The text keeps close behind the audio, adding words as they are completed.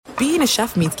being a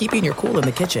chef means keeping your cool in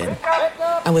the kitchen.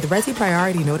 And with Resi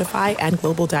Priority Notify and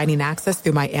Global Dining Access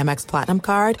through my Amex Platinum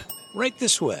card, Right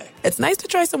this way. it's nice to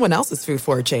try someone else's food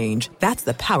for a change. That's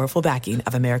the powerful backing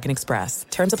of American Express.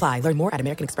 Terms apply. Learn more at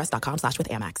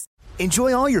americanexpress.com/withAmex.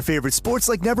 Enjoy all your favorite sports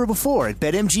like never before at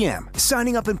BetMGM.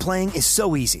 Signing up and playing is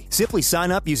so easy. Simply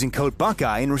sign up using code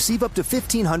Buckeye and receive up to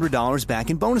 $1,500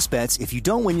 back in bonus bets if you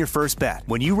don't win your first bet.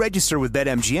 When you register with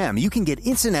BetMGM, you can get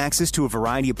instant access to a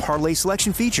variety of parlay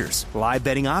selection features, live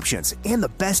betting options, and the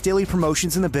best daily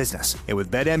promotions in the business. And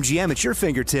with BetMGM at your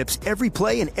fingertips, every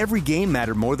play and every game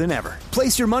matter more than ever.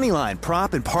 Place your moneyline,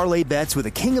 prop, and parlay bets with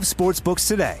the king of sportsbooks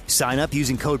today. Sign up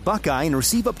using code Buckeye and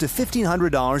receive up to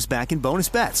 $1,500 back in bonus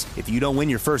bets if you don't win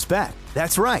your first bet.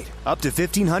 That's right, up to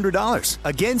 $1,500.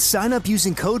 Again, sign up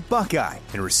using code Buckeye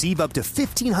and receive up to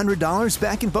 $1,500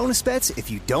 back in bonus bets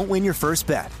if you don't win your first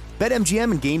bet.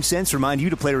 BetMGM and GameSense remind you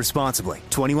to play responsibly.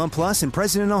 21 plus and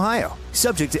present in Ohio.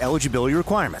 Subject to eligibility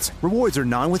requirements. Rewards are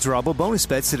non-withdrawable bonus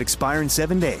bets that expire in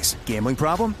 7 days. Gambling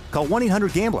problem? Call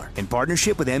 1-800-GAMBLER in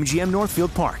partnership with MGM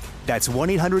Northfield Park. That's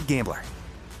 1-800-GAMBLER.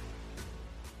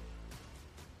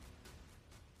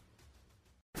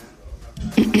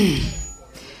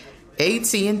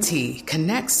 AT&T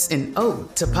connects an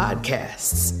ode to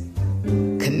podcasts.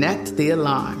 Connect the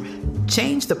alarm.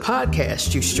 Change the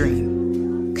podcast you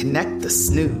stream. Connect the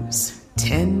snooze.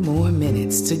 10 more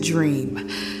minutes to dream.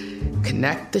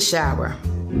 Connect the shower.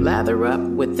 Lather up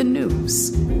with the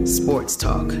news. Sports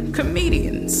talk,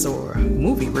 comedians, or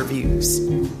movie reviews.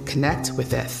 Connect with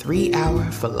that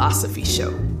 3-hour philosophy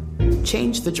show.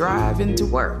 Change the drive into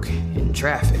work in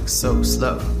traffic so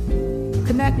slow.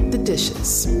 Connect the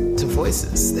dishes to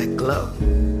voices that glow.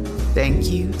 Thank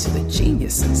you to the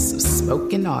geniuses of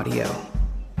spoken audio.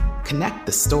 Connect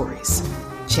the stories.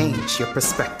 Change your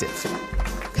perspective.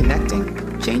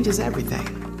 Connecting changes everything.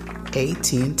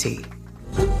 AT&T.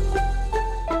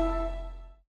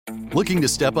 Looking to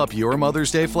step up your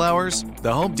Mother's Day flowers?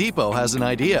 The Home Depot has an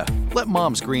idea. Let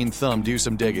Mom's green thumb do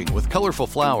some digging with colorful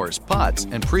flowers, pots,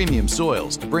 and premium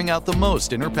soils to bring out the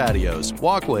most in her patios,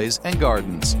 walkways, and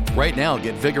gardens. Right now,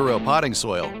 get Vigoro potting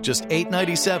soil, just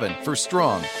 $8.97 for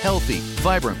strong, healthy,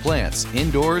 vibrant plants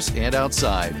indoors and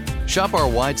outside. Shop our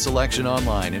wide selection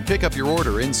online and pick up your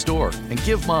order in-store and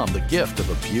give Mom the gift of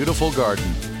a beautiful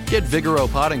garden. Get Vigoro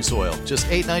potting soil, just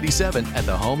 $8.97 at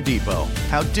the Home Depot.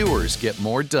 How doers get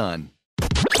more done.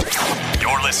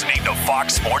 You're listening to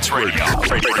Fox Sports Radio.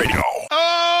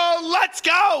 Oh, let's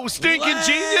go, stinking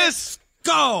genius.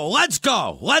 Let's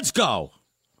go.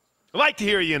 I like to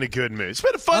hear you in a good mood. It's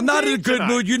been a fun I'm not day in a good tonight.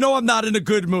 mood. You know I'm not in a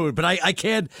good mood, but I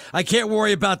can't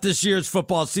worry about this year's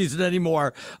football season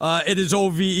anymore. It is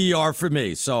OVER for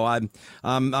me. So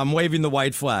I'm waving the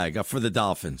white flag for the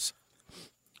Dolphins.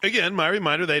 Again, my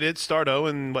reminder, they did start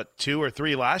 2 or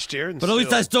 3 last year. But at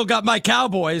least I still got my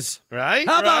Cowboys. Right?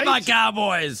 How about my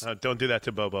Cowboys? Don't do that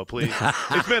to Bobo, please.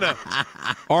 It's been a...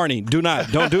 Arnie, don't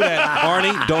do that.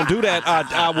 Arnie, don't do that.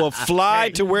 I will fly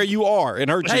to where you are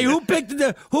and hurt you. Hey, who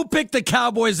picked the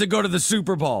Cowboys to go to the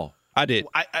Super Bowl? I did.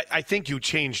 I think you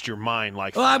changed your mind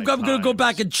I'm going to go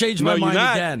back and change my mind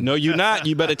again. No, you're not.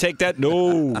 You better take that.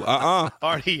 No.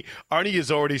 Arnie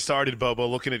has already started, Bobo,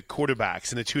 looking at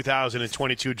quarterbacks in the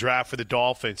 2022 draft for the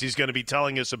Dolphins. He's going to be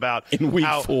telling us about in week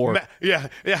 4.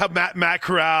 How Matt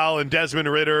Corral and Desmond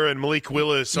Ridder and Malik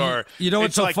Willis are. You know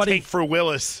what's so like funny? Tank for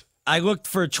Willis. I looked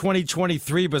for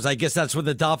 2023, but I guess that's when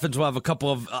the Dolphins will have a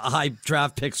couple of high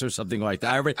draft picks or something like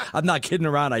that. I'm not kidding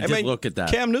around. I did look at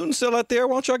that. Cam Newton's still out there.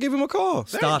 Why don't y'all give him a call?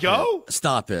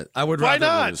 Stop it. I would Why rather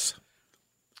not? lose.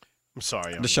 I'm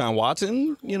sorry. Deshaun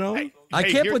Watson, you know. I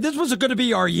can't believe this was going to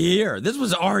be our year. This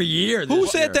was our year. Who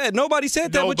said that? Nobody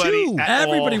said that but you.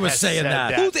 Everybody was saying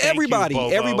that. Who's everybody?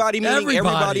 Everybody meaning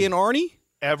everybody and Arnie?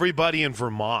 Everybody in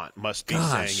Vermont must be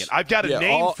saying it. I've got a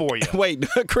name for you. Wait,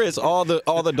 Chris, all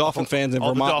the Dolphin fans in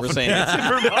Vermont were saying it.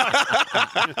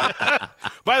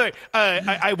 By the way,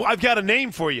 I've got a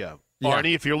name for you,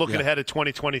 Arnie, if you're looking ahead at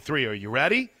 2023. Are you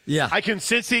ready? Yeah. I can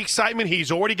sense the excitement.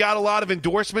 He's already got a lot of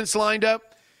endorsements lined up.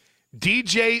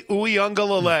 DJ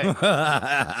Uiagalelei.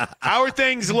 How are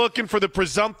things looking for the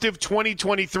presumptive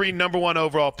 2023 number 1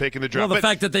 overall pick in the draft? Well, the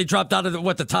fact that they dropped out of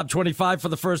the top 25 for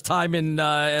the first time in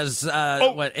 8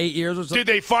 years or something? Did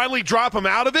they finally drop him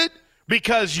out of it?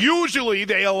 Because usually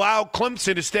they allow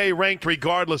Clemson to stay ranked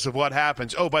regardless of what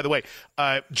happens. Oh, by the way,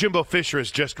 Jimbo Fisher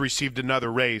has just received another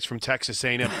raise from Texas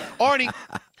A&M. Arnie,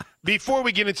 before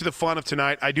we get into the fun of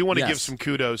tonight, I do want to give some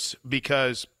kudos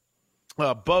because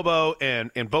Bobo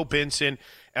and Bo Benson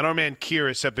and our man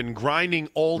Kyrus have been grinding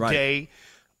all day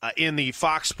in the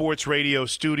Fox Sports Radio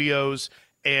studios.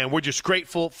 and we're just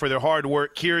grateful for their hard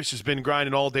work. Kyrus has been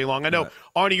grinding all day long. I know,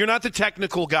 Arnie, you're not the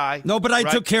technical guy. No, but I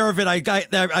took care of it.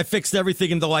 I fixed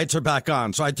everything, and the lights are back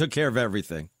on, so I took care of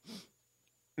everything.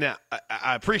 Now,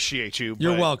 I appreciate you.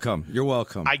 You're welcome. You're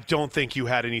welcome. I don't think you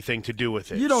had anything to do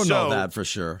with it. You don't know that for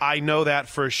sure. I know that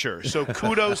for sure. So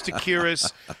kudos to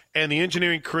Kyrus and the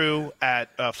engineering crew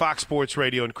at Fox Sports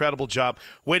Radio. Incredible job.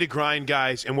 Way to grind,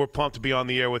 guys, and we're pumped to be on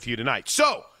the air with you tonight.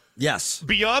 So, yes.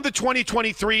 Beyond the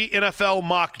 2023 NFL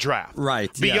mock draft.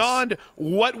 Right. Beyond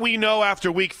what we know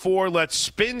after week 4, let's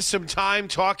spend some time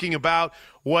talking about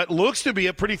what looks to be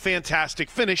a pretty fantastic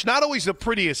finish. Not always the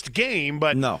prettiest game,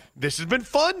 but this has been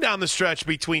fun down the stretch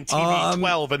between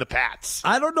TB12 and the Pats.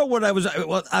 I don't know what I was.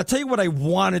 Well, I'll tell you what I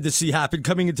wanted to see happen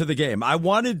coming into the game. I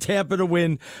wanted Tampa to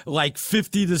win like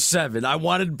 50-7. I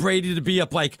wanted Brady to be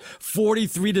up like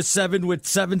 43-7 with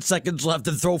 7 seconds left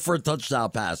and throw for a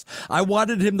touchdown pass. I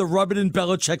wanted him to rub it in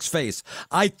Belichick's face.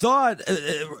 I thought,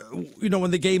 when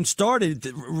the game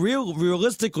started,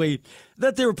 realistically,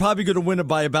 that they were probably going to win it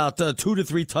by about 2 to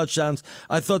 3 touchdowns.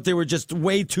 I thought they were just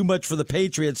way too much for the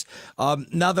Patriots.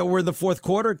 Now that we're in the fourth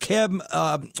quarter,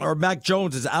 Mac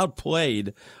Jones has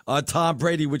outplayed Tom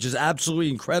Brady, which is absolutely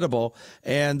incredible.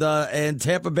 And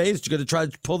Tampa Bay is going to try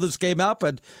to pull this game out,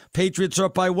 but Patriots are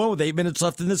up by 1 with 8 minutes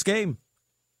left in this game.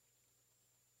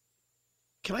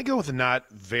 Can I go with a not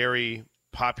very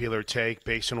popular take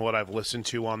based on what I've listened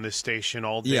to on this station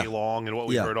all day long and what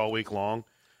we've heard all week long?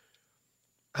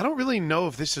 I don't really know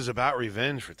if this is about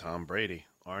revenge for Tom Brady,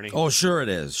 Arnie. Oh, sure it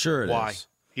is. Sure it is. Why?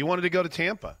 He wanted to go to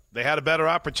Tampa. They had a better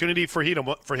opportunity for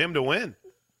him to win.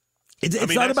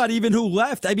 It's not about even who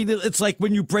left. I mean, it's like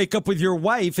when you break up with your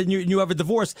wife and you have a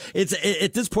divorce.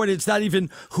 At this point, it's not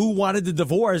even who wanted the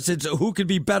divorce. It's who could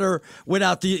be better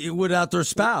without their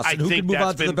spouse and who can move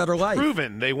on to the better life.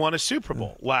 Proven. They won a Super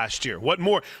Bowl last year. What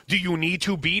more? Do you need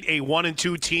to beat a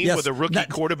 1-2 team with a rookie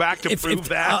quarterback to prove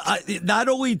that? Not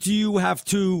only do you have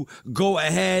to go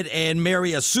ahead and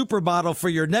marry a supermodel for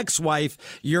your next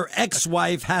wife, your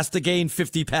ex-wife has to gain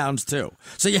 50 pounds too.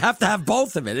 So you have to have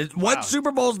both of it. One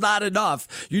Super Bowl's not enough.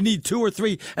 You need 2 or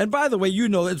 3. And by the way,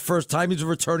 it's first time he's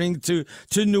returning to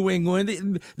New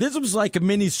England. This was like a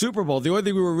mini Super Bowl. The only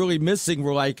thing we were really missing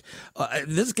were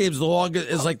this game's the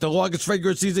longest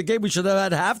regular season game. We should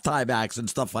have had halftime acts and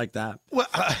stuff like that. Well,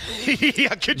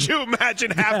 could you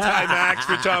imagine halftime acts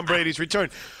for Tom Brady's return?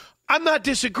 I'm not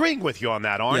disagreeing with you on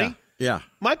that, Arnie. Yeah.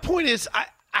 My point is,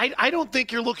 I don't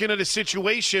think you're looking at a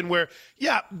situation where,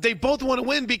 they both want to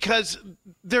win because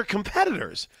they're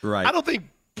competitors. Right. I don't think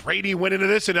Brady went into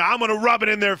this and I'm going to rub it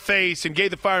in their face and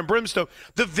gave the fire and brimstone.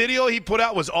 The video he put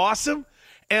out was awesome,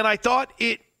 and I thought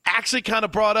it actually kind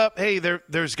of brought up, hey,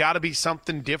 there's got to be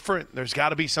something different. There's got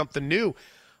to be something new.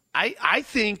 I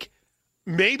think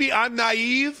maybe I'm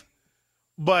naive,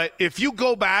 but if you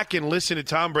go back and listen to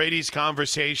Tom Brady's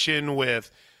conversation with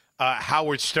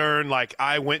Howard Stern, like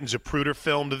I went and Zapruder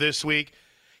filmed this week,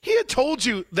 he had told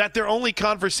you that their only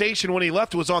conversation when he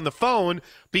left was on the phone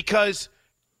because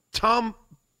Tom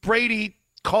Brady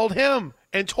called him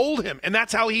and told him, and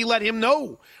that's how he let him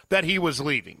know that he was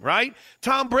leaving, right?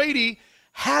 Tom Brady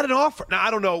had an offer. Now, I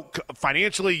don't know,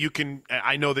 financially,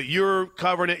 I know that you're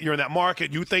covering it, you're in that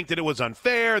market, you think that it was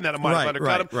unfair and that it might have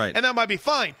undercut him, and that might be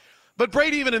fine. But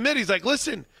Brady even admitted, he's like,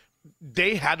 listen,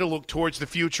 they had to look towards the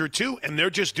future too, and they're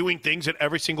just doing things that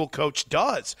every single coach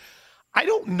does. I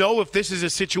don't know if this is a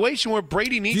situation where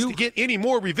Brady needs to get any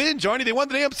more revenge, Arnie. They won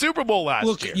the damn Super Bowl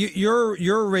last year.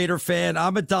 You're a Raider fan.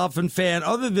 I'm a Dolphin fan.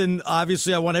 Other than,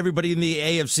 obviously, I want everybody in the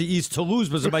AFC East to lose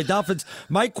because of my Dolphins.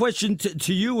 My question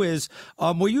to you is,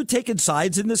 were you taking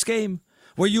sides in this game?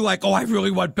 Were you like, I really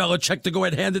want Belichick to go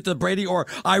ahead and hand it to Brady, or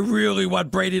I really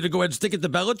want Brady to go ahead and stick it to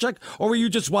Belichick? Or were you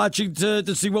just watching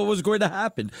to see what was going to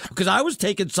happen? Because I was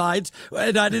taking sides,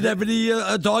 and I didn't have any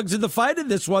dogs in the fight in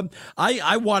this one.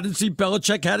 I wanted to see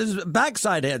Belichick had his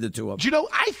backside handed to him. Do you know,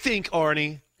 I think,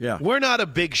 Arnie, we're not a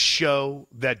big show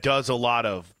that does a lot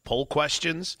of poll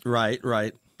questions. Right.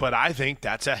 But I think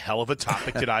that's a hell of a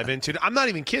topic to dive into. I'm not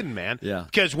even kidding, man. Yeah.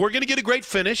 Because we're going to get a great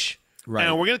finish. Right.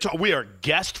 And we're going to talk. We are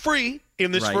guest free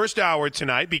in this first hour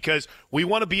tonight because we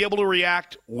want to be able to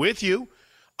react with you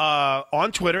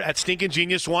on Twitter at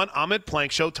StinkingGenius1. I'm at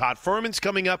Plank Show. Todd Furman's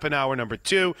coming up in hour number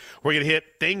 2. We're going to hit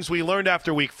things we learned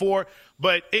after week 4.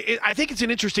 But I think it's an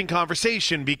interesting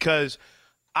conversation because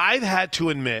I've had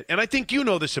to admit, and I think you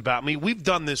know this about me, we've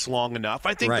done this long enough.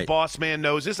 I think the boss man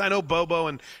knows this. I know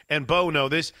Bobo and Bo know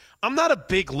this. I'm not a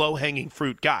big low-hanging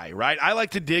fruit guy, right? I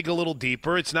like to dig a little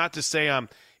deeper. It's not to say I'm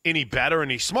any better,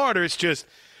 any smarter. It's just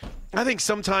I think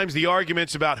sometimes the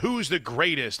arguments about who's the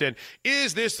greatest and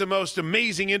is this the most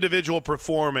amazing individual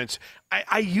performance,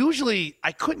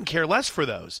 I couldn't care less for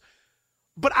those.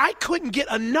 But I couldn't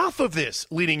get enough of this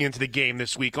leading into the game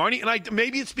this week, Arnie. And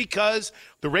maybe it's because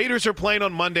the Raiders are playing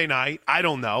on Monday night. I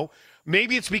don't know.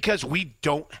 Maybe it's because we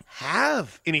don't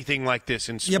have anything like this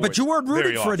in sports. Yeah, but you weren't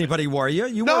rooting for anybody, were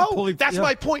you? That's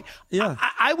my point. Yeah.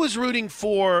 I was rooting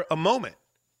for a moment,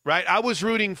 right? I was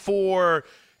rooting for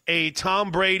a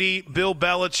Tom Brady, Bill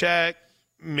Belichick,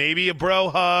 maybe a bro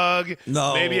hug,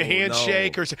 maybe a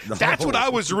handshake, or that's what I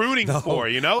was rooting for.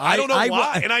 I don't know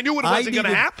why, and I knew it wasn't going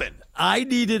to happen. I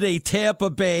needed a Tampa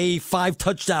Bay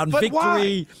 5-touchdown victory.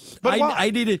 Why? But why? I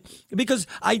needed because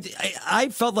I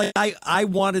felt like I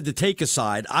wanted to take a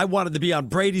side. I wanted to be on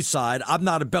Brady's side. I'm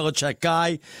not a Belichick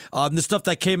guy. The stuff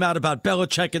that came out about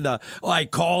Belichick and I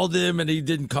called him and he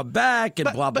didn't come back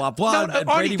and blah blah blah. No,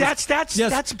 Arnie,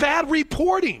 that's bad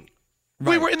reporting.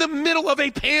 Right. We were in the middle of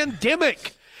a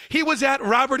pandemic. He was at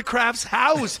Robert Kraft's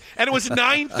house, and it was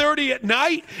 9:30 at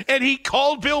night, and he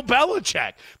called Bill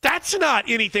Belichick. That's not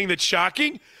anything that's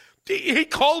shocking. He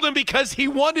called him because he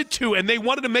wanted to, and they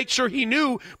wanted to make sure he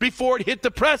knew before it hit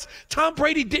the press. Tom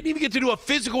Brady didn't even get to do a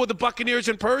physical with the Buccaneers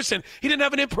in person. He didn't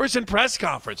have an in-person press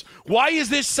conference. Why is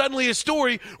this suddenly a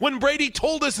story when Brady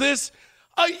told us this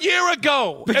a year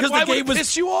ago? Because and why the game would it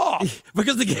piss you off?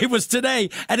 Because the game was today,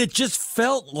 and it just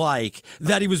felt like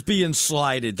that he was being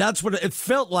slighted. That's what it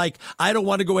felt like. I don't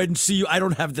want to go ahead and see you. I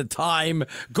don't have the time.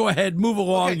 Go ahead, move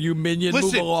along, you minion.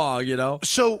 Listen, move along,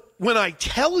 So when I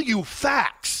tell you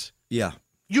facts, you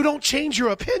don't change your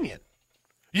opinion.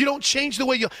 You don't change the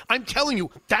way I'm telling you,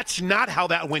 that's not how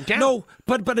that went down. No,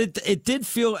 but it did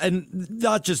feel, and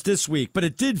not just this week, but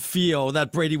it did feel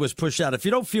that Brady was pushed out. If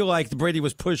you don't feel like Brady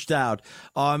was pushed out,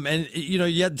 and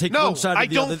you had to take one side or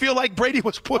the other. I don't feel like Brady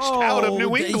was pushed out of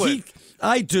New England.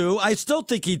 I do. I still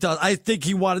think he does. I think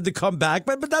he wanted to come back,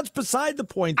 but that's beside the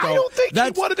point, though. I don't think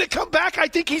he wanted to come back. I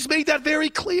think he's made that very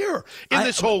clear in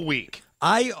this whole week.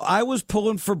 I was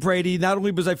pulling for Brady, not only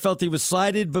because I felt he was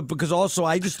slighted, but because also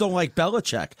I just don't like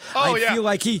Belichick. I feel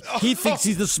like he thinks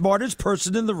he's the smartest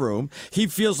person in the room. He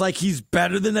feels like he's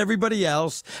better than everybody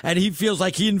else, and he feels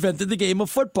like he invented the game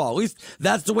of football. At least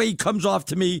that's the way he comes off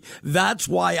to me. That's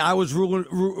why I was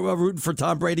rooting for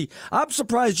Tom Brady. I'm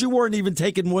surprised you weren't even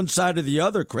taking one side or the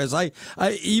other, Chris. I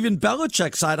even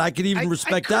Belichick's side, I could even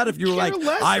respect that if you were like,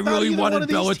 I really wanted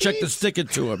Belichick to stick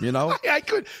it to him, I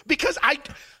could, because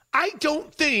I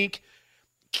don't think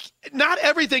not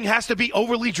everything has to be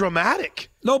overly dramatic.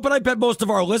 No, but I bet most of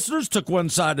our listeners took one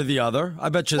side or the other. I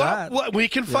bet you that. Well, we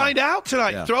can find out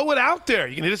tonight. Yeah. Throw it out there.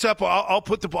 You can hit us up. I'll have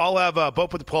Bo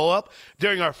put the poll up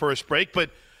during our first break. But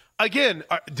again,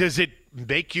 does it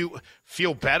make you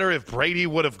feel better if Brady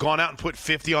would have gone out and put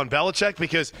 50 on Belichick?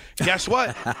 Because guess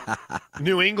what?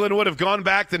 New England would have gone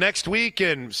back the next week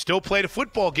and still played a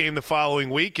football game the following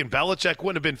week, and Belichick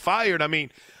wouldn't have been fired. I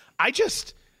mean,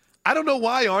 I don't know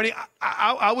why, Arnie.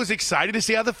 I was excited to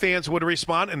see how the fans would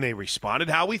respond, and they responded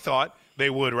how we thought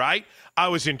they would, right? I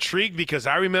was intrigued because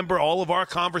I remember all of our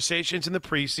conversations in the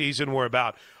preseason were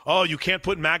about, you can't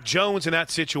put Mac Jones in that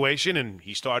situation, and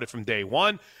he started from day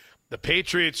one. The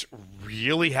Patriots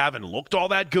really haven't looked all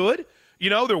that good. They're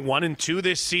 1-2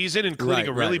 this season, including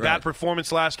a really bad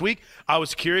performance last week. I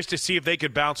was curious to see if they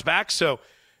could bounce back. So,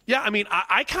 yeah, I mean,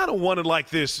 I kind of wanted like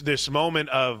this moment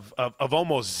of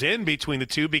almost zen between the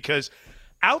two, because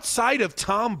outside of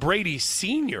Tom Brady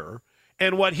Sr.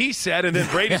 and what he said, and then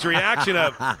Brady's reaction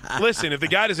of, listen, if the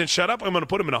guy doesn't shut up, I'm going to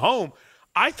put him in a home.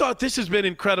 I thought this has been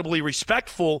incredibly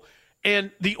respectful,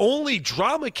 and the only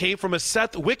drama came from a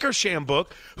Seth Wickersham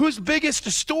book, whose biggest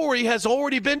story has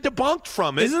already been debunked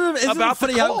from it about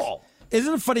the call.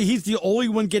 Isn't it funny he's the only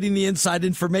one getting the inside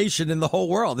information in the whole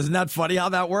world? Isn't that funny how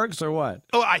that works, or what?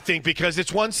 Oh, I think because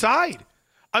it's one side.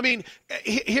 I mean,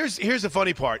 here's the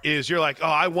funny part is you're like,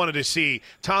 I wanted to see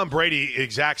Tom Brady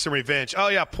exact some revenge. Oh,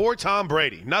 yeah, poor Tom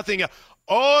Brady. Nothing else.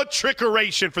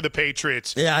 Trickeration for the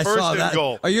Patriots. Yeah, I saw that.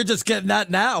 Goal. Oh, you're just getting that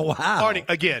now? Wow. Arnie,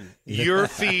 again, your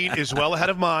feed is well ahead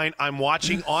of mine. I'm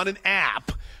watching on an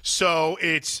app. So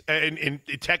it's and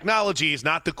technology is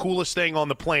not the coolest thing on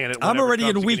the planet. I'm already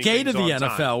in week 8 of the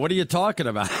NFL. Time. What are you talking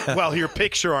about? Well, your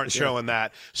picture aren't showing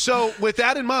that. So with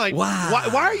that in mind, why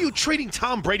are you treating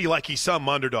Tom Brady like he's some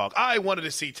underdog? I wanted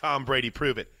to see Tom Brady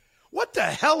prove it. What the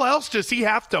hell else does he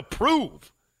have to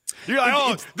prove? You're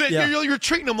like, you're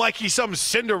treating him like he's some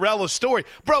Cinderella story.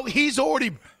 Bro, he's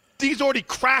already he's already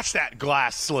crashed that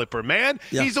glass slipper, man.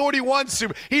 Yeah. He's already won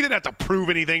Super. He didn't have to prove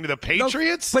anything to the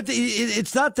Patriots. No, but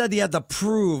it's not that he had to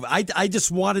prove. I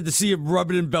just wanted to see him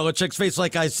rub it in Belichick's face.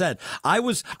 Like I said,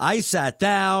 I sat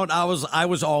down. I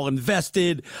was all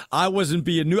invested. I wasn't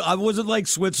being new. I wasn't like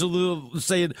Switzerland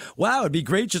saying, "Wow, it'd be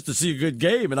great just to see a good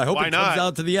game." And I hope Why it comes not?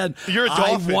 out to the end. You're a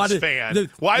Dolphins fan.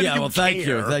 Why do you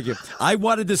care? Thank you. I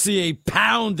wanted to see a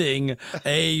pounding,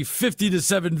 a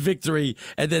 50-7 victory,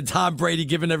 and then Tom Brady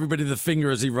giving everybody the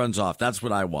finger as he runs off. That's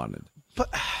what I wanted.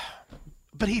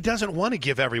 But he doesn't want to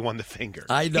give everyone the finger.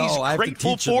 I know. He's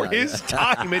grateful for his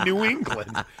time in New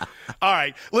England. All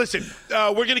right. Listen,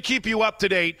 we're going to keep you up to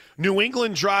date. New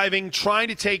England driving, trying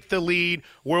to take the lead.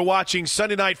 We're watching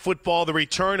Sunday Night Football, the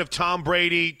return of Tom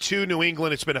Brady to New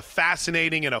England. It's been a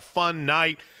fascinating and a fun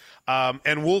night.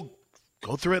 And we'll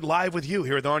go through it live with you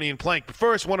here with Arnie and Plank. But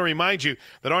first, I want to remind you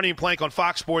that Arnie and Plank on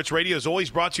Fox Sports Radio is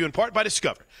always brought to you in part by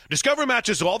Discover. Discover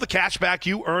matches all the cash back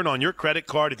you earn on your credit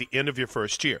card at the end of your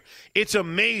first year. It's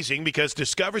amazing because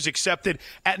Discover's accepted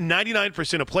at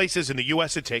 99% of places in the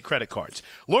U.S. that take credit cards.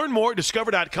 Learn more at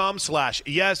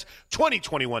discover.com/yes.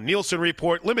 2021 Nielsen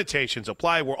Report. Limitations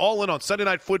apply. We're all in on Sunday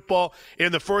Night Football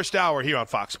in the first hour here on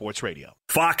Fox Sports Radio.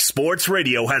 Fox Sports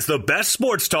Radio has the best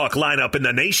sports talk lineup in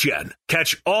the nation.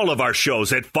 Catch all of our shows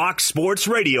at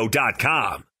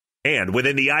foxsportsradio.com. And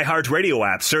within the iHeartRadio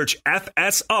app, search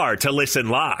FSR to listen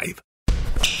live.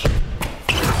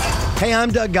 Hey,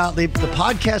 I'm Doug Gottlieb. The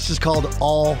podcast is called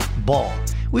All Ball.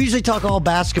 We usually talk all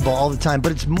basketball all the time,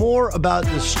 but it's more about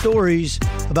the stories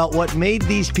about what made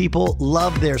these people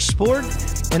love their sport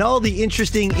and all the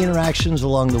interesting interactions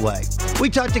along the way. We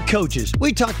talk to coaches.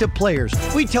 We talk to players.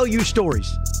 We tell you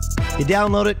stories. You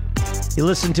download it. You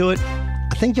listen to it.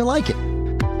 I think you'll like it.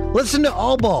 Listen to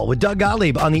All Ball with Doug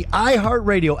Gottlieb on the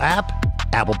iHeartRadio app,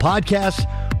 Apple Podcasts,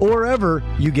 or wherever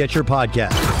you get your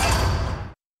podcasts.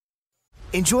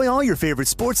 Enjoy all your favorite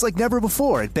sports like never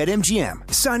before at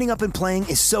BetMGM. Signing up and playing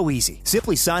is so easy.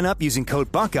 Simply sign up using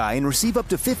code Buckeye and receive up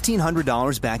to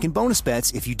 $1,500 back in bonus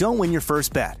bets if you don't win your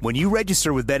first bet. When you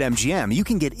register with BetMGM, you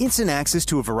can get instant access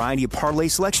to a variety of parlay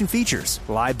selection features,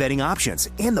 live betting options,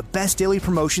 and the best daily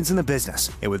promotions in the business.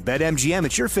 And with BetMGM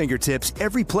at your fingertips,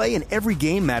 every play and every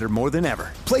game matter more than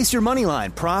ever. Place your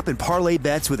moneyline, prop, and parlay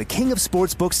bets with the king of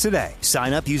sportsbooks today.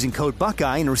 Sign up using code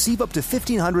Buckeye and receive up to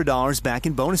 $1,500 back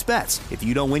in bonus bets if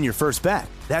you don't win your first bet.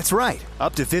 That's right,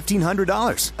 up to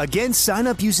 $1,500. Again, sign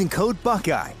up using code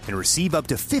Buckeye and receive up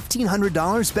to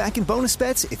 $1,500 back in bonus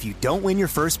bets if you don't win your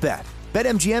first bet.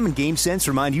 BetMGM and GameSense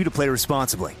remind you to play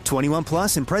responsibly. 21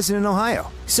 plus and present in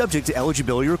Ohio. Subject to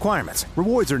eligibility requirements.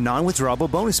 Rewards are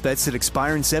non-withdrawable bonus bets that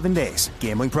expire in 7 days.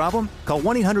 Gambling problem? Call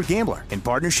 1-800-GAMBLER in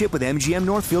partnership with MGM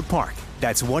Northfield Park.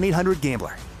 That's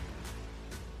 1-800-GAMBLER.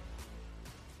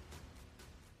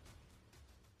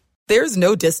 There's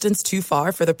no distance too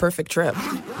far for the perfect trip.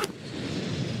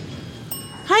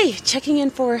 Hi, checking in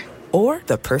for... Or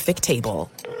the perfect table.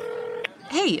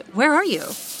 Hey, where are you?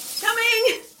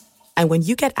 Coming! And when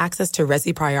you get access to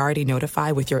Resi Priority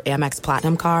Notify with your Amex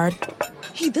Platinum card...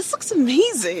 Hey, this looks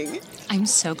amazing. I'm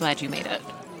so glad you made it.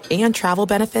 And travel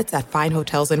benefits at fine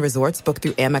hotels and resorts booked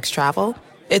through Amex Travel,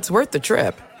 it's worth the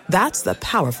trip. That's the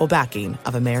powerful backing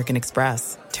of American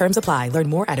Express. Terms apply. Learn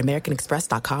more at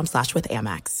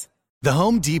americanexpress.com/withAmex. The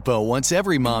Home Depot wants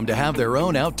every mom to have their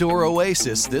own outdoor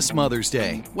oasis this Mother's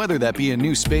Day, whether that be a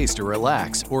new space to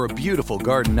relax or a beautiful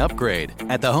garden upgrade.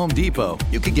 At the Home Depot,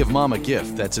 you can give mom a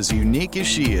gift that's as unique as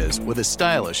she is, with a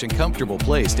stylish and comfortable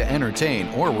place to entertain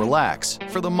or relax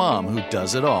for the mom who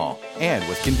does it all. And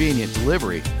with convenient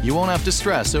delivery, you won't have to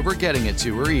stress over getting it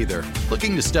to her either.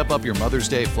 Looking to step up your Mother's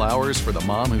Day flowers for the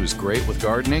mom who's great with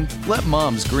gardening? Let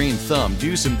Mom's Green Thumb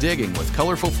do some digging with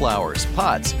colorful flowers,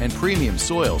 pots, and premium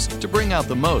soils to bring out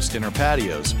the most in her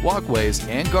patios, walkways,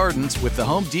 and gardens with the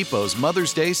Home Depot's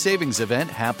Mother's Day Savings Event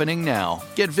happening now.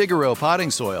 Get Vigoro potting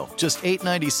soil, just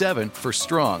 $8.97 for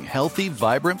strong, healthy,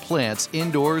 vibrant plants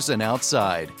indoors and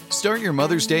outside. Start your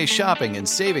Mother's Day shopping and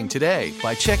saving today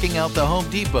by checking out the Home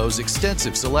Depot's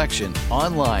extensive selection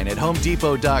online at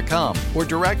HomeDepot.com or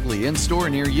directly in store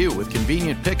near you with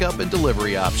convenient pickup and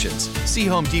delivery options. See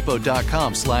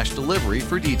HomeDepot.com/delivery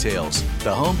for details.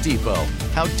 The Home Depot,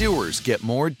 how doers get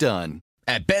more done.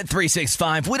 At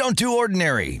Bet365, we don't do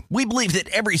ordinary. We believe that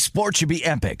every sport should be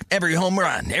epic. Every home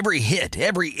run, every hit,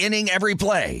 every inning, every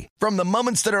play. From the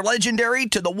moments that are legendary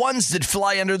to the ones that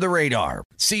fly under the radar.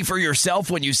 See for yourself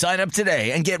when you sign up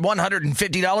today and get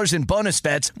 $150 in bonus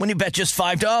bets when you bet just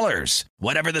 $5.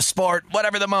 Whatever the sport,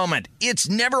 whatever the moment, it's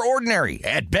never ordinary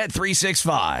at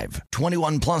Bet365.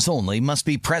 21 plus only. Must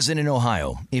be present in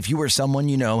Ohio. If you or someone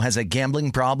you know has a gambling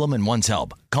problem and wants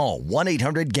help, call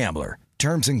 1-800-GAMBLER.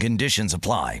 Terms and conditions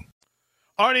apply.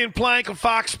 Arnie and Plank of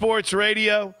Fox Sports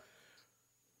Radio.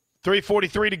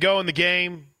 3:43 to go in the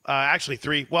game.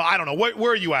 Actually, well, I don't know.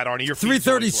 Where are you at, Arnie? You're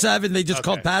 3:37. They just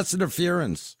called pass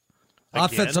interference. Again?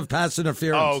 Offensive pass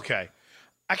interference. Oh, okay.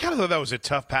 I kind of thought that was a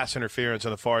tough pass interference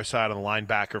on the far side on the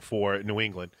linebacker for New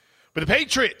England. But the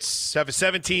Patriots have a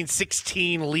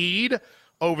 17-16 lead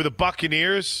over the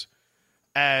Buccaneers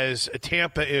as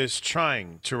Tampa is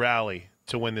trying to rally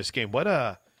to win this game.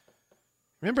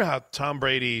 Remember how Tom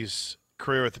Brady's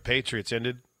career with the Patriots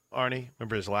ended, Arnie?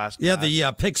 Remember his last Yeah, pass?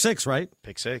 the pick six, right?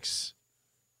 Pick six.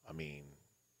 I mean,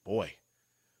 boy,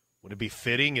 would it be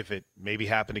fitting if it maybe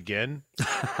happened again?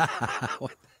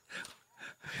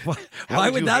 Why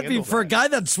would that be for a guy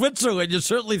that's Switzerland? You're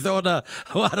certainly throwing a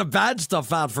lot of bad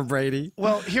stuff out for Brady.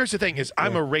 Well, here's the thing: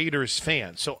 I'm a Raiders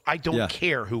fan, so I don't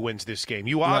care who wins this game.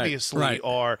 You obviously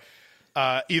are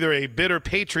either a bitter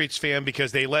Patriots fan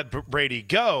because they let Brady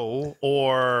go,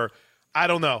 or I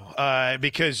don't know,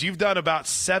 because you've done about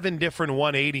 7 different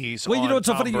 180s on what's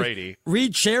so funny? Brady.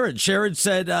 Read Sharon. Sharon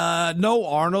said, no,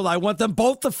 Arnold, I want them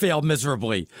both to fail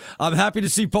miserably. I'm happy to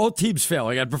see both teams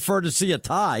failing. I'd prefer to see a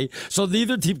tie so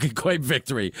neither team can claim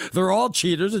victory. They're all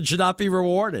cheaters and should not be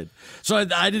rewarded. So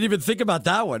I didn't even think about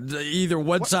that one. Either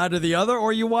one side or the other,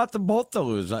 or you want them both to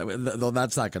lose. Though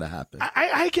that's not going to happen.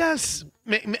 I guess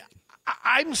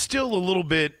I'm still a little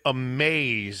bit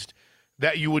amazed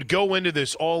that you would go into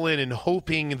this all in and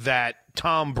hoping that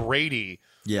Tom Brady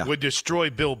would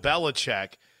destroy Bill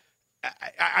Belichick.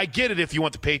 I get it if you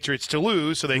want the Patriots to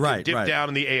lose so they can dip down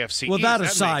in the AFC Well, East. that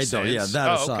aside, though,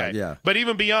 aside, yeah. But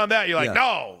even beyond that, you're like,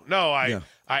 no,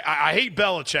 I hate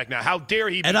Belichick now. How dare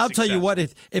he be And I'll successful? tell you what,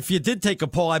 if you did take a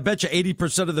poll, I bet you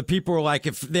 80% of the people were like,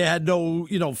 if they had no,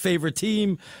 favorite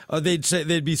team,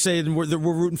 they'd be saying we're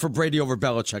rooting for Brady over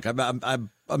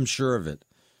Belichick. I'm sure of it.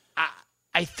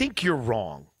 I think you're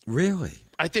wrong. Really?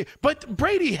 But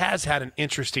Brady has had an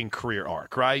interesting career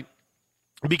arc, right?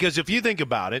 Because if you think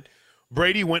about it,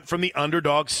 Brady went from the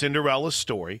underdog Cinderella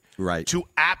story to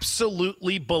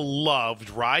absolutely beloved,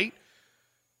 right?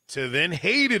 To then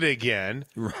hated again,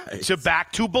 to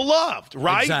back to beloved,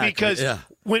 right? Exactly, because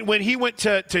when he went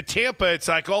to Tampa, it's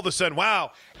like all of a sudden,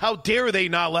 wow, how dare they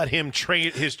not let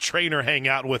his trainer hang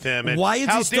out with him? And why is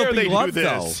how he still dare they being loved, do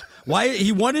this? though? Why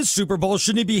he won his Super Bowl?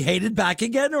 Shouldn't he be hated back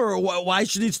again, or why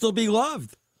should he still be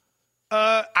loved?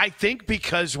 I think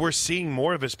because we're seeing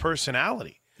more of his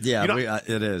personality. Yeah,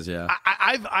 it is. Yeah,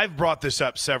 I've brought this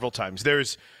up several times.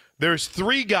 There's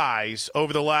 3 guys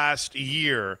over the last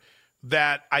year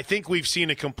that I think we've seen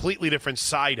a completely different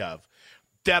side of.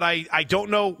 That I don't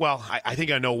know. Well, I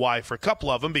think I know why for a couple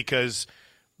of them, because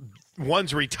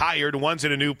one's retired, one's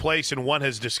in a new place, and one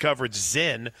has discovered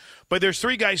Zen. But there's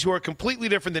 3 guys who are completely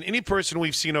different than any person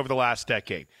we've seen over the last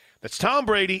decade. That's Tom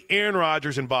Brady, Aaron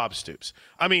Rodgers, and Bob Stoops.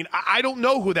 I mean, I don't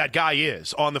know who that guy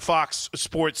is on the Fox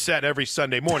Sports set every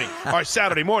Sunday morning or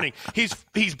Saturday morning. He's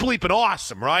bleeping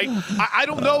awesome, right? I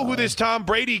don't know who this Tom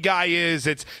Brady guy is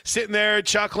that's sitting there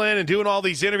chuckling and doing all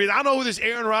these interviews. I don't know who this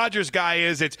Aaron Rodgers guy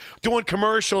is that's doing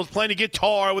commercials, playing a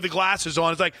guitar with the glasses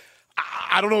on. It's like,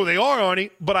 I don't know who they are,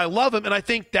 Arnie, but I love him, and I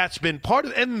think that's been part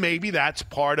of it, and maybe that's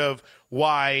part of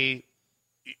why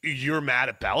you're mad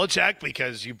at Belichick,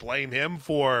 because you blame him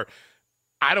for,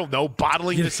 I don't know,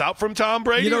 bottling this up from Tom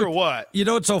Brady or what? You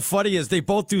know what's so funny is they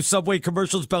both do Subway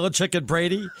commercials, Belichick and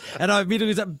Brady, and I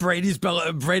immediately said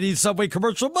Brady's Subway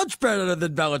commercial much better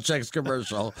than Belichick's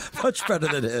commercial, much better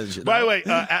than his. By the way,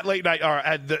 at late night, or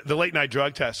at the late night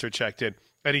drug tester checked in,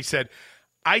 and he said,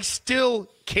 I still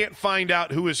can't find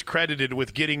out who is credited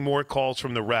with getting more calls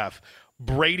from the ref,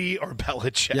 Brady or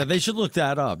Belichick. Yeah, they should look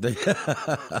that up.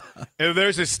 If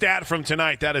there's a stat from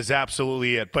tonight, that is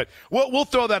absolutely it. But we'll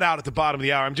throw that out at the bottom of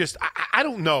the hour. I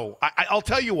don't know. I'll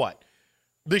tell you what.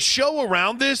 The show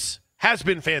around this has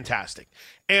been fantastic.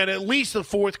 And at least the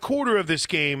fourth quarter of this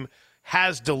game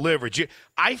has delivered.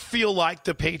 I feel like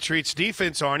the Patriots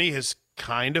defense, Arnie, has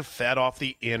kind of fed off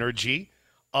the energy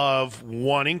of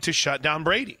wanting to shut down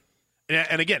Brady.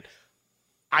 And again,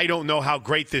 I don't know how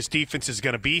great this defense is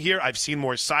going to be here. I've seen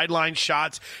more sideline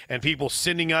shots and people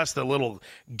sending us the little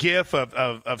gif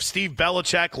of Steve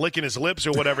Belichick licking his lips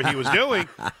or whatever he was doing.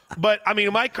 But, I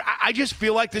mean, I just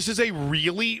feel like this is a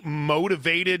really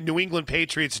motivated New England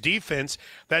Patriots defense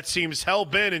that seems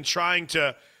hell-bent in trying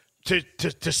to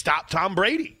stop Tom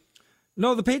Brady.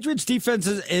 No, the Patriots' defense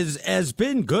has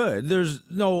been good. There's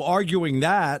no arguing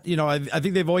that. I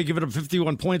think they've only given up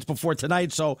 51 points before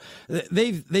tonight, so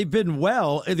they've been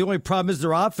well. And the only problem is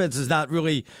their offense has not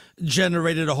really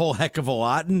generated a whole heck of a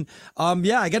lot. And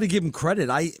I got to give them credit.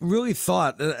 I really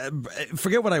thought,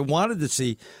 forget what I wanted to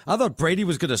see. I thought Brady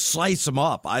was going to slice them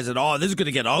up. I said, "Oh, this is going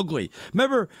to get ugly."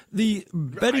 Remember, the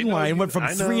betting line went from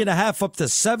 3.5 up to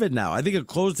 7 now. I think it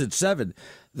closed at 7.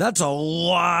 That's a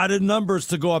lot of numbers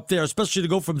to go up there, especially to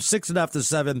go from 6.5 to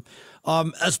 7,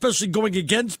 especially going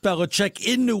against Belichick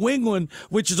in New England,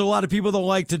 which is a lot of people don't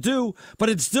like to do, but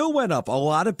it still went up. A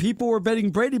lot of people were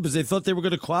betting Brady because they thought they were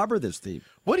going to clobber this team.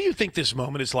 What do you think this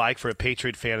moment is like for a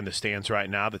Patriot fan in the stands right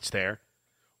now that's there,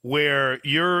 where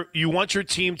you want your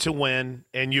team to win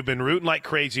and you've been rooting like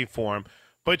crazy for him,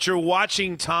 but you're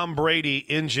watching Tom Brady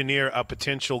engineer a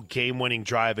potential game-winning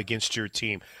drive against your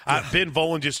team? Ben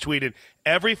Volen just tweeted,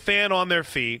 "Every fan on their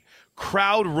feet,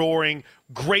 crowd roaring,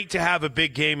 great to have a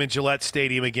big game in Gillette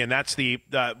Stadium again." That's the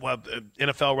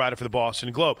NFL writer for the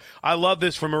Boston Globe. I love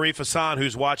this from Arif Hassan,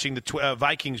 who's watching the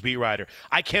Vikings beat writer.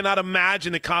 "I cannot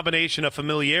imagine the combination of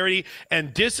familiarity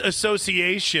and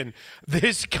disassociation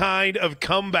this kind of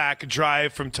comeback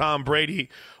drive from Tom Brady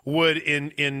would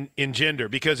engender."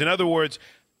 Because, in other words,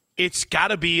 it's got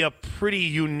to be a pretty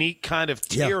unique kind of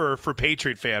terror for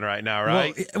Patriot fan right now,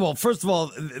 right? Well, first of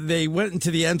all, they went into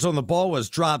the end zone. The ball was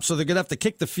dropped, so they're going to have to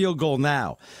kick the field goal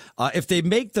now. If they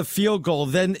make the field goal,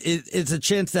 then it's a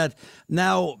chance that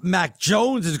now Mac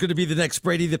Jones is going to be the next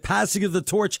Brady, the passing of the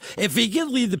torch. If he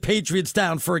can lead the Patriots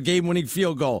down for a game-winning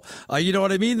field goal, you know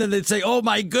what I mean? Then they'd say, "Oh,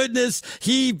 my goodness,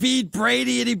 he beat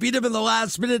Brady, and he beat him in the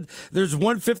last minute." There's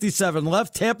 1:57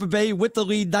 left. Tampa Bay with the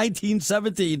lead,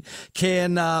 19-17.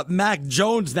 Can Mac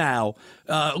Jones now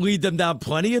lead them down?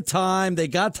 Plenty of time. They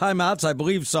got timeouts, I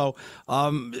believe, so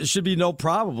it should be no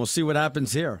problem. We'll see what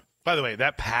happens here. By the way,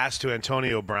 that pass to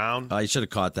Antonio Brown. He should have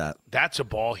caught that. That's a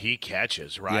ball he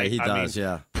catches, right? Yeah, he does,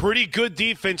 yeah. Pretty good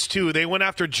defense, too. They went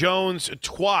after Jones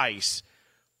twice,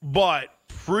 but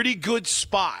pretty good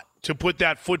spot to put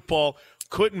that football.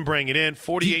 Couldn't bring it in.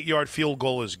 48-yard field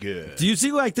goal is good. Do you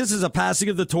see like this is a passing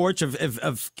of the torch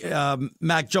if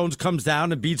Mac Jones comes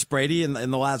down and beats Brady in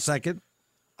the last second?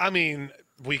 I mean,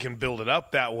 we can build it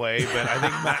up that way, but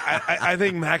I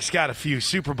think Mac's got a few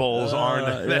Super Bowls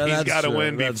that he's got to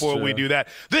win before we do that.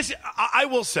 This, I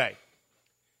will say,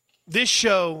 this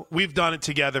show, we've done it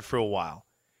together for a while,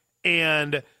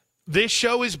 and this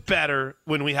show is better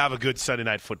when we have a good Sunday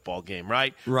night football game,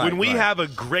 right? When we have a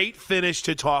great finish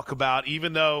to talk about,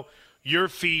 even though your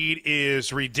feed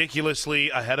is ridiculously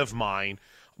ahead of mine.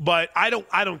 But I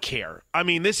don't care. I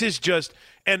mean, this is just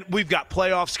 – and we've got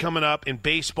playoffs coming up in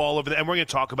baseball over there, and we're going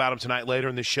to talk about them tonight later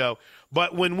in the show.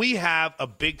 But when we have a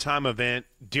big-time event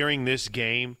during this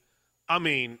game, I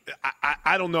mean,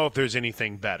 I don't know if there's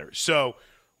anything better. So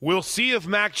we'll see if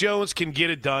Mac Jones can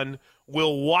get it done.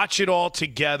 We'll watch it all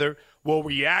together. We'll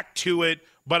react to it.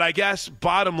 But I guess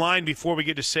bottom line before we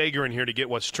get to Sager in here to get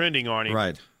what's trending, Arnie.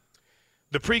 Right.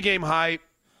 The pregame hype,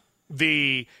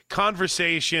 the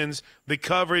conversations, the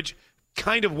coverage,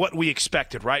 kind of what we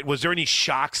expected, right? Was there any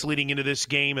shocks leading into this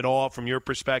game at all from your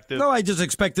perspective? No, I just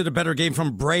expected a better game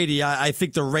from Brady. I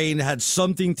think the rain had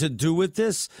something to do with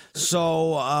this.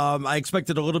 So I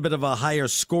expected a little bit of a higher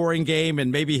scoring game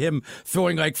and maybe him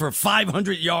throwing like for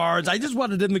 500 yards. I just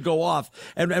wanted him to go off,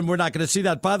 and we're not going to see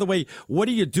that. By the way, what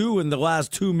do you do in the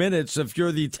last 2 minutes if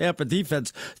you're the Tampa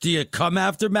defense? Do you come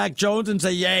after Mac Jones and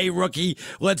say, "Yay, rookie,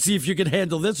 let's see if you can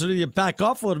handle this," or do you back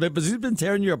off a little bit? Because he's been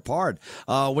tearing you apart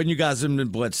when you guys have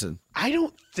been blitzing. I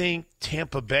don't think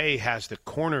Tampa Bay has the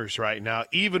corners right now,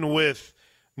 even with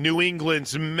New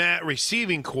England's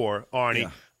receiving core, Arnie.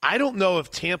 Yeah. I don't know if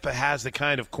Tampa has the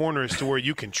kind of corners to where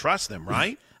you can trust them,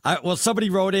 right? Well, somebody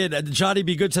wrote in, Johnny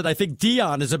B. Good said, "I think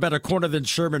Dion is a better corner than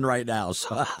Sherman right now."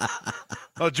 So.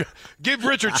 Give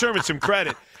Richard Sherman some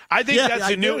credit. I think that's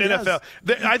a new NFL.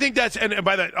 Yes. I think that's, and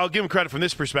by that, I'll give him credit from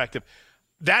this perspective.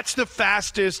 That's the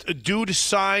fastest dude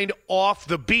signed off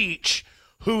the beach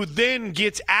who then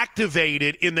gets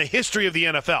activated in the history of the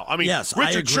NFL. I mean, yes,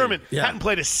 Richard Sherman hadn't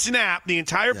played a snap the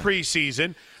entire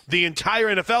preseason, the entire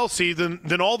NFL season.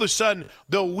 Then all of a sudden,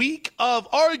 the week of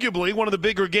arguably one of the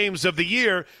bigger games of the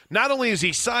year, not only is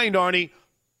he signed, Arnie,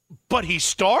 but he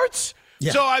starts?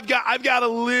 Yeah. So I've got a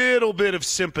little bit of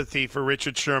sympathy for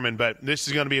Richard Sherman, but this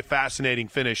is going to be a fascinating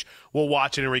finish. We'll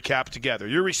watch it and recap together.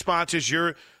 Your responses,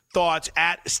 your thoughts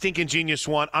at Stinkin' Genius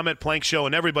One. I'm at Plank Show,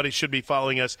 and everybody should be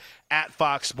following us at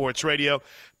Fox Sports Radio.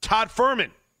 Todd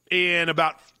Furman in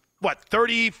about,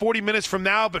 30, 40 minutes from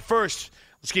now. But first,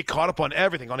 Let's get caught up on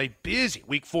everything on a busy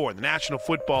Week 4 in the National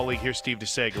Football League. Here's Steve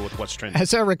DeSager with What's Trending.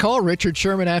 As I recall, Richard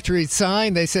Sherman, after he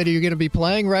signed, they said, "Are you going to be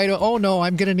playing right?" "Oh, no,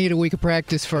 I'm going to need a week of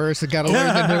practice first. I got to learn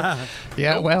the new."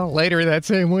 Yeah, well, later that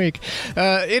same week.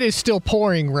 It is still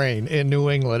pouring rain in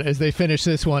New England as they finish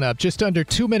this one up. Just under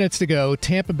 2 minutes to go.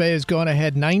 Tampa Bay has gone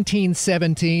ahead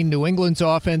 19-17. New England's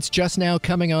offense just now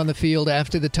coming on the field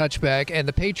after the touchback, and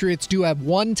the Patriots do have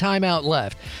one timeout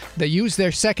left. They used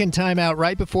their second timeout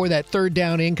right before that third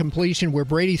down incompletion where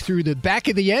Brady threw the back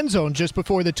of the end zone just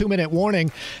before the 2-minute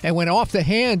warning and went off the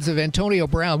hands of Antonio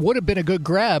Brown. Would have been a good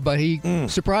grab, but he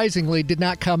surprisingly did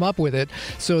not come up with it.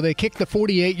 So they kicked the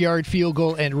 48-yard field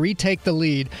goal and retake the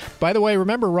lead. By the way,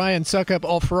 remember Ryan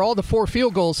Suckup, for all the 4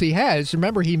 field goals he has,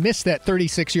 remember he missed that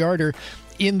 36-yarder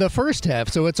in the first half.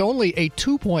 So it's only a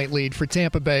 2-point lead for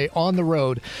Tampa Bay on the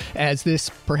road as this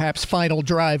perhaps final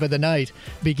drive of the night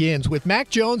begins with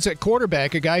Mac Jones at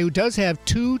quarterback, a guy who does have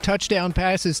 2 touchdown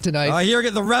passes tonight. I hear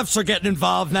the refs are getting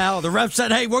involved now. The refs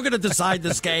said, "Hey, we're going to decide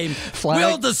this game.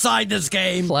 We'll decide this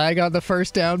game." Flag on the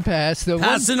first down pass.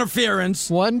 Pass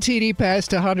interference. 1 TD pass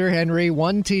to Hunter Henry,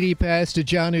 1 TD pass to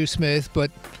Jonnu Smith,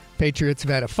 but Patriots have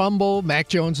had a fumble. Mac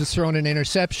Jones has thrown an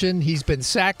interception. He's been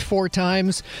sacked 4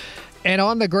 times. And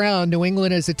on the ground, New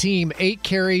England as a team, 8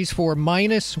 carries for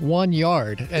 -1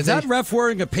 yard. Is that ref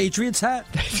wearing a Patriots hat?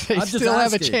 They still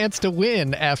have a chance to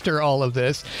win after all of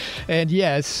this. And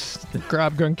yes,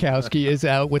 Rob Gronkowski is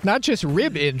out with not just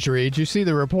rib injury. Did you see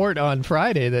the report on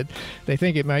Friday that they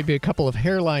think it might be a couple of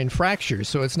hairline fractures?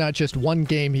 So it's not just one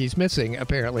game he's missing,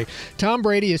 apparently. Tom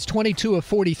Brady is 22 of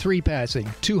 43 passing,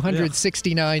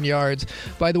 269 yards.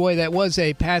 By the way, that was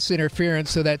a pass interference,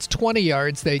 so that's 20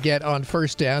 yards they get on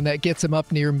first down. That gets him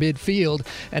up near midfield,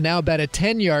 and now about a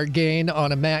 10-yard gain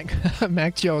on a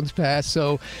Mac Jones pass.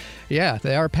 So, yeah,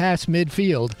 they are past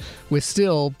midfield with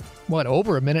still,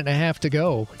 over a minute and a half to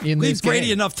go in this game.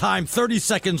 Brady enough time. 30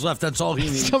 seconds left. That's all he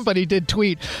needs. Somebody did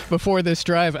tweet before this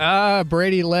drive,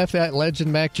 Brady left that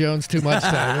legend Mac Jones too much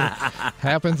time.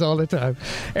 Happens all the time.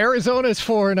 Arizona's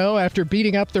 4-0 after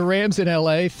beating up the Rams in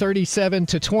L.A.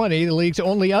 37-20. The league's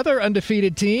only other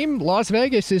undefeated team, Las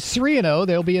Vegas, is 3-0.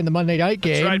 They'll be in the Monday night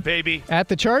game. That's right, baby. At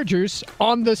the Chargers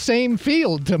on the same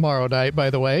field tomorrow night, by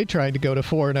the way, trying to go to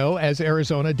 4-0 as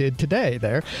Arizona did today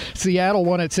there. Seattle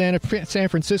won at San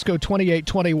Francisco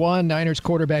 28-21. Niners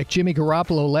quarterback Jimmy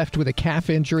Garoppolo left with a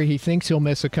calf injury. He thinks he'll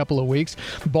miss a couple of weeks.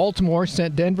 Baltimore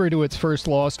sent Denver to its first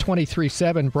loss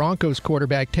 23-7. Broncos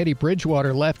quarterback Teddy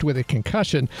Bridgewater left with a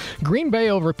concussion. Green Bay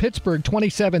over Pittsburgh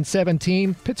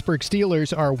 27-17. Pittsburgh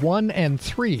Steelers are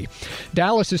 1-3.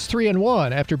 Dallas is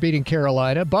 3-1 after beating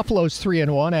Carolina. Buffalo's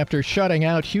 3-1 after shutting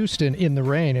out Houston in the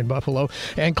rain in Buffalo.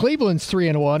 And Cleveland's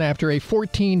 3-1 after a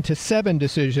 14-7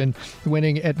 decision,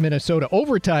 winning at Minnesota.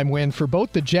 Overtime win for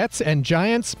both the Jets and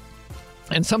Giants.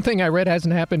 And something I read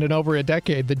hasn't happened in over a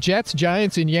decade. The Jets,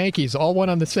 Giants, and Yankees all won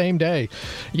on the same day.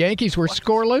 Yankees were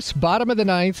scoreless, bottom of the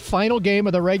ninth, final game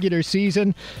of the regular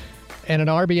season. And an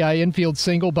RBI infield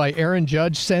single by Aaron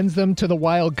Judge sends them to the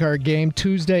wild card game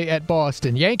Tuesday at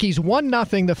Boston. Yankees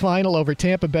 1-0 the final over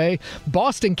Tampa Bay.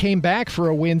 Boston came back for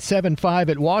a win 7-5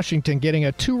 at Washington, getting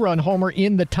a 2-run homer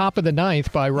in the top of the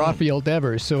ninth by Rafael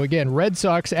Devers. So again, Red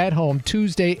Sox at home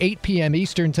Tuesday, 8 p.m.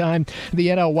 Eastern time. The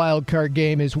NL wild card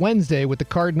game is Wednesday with the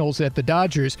Cardinals at the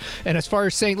Dodgers. And as far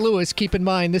as St. Louis, keep in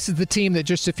mind, this is the team that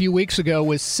just a few weeks ago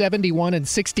was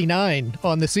 71-69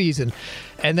 on the season.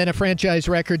 And then a franchise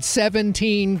record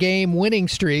 17-game winning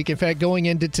streak. In fact, going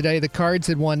into today, the Cards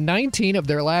had won 19 of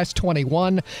their last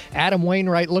 21. Adam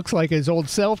Wainwright looks like his old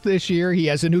self this year. He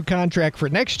has a new contract for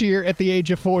next year at the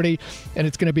age of 40, and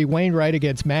it's going to be Wainwright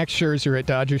against Max Scherzer at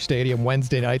Dodger Stadium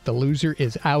Wednesday night. The loser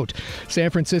is out.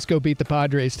 San Francisco beat the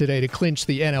Padres today to clinch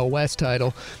the NL West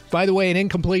title. By the way, an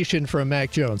incompletion from Mac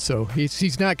Jones, so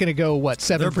he's not going to go,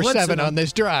 7 for 7 on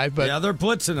this drive. But yeah, they're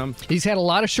blitzing him. He's had a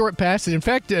lot of short passes. In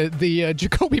fact, the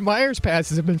Jacoby Myers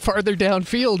passes have been farther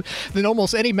downfield than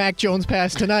almost any Mac Jones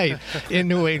pass tonight in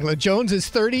New England. Jones is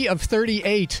 30 of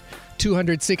 38,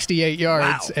 268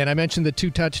 yards. Wow. And I mentioned the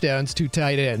 2 touchdowns, 2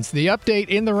 tight ends. The update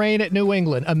in the rain at New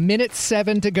England,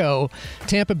 1:07 to go.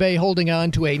 Tampa Bay holding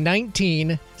on to a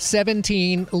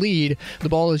 19-17 lead. The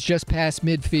ball is just past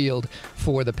midfield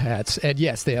for the Pats. And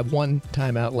yes, they have 1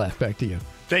 timeout left. Back to you.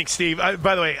 Thanks, Steve.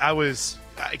 By the way,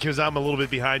 because I'm a little bit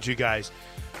behind you guys,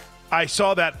 I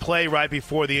saw that play right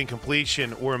before the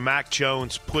incompletion where Mac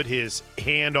Jones put his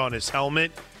hand on his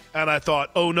helmet, and I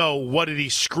thought, oh, no, what did he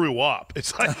screw up?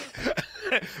 It's like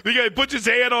the guy puts his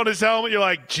hand on his helmet. You're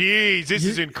like, geez, this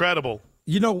is incredible.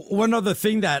 You know, one other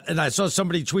thing and I saw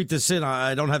somebody tweet this in,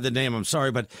 I don't have the name, I'm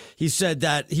sorry, but he said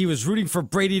that he was rooting for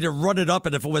Brady to run it up,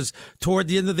 and if it was toward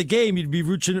the end of the game, he'd be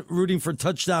rooting for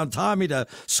touchdown Tommy to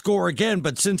score again,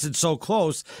 but since it's so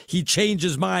close, he changed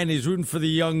his mind. He's rooting for the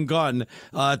young gun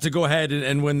to go ahead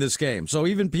and win this game. So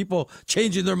even people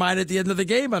changing their mind at the end of the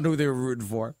game on who they were rooting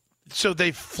for. So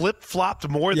they flip-flopped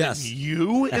more than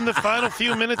you in the final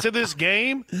few minutes of this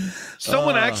game?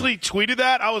 Someone actually tweeted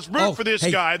that? I was rooting for this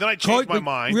guy, then I changed my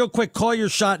mind. Real quick, call your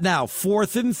shot now.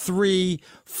 4th and 3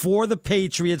 for the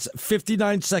Patriots,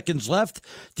 59 seconds left.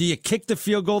 Do you kick the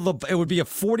field goal? It would be a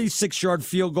 46-yard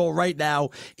field goal right now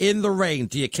in the rain.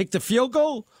 Do you kick the field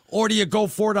goal, or do you go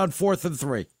for it on 4th and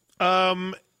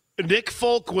 3? Nick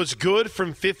Folk was good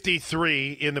from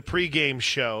 53 in the pregame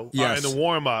show, in the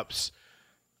warm-ups.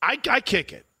 I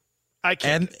kick it.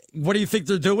 What do you think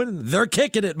they're doing? They're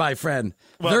kicking it, my friend.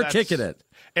 They're kicking it.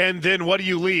 And then what do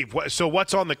you leave? So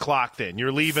what's on the clock then?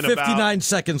 You're leaving 59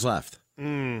 seconds left.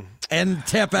 And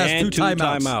Tampa has two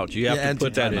timeouts. You have to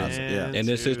put that in. And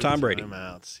this is Tom Brady.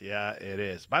 Timeouts. Yeah, it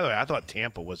is. By the way, I thought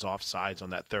Tampa was offsides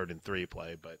on that 3rd and 3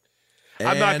 play, but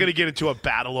I'm not going to get into a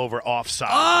battle over offside.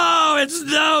 Oh, it's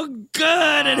no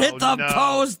good. It hit the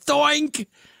post. Doink.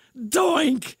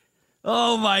 Doink.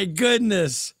 Oh, my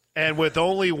goodness. And with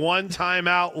only one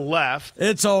timeout left,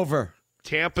 it's over.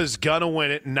 Tampa's going to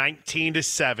win it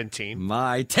 19-17.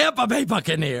 My Tampa Bay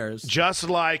Buccaneers. Just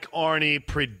like Arnie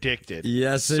predicted.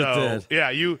 Yes, it did. Yeah,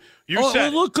 you said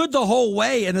it looked good the whole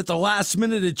way, and at the last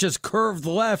minute it just curved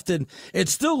left, and it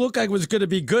still looked like it was going to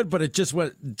be good, but it just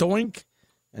went doink,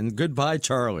 and goodbye,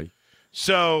 Charlie.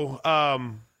 So,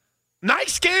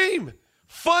 nice game.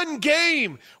 Fun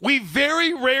game. We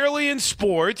very rarely in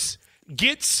sports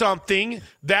get something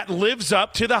that lives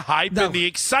up to the hype and the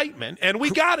excitement, and we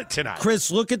got it tonight.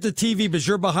 Chris, look at the TV because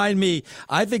you're behind me.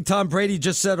 I think Tom Brady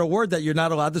just said a word that you're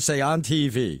not allowed to say on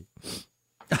TV.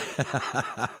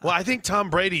 Well, I think Tom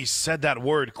Brady said that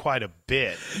word quite a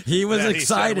bit. He was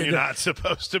excited. You're not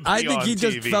supposed to be I think on he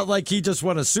TV. just felt like he just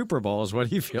won a Super Bowl is what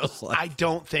he feels like. I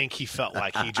don't think he felt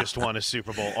like he just won a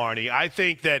Super Bowl, Arnie. I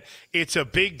think that it's a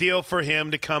big deal for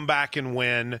him to come back and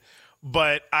win,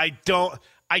 but I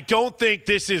don't think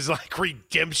this is like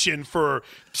redemption for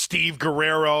Steve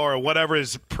Guerrero or whatever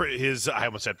his I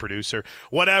almost said producer,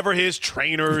 whatever his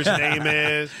trainer's name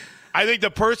is. I think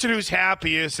the person who's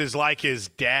happiest is like his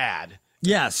dad.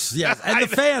 Yes. And the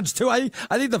fans, too. I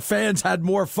think the fans had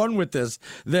more fun with this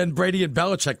than Brady and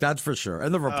Belichick, that's for sure.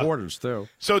 And the reporters, too.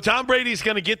 So Tom Brady's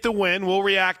going to get the win. We'll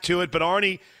react to it. But,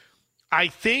 Arnie, I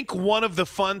think one of the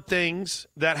fun things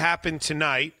that happened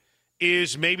tonight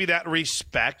is maybe that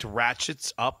respect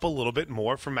ratchets up a little bit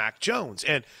more for Mac Jones.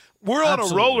 And we're on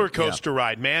a roller coaster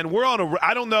ride, man.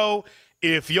 I don't know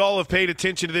if y'all have paid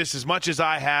attention to this as much as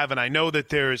I have, and I know that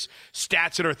there's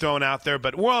stats that are thrown out there,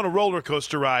 but we're on a roller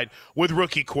coaster ride with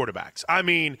rookie quarterbacks. I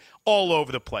mean, all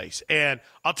over the place. And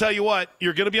I'll tell you what,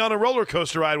 you're going to be on a roller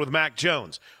coaster ride with Mac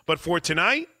Jones. But for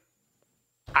tonight,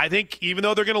 I think even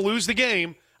though they're going to lose the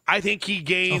game, I think he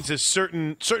gains a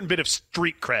certain bit of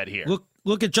street cred here.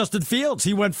 Look at Justin Fields.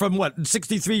 He went from,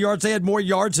 63 yards. They had more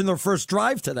yards in their first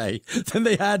drive today than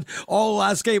they had all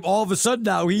last game. All of a sudden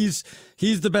now he's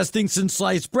the best thing since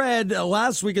sliced bread.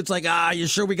 Last week it's like, you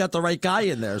sure we got the right guy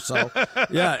in there? So,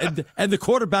 yeah, and the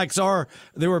quarterbacks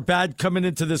they were bad coming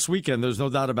into this weekend. There's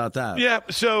no doubt about that. Yeah,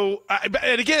 so,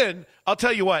 and again, I'll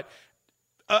tell you what,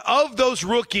 of those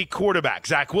rookie quarterbacks,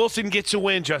 Zach Wilson gets a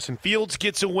win, Justin Fields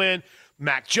gets a win,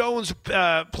 Mac Jones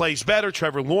plays better.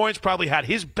 Trevor Lawrence probably had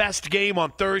his best game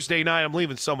on Thursday night. I'm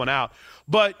leaving someone out.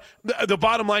 But the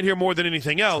bottom line here more than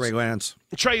anything else. Trey Lance.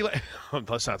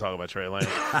 Let's not talk about Trey Lance.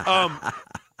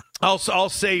 I'll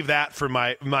save that for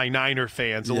my Niner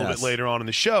fans a little bit later on in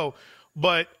the show.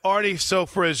 But, Arnie, so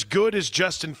for as good as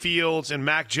Justin Fields and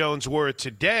Mac Jones were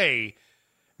today,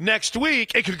 next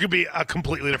week, it could be a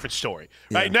completely different story,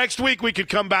 right? Yeah. Next week, we could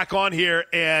come back on here,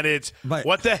 and it's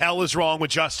what the hell is wrong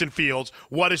with Justin Fields?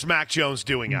 What is Mac Jones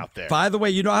doing out there? By the way,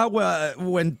 you know how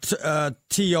when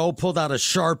T.O. pulled out a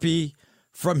Sharpie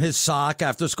from his sock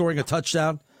after scoring a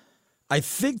touchdown? I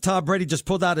think Tom Brady just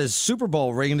pulled out his Super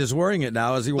Bowl ring and is wearing it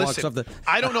now as he walks up the.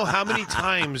 I don't know how many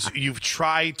times you've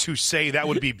tried to say that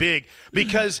would be big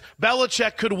because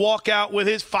Belichick could walk out with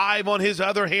his 5 on his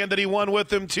other hand that he won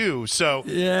with him too. So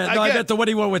yeah, I meant the one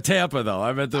he won with Tampa though.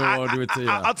 I meant the one with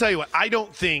Tampa. I'll tell you what. I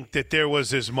don't think that there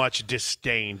was as much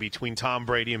disdain between Tom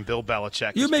Brady and Bill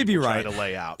Belichick. You may be right. Try to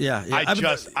lay out. Yeah. I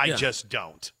just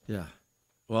don't. Yeah.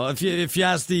 Well, if you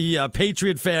ask the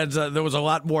Patriot fans, there was a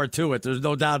lot more to it. There's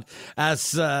no doubt.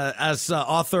 As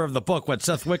author of the book,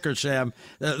 Seth Wickersham,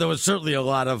 there was certainly a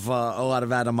lot of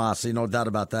animosity. No doubt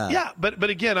about that. Yeah, but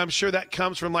again, I'm sure that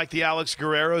comes from like the Alex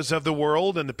Guerreros of the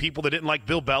world and the people that didn't like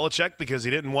Bill Belichick because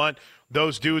he didn't want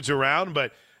those dudes around.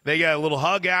 But they got a little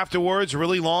hug afterwards,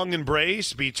 really long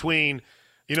embrace between.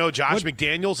 Josh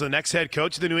McDaniels, the next head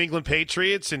coach of the New England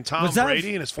Patriots, and Tom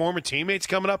Brady and his former teammates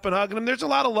coming up and hugging him. There's a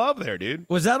lot of love there, dude.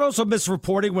 Was that also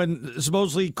misreporting when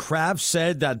supposedly Kraft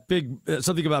said that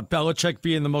something about Belichick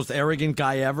being the most arrogant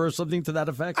guy ever or something to that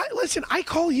effect? Listen, I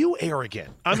call you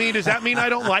arrogant. I mean, does that mean I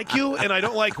don't like you and I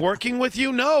don't like working with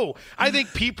you? No. I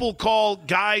think people call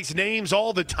guys names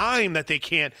all the time that they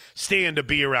can't stand to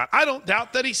be around. I don't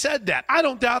doubt that he said that. I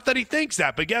don't doubt that he thinks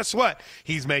that. But guess what?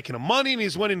 He's making money and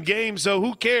he's winning games, so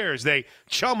who cares? They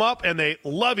chum up and they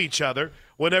love each other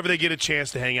whenever they get a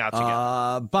chance to hang out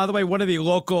together. By the way, one of the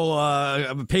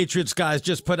local Patriots guys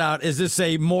just put out, is this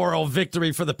a moral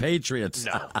victory for the Patriots?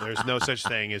 No, there's no such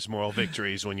thing as moral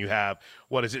victories when you have,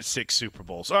 6 Super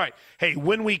Bowls. All right, hey,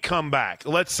 when we come back,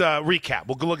 let's recap.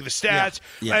 We'll go look at the stats,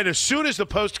 and as soon as the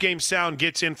post-game sound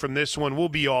gets in from this one, we'll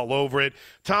be all over it.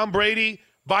 Tom Brady,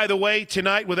 by the way,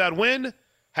 tonight with that win,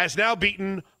 has now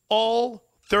beaten all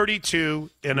 32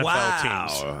 NFL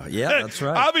teams. Yeah, that's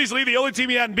right. Obviously, the only team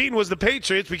he hadn't beaten was the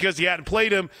Patriots because he hadn't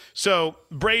played them. So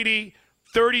Brady,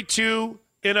 32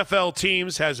 NFL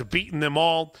teams, has beaten them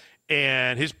all.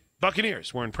 And his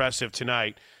Buccaneers were impressive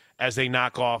tonight as they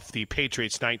knock off the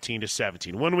Patriots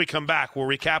 19-17. When we come back, we'll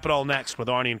recap it all next with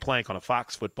Arnie and Plank on a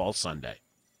Fox Football Sunday.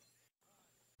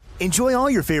 Enjoy all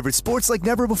your favorite sports like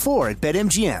never before at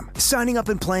BetMGM. Signing up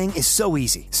and playing is so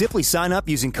easy. Simply sign up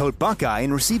using code Buckeye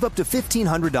and receive up to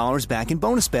 $1,500 back in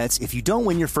bonus bets if you don't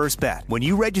win your first bet. When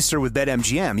you register with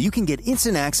BetMGM, you can get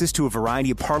instant access to a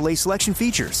variety of parlay selection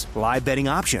features, live betting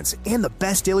options, and the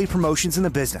best daily promotions in the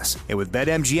business. And with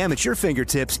BetMGM at your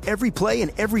fingertips, every play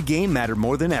and every game matter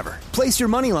more than ever. Place your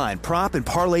moneyline, prop, and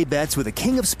parlay bets with the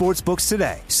king of sportsbooks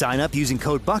today. Sign up using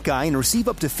code Buckeye and receive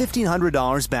up to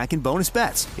 $1,500 back in bonus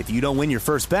bets if you don't win your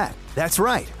first bet. That's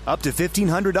right, up to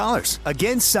 $1,500.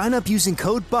 Again, sign up using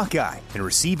code Buckeye and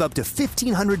receive up to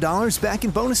 $1,500 back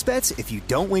in bonus bets if you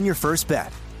don't win your first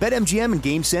bet. BetMGM and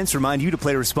GameSense remind you to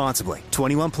play responsibly.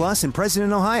 21 plus and present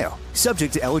in Ohio.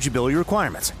 Subject to eligibility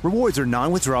requirements. Rewards are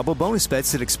non-withdrawable bonus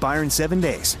bets that expire in 7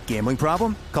 days. Gambling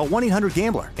problem? Call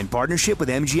 1-800-GAMBLER in partnership with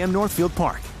MGM Northfield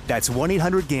Park. That's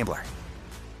 1-800-GAMBLER.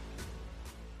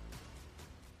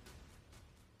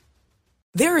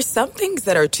 There are some things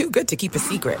that are too good to keep a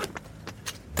secret.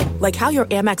 Like how your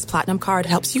Amex Platinum card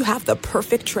helps you have the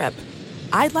perfect trip.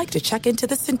 I'd like to check into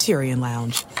the Centurion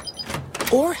Lounge.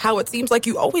 Or how it seems like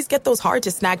you always get those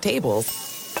hard-to-snag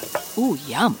tables. Ooh,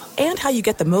 yum. And how you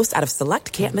get the most out of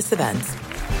select can't-miss events.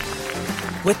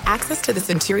 With access to the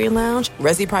Centurion Lounge,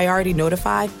 Resi Priority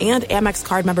Notified, and Amex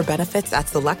card member benefits at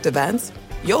select events,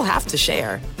 you'll have to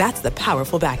share. That's the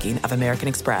powerful backing of American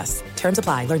Express. Terms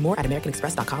apply. Learn more at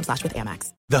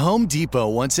americanexpress.com/withAmex. The Home Depot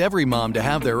wants every mom to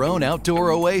have their own outdoor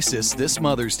oasis this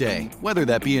Mother's Day. Whether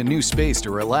that be a new space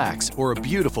to relax or a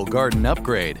beautiful garden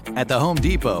upgrade. At the Home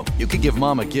Depot, you could give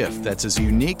mom a gift that's as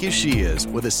unique as she is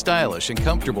with a stylish and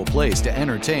comfortable place to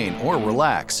entertain or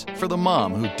relax for the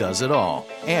mom who does it all.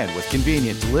 And with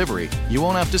convenient delivery, you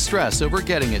won't have to stress over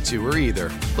getting it to her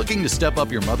either. Looking to step up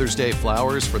your Mother's Day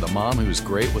flowers for the mom who's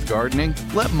great with gardening?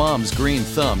 Let Mom's Green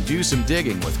Thumb do some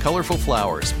digging with colorful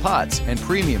flowers, pots, and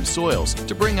premium soils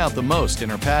to bring out the most in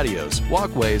her patios,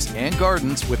 walkways, and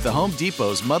gardens with the Home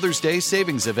Depot's Mother's Day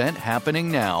Savings Event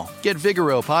happening now. Get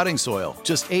Vigoro potting soil,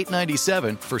 just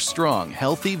 $8.97 for strong,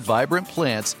 healthy, vibrant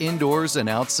plants indoors and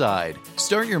outside.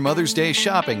 Start your Mother's Day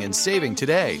shopping and saving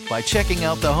today by checking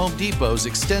out the Home Depot's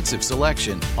extensive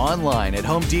selection online at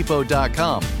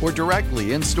HomeDepot.com or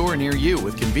directly in store near you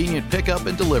with convenient pickup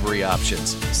and delivery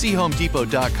options. See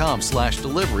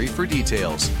HomeDepot.com/delivery for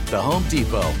details. The Home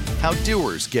Depot. How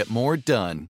doers get more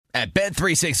done. At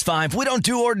Bet365, we don't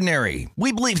do ordinary.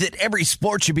 We believe that every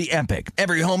sport should be epic.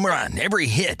 Every home run, every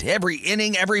hit, every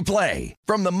inning, every play.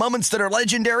 From the moments that are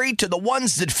legendary to the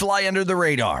ones that fly under the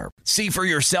radar. See for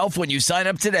yourself when you sign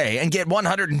up today and get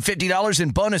 $150 in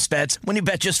bonus bets when you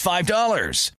bet just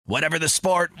 $5. Whatever the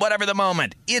sport, whatever the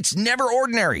moment, it's never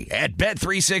ordinary at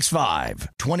Bet365.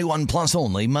 21 plus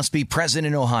only. Must be present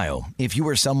in Ohio. If you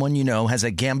or someone you know has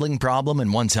a gambling problem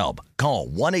and wants help, call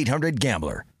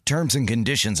 1-800-GAMBLER. Terms and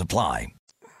conditions apply.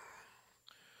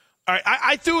 All right,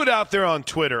 I threw it out there on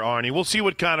Twitter, Arnie. We'll see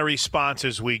what kind of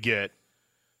responses we get.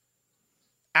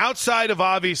 outside of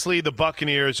obviously the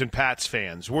Buccaneers and Pats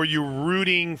fans, were you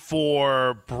rooting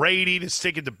for Brady to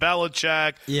stick it to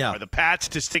Belichick, or the Pats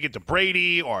to stick it to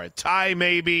Brady, or a tie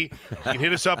maybe? You can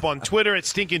hit us up on Twitter at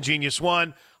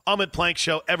StinkingGenius1. I'm at Plank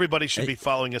Show. Everybody should be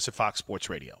following us at Fox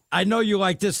Sports Radio. I know you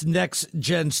like this. Next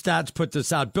Gen Stats put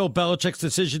this out. Bill Belichick's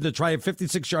decision to try a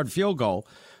 56-yard field goal,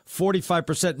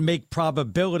 45% make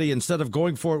probability instead of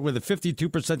going for it with a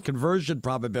 52% conversion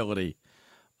probability.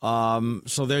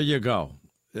 So there you go.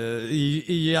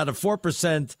 You had a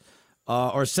 4%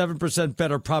 or 7%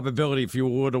 better probability if you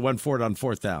would have went for it on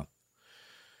fourth down.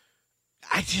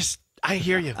 I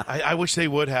hear you. I wish they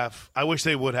would have.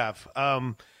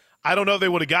 I don't know if they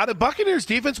would have got it. Buccaneers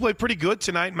defense played pretty good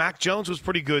tonight. Mac Jones was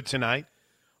pretty good tonight.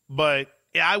 But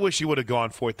yeah, I wish he would have gone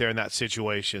for it there in that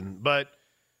situation. But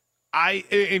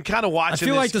in kind of watching,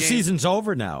 I feel like the game, season's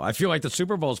over now. I feel like the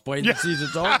Super Bowl's played. The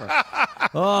season's over.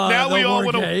 Now we all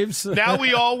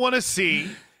want to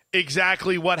see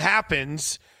exactly what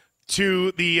happens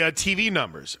to the TV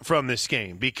numbers from this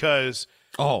game because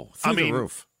the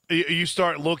roof. You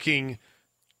start looking.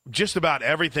 Just about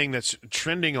everything that's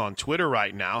trending on Twitter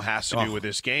right now has to do with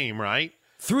this game, right?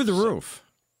 Through the roof.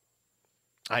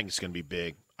 I think it's going to be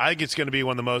big. I think it's going to be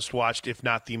one of the most watched, if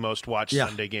not the most watched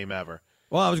Sunday game ever.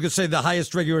 Well, I was going to say the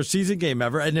highest regular season game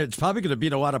ever, and it's probably going to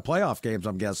beat a lot of playoff games,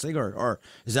 I'm guessing, or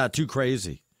is that too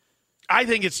crazy? I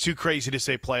think it's too crazy to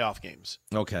say playoff games.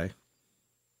 Okay.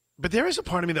 But there is a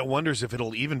part of me that wonders if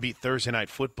it'll even beat Thursday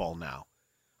Night Football now.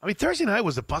 I mean, Thursday night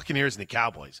was the Buccaneers and the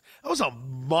Cowboys. That was a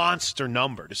monster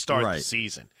number to start the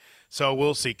season. So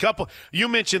we'll see. You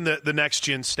mentioned the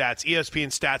next-gen stats. ESPN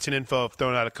Stats and Info have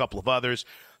thrown out a couple of others.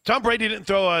 Tom Brady didn't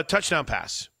throw a touchdown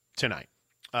pass tonight,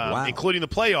 including the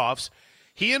playoffs.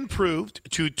 He improved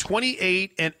to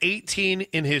 28-18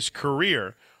 in his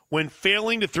career when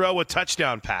failing to throw a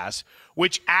touchdown pass,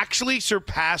 which actually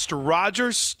surpassed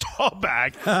Roger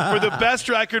Staubach for the best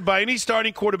record by any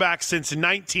starting quarterback since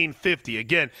 1950.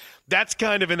 Again, that's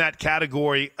kind of in that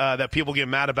category that people get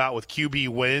mad about with QB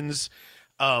wins.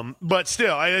 But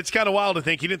still, it's kind of wild to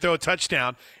think he didn't throw a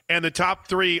touchdown. And the top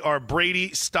three are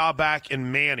Brady, Staubach,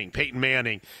 and Peyton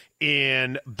Manning,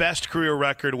 in best career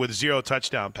record with 0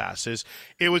 touchdown passes.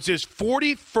 It was his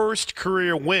 41st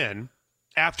career win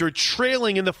after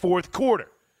trailing in the fourth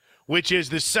quarter, which is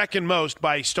the second most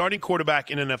by a starting quarterback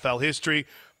in NFL history,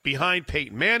 behind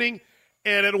Peyton Manning.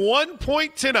 And at one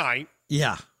point tonight,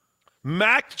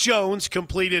 Mac Jones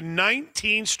completed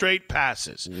 19 straight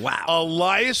passes. Wow.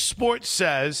 Elias Sports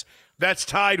says that's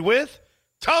tied with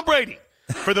Tom Brady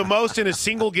for the most in a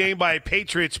single game by a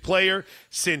Patriots player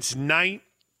since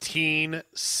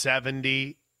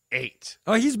 1978.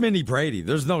 Oh, he's mini Brady.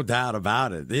 There's no doubt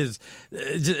about it.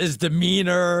 His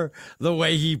demeanor, the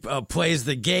way he plays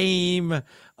the game,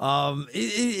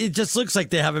 it just looks like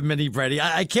they have a mini Brady.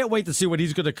 I can't wait to see what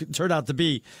he's going to turn out to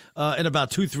be in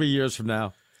about 2-3 years from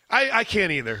now. I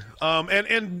can't either.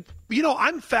 And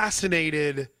I'm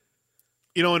fascinated,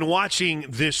 in watching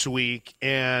this week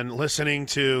and listening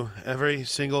to every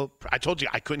single – I told you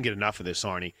I couldn't get enough of this,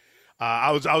 Arnie.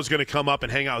 I was going to come up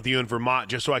and hang out with you in Vermont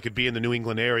just so I could be in the New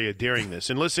England area during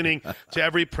this, and listening to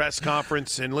every press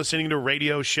conference and listening to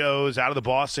radio shows out of the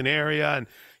Boston area and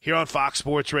here on Fox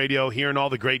Sports Radio, hearing all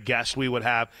the great guests we would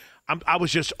have. I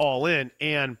was just all in,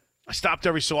 and I stopped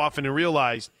every so often and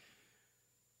realized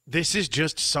this is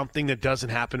just something that doesn't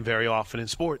happen very often in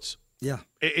sports. Yeah.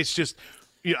 It's just,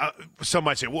 some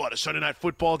might say, what, a Sunday night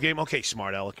football game? Okay,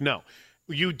 smart aleck. No.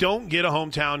 You don't get a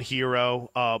hometown hero,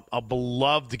 a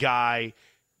beloved guy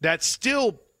that's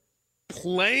still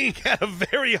playing at a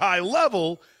very high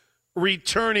level,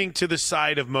 returning to the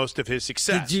side of most of his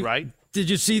success, right? Did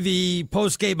you see the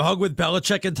post-game hug with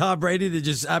Belichick and Tom Brady? Did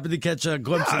you just happen to catch a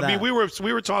glimpse of that? I mean, we were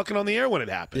talking on the air when it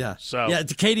happened. Yeah. So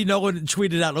Katie Nolan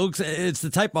tweeted out, it's the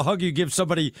type of hug you give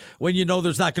somebody when you know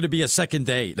there's not going to be a second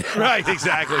date. Right,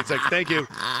 exactly. It's like, thank you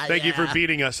for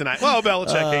beating us tonight. Well,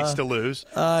 Belichick hates to lose.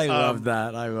 I love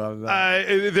that.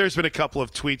 There's been a couple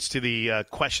of tweets to the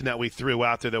question that we threw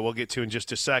out there that we'll get to in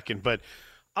just a second. But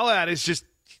all that is just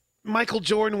Michael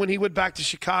Jordan, when he went back to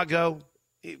Chicago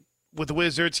with the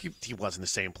Wizards, he wasn't the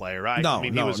same player, right? No,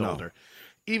 he was older.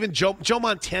 Even Joe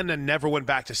Montana never went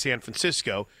back to San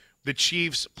Francisco. The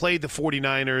Chiefs played the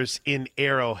 49ers in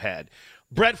Arrowhead.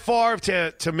 Brett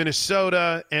Favre to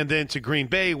Minnesota and then to Green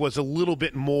Bay was a little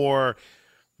bit more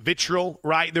vitriol,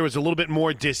 right? There was a little bit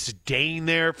more disdain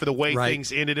there for the way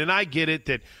things ended. And I get it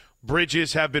that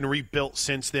bridges have been rebuilt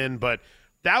since then, but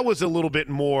that was a little bit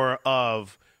more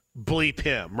of bleep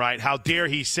him, right? How dare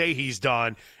he say he's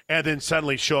done and then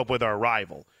suddenly show up with our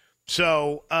rival.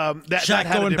 So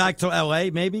Shaq going back to L.A.,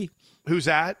 maybe? Who's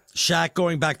that? Shaq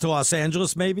going back to Los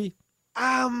Angeles, maybe?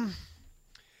 I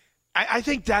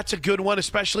think that's a good one,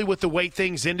 especially with the way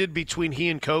things ended between he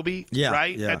and Kobe,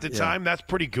 right? At the time, that's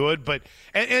pretty good. But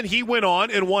and he went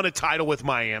on and won a title with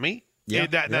Miami. He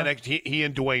and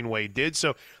Dwayne Wade did.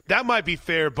 So that might be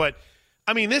fair. But,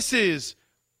 I mean, this is,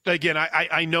 again,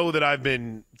 I know that I've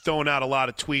been throwing out a lot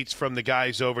of tweets from the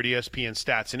guys over at ESPN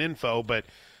Stats and Info. But,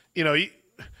 you know,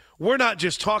 we're not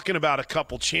just talking about a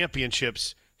couple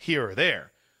championships here or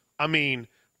there. I mean,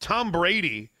 Tom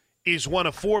Brady is one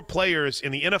of 4 players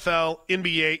in the NFL,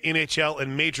 NBA, NHL,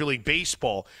 and Major League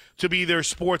Baseball to be their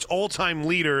sport's all-time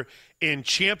leader in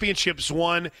championships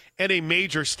won and a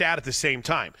major stat at the same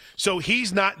time. So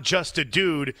he's not just a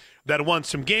dude that won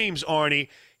some games, Arnie.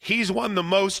 He's won the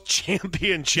most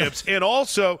championships and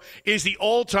also is the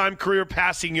all-time career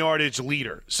passing yardage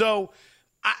leader. So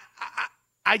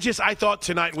I thought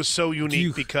tonight was so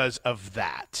unique because of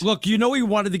that. Look, you know he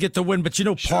wanted to get the win, but you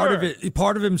know part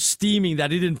of him steaming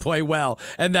that he didn't play well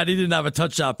and that he didn't have a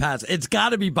touchdown pass. It's got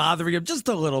to be bothering him just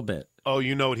a little bit. Oh,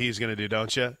 you know what he's going to do,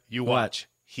 don't you? You watch.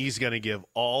 He's going to give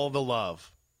all the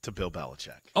love to Bill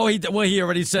Belichick. Oh, he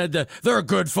already said that they're a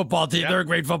good football team. Yep. They're a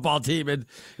great football team. And,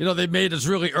 you know, they made us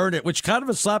really earn it, which kind of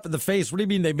a slap in the face. What do you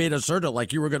mean they made us earn it?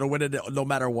 Like you were going to win it no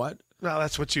matter what? No,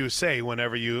 that's what you say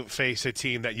whenever you face a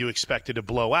team that you expected to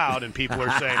blow out and people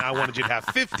are saying, I wanted you to have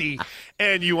 50,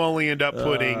 and you only end up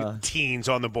putting teens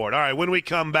on the board. All right, when we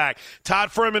come back,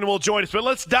 Todd Furman will join us. But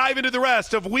let's dive into the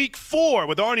rest of Week 4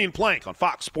 with Arnie and Plank on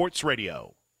Fox Sports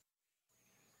Radio.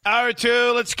 Hour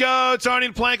 2, let's go. It's Arnie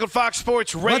and Plank on Fox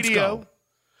Sports Radio.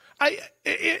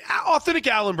 Authentic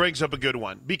Allen brings up a good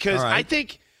one because I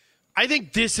think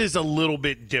this is a little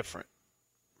bit different.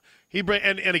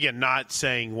 And again, not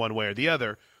saying one way or the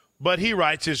other, but he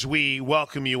writes as we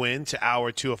welcome you in to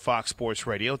Hour 2 of Fox Sports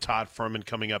Radio. Todd Furman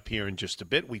coming up here in just a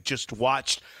bit. We just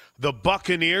watched the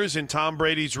Buccaneers and Tom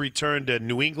Brady's return to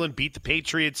New England beat the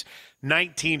Patriots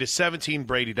 19-17.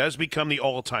 Brady does become the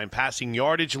all-time passing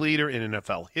yardage leader in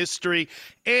NFL history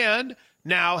and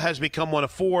now has become one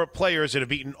of 4 players that have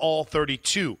beaten all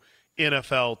 32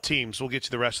 NFL teams. We'll get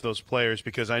to the rest of those players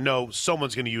because I know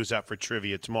someone's going to use that for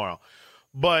trivia tomorrow.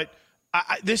 But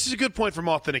this is a good point from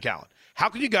Authentic Allen. How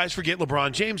can you guys forget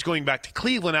LeBron James going back to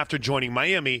Cleveland after joining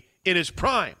Miami in his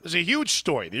prime? It was a huge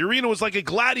story. The arena was like a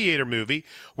gladiator movie.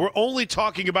 We're only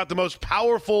talking about the most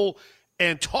powerful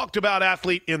and talked about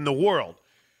athlete in the world.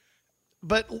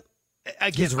 But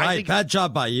again, he's right. I think bad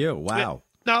job by you. Wow.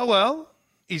 No, well,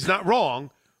 he's not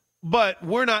wrong. But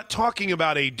we're not talking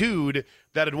about a dude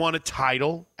that had won a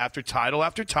title after title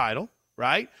after title,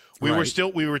 right? We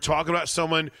were talking about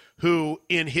someone who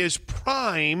in his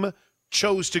prime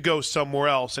chose to go somewhere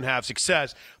else and have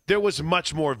success. There was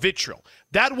much more vitriol.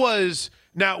 That was,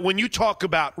 now when you talk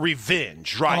about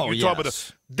revenge, right? Oh, you talk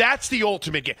about that's the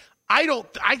ultimate game. I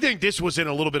think this was in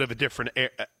a little bit of a different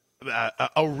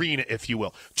arena, if you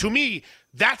will. To me,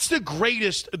 that's the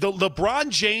greatest. The LeBron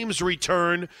James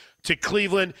return to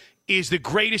Cleveland is the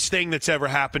greatest thing that's ever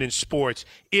happened in sports.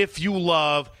 If you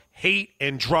love hate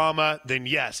and drama, then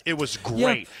yes, it was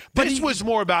great. Yeah, but this was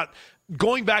more about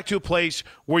going back to a place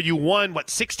where you won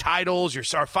 6 titles, or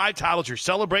 5 titles, you're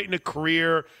celebrating a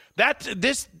career.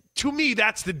 To me,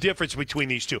 that's the difference between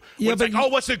these two. Yeah,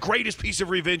 it's what's the greatest piece of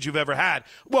revenge you've ever had?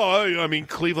 Well, I mean,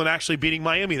 Cleveland actually beating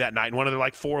Miami that night in one of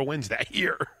their 4 wins that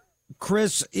year.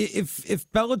 Chris, if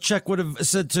Belichick would have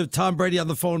said to Tom Brady on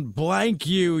the phone, blank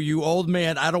you old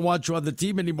man, I don't want you on the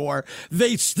team anymore,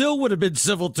 they still would have been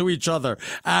civil to each other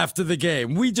after the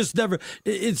game. We just never,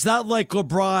 it's not like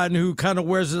LeBron who kind of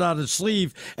wears it on his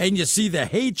sleeve and you see the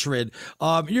hatred.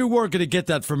 You weren't going to get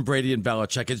that from Brady and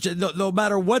Belichick. It's just, no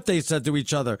matter what they said to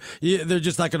each other, they're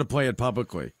just not going to play it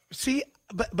publicly. See,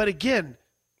 but again,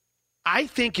 I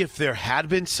think if there had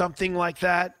been something like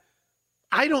that,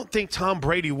 I don't think Tom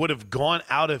Brady would have gone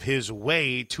out of his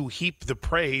way to heap the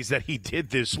praise that he did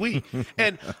this week.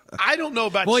 And I don't know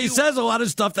about he says a lot of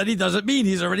stuff that he doesn't mean.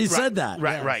 He's already said that.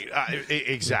 Right.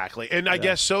 Exactly. And I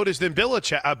guess so does then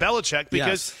Belichick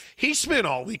because he spent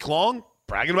all week long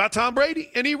bragging about Tom Brady,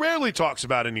 and he rarely talks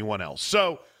about anyone else.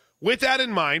 So with that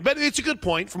in mind, but it's a good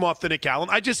point from Authentic Allen.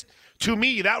 To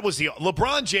me, that was the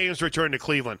LeBron James return to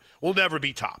Cleveland will never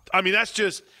be topped. I mean, that's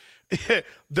just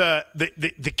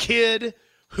the kid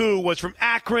who was from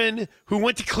Akron, who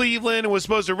went to Cleveland and was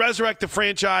supposed to resurrect the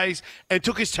franchise and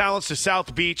took his talents to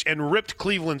South Beach and ripped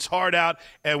Cleveland's heart out.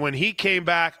 And when he came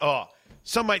back,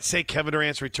 some might say Kevin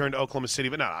Durant's return to Oklahoma City,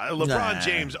 but no, LeBron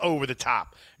James over the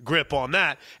top grip on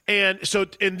that. And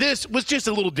this was just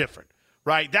a little different,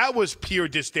 right? That was pure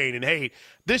disdain and hate.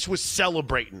 This was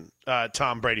celebrating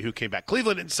Tom Brady, who came back.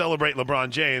 Cleveland didn't celebrate LeBron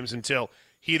James until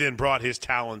he then brought his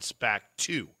talents back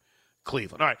to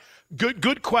Cleveland. All right.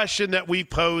 Good question that we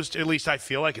posed, at least I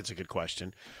feel like it's a good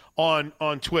question,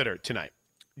 on Twitter tonight.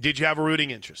 Did you have a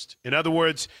rooting interest? In other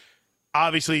words,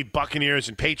 obviously Buccaneers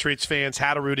and Patriots fans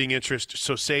had a rooting interest,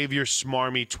 so save your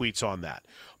smarmy tweets on that.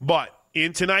 But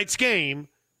in tonight's game,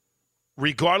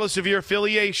 regardless of your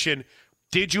affiliation,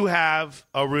 did you have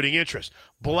a rooting interest?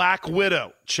 Black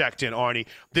Widow checked in, Arnie.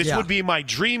 This would be my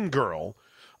dream girl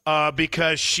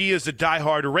because she is a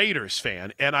diehard Raiders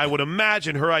fan, and I would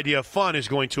imagine her idea of fun is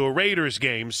going to a Raiders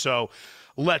game, so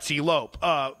let's elope.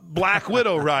 Black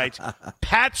Widow writes,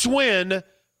 Pats win.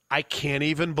 I can't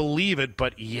even believe it,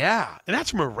 but yeah. And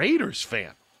that's from a Raiders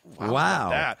fan.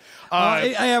 Wow. That. I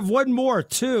have one more,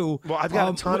 too. Well, I've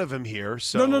got a ton of them here.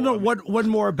 So No. One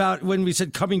more about when we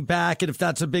said coming back, and if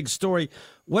that's a big story.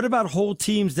 What about whole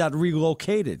teams that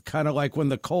relocated? Kind of like when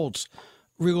the Colts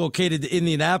relocated to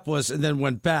Indianapolis and then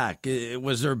went back.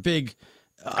 Was there a big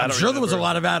I'm sure there was a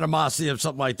lot of animosity of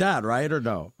something like that, right, or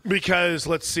no? Because,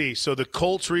 let's see, so the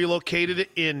Colts relocated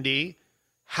to Indy.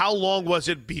 How long was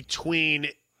it between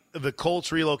the Colts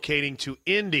relocating to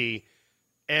Indy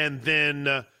and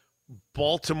then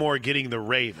Baltimore getting the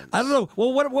Ravens? I don't know.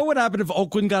 Well, what would happen if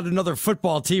Oakland got another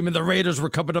football team and the Raiders were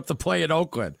coming up to play in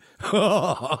Oakland?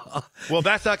 Well,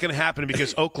 that's not going to happen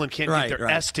because Oakland can't get their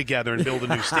S together and build a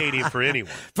new stadium for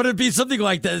anyone. But it'd be something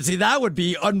like that. See, that would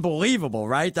be unbelievable,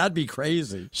 right? That'd be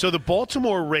crazy. So the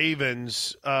Baltimore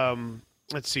Ravens,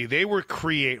 let's see, they were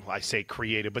created,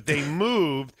 but they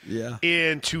moved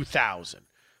in 2000.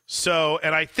 So,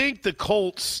 and I think the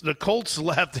Colts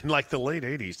left in like the late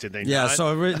 80s, did they not? Yeah,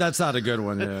 so that's not a good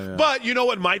one. Yeah. But you know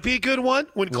what might be a good one?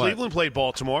 When Cleveland played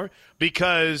Baltimore,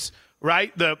 because,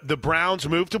 right, the Browns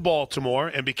moved to Baltimore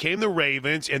and became the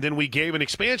Ravens, and then we gave an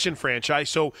expansion franchise.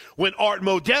 So when Art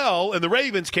Modell and the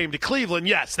Ravens came to Cleveland,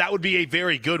 yes, that would be a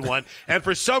very good one. And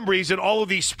for some reason, all of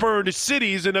these spurned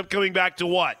cities end up coming back to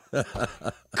what?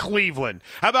 Cleveland.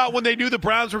 How about when they knew the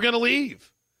Browns were going to leave?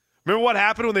 Remember what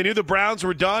happened when they knew the Browns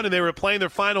were done and they were playing their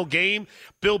final game?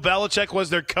 Bill Belichick was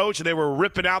their coach, and they were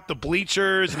ripping out the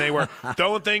bleachers, and they were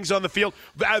throwing things on the field.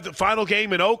 The final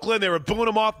game in Oakland, they were booing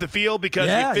them off the field because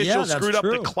the officials screwed up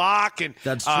the clock. And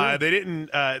that's true. They didn't.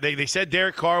 They said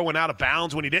Derek Carr went out of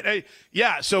bounds when he did.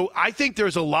 So I think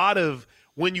there's a lot of,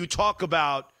 when you talk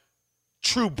about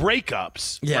true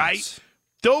breakups, right?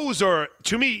 Those are,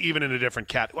 to me, even in a different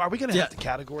category. Are we going to have to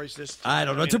categorize this? I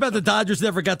don't know. Too bad the Dodgers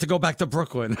never got to go back to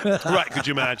Brooklyn. Right. Could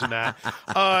you imagine that?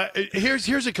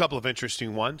 Here's a couple of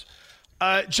interesting ones.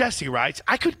 Jesse writes,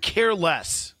 I could care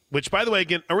less, which, by the way,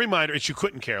 again, a reminder is you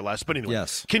couldn't care less. But anyway,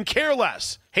 can care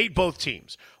less. Hate both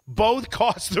teams. Both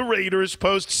cost the Raiders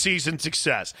postseason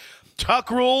success.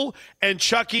 Tuck rule and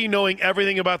Chucky knowing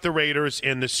everything about the Raiders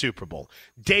in the Super Bowl.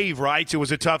 Dave writes, it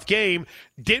was a tough game.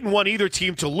 Didn't want either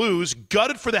team to lose.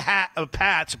 Gutted for the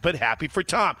Pats, but happy for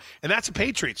Tom. And that's a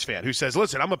Patriots fan who says,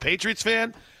 listen, I'm a Patriots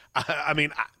fan. I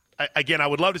mean, I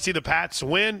would love to see the Pats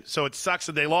win, so it sucks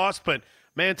that they lost. But,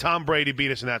 man, Tom Brady beat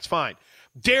us, and that's fine.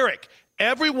 Derek,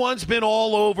 everyone's been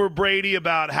all over Brady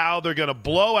about how they're going to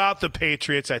blow out the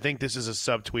Patriots. I think this is a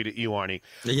subtweet at you, Arnie.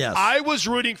 Yes. I was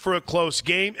rooting for a close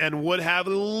game and would have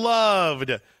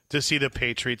loved to see the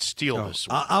Patriots steal this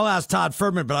one. I'll ask Todd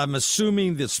Furman, but I'm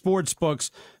assuming the sports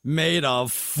books made a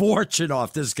fortune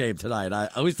off this game tonight.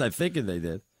 At least I'm thinking they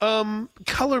did.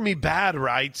 Color Me Bad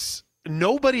writes,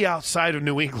 nobody outside of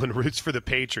New England roots for the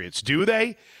Patriots, do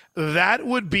they? That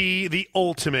would be the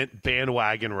ultimate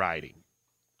bandwagon riding.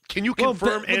 Can you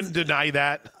confirm and deny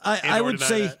that? I would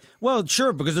say, well,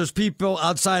 sure, because there's people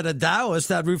outside of Dallas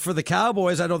that root for the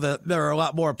Cowboys. I know that they're a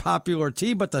lot more popular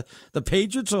team, but the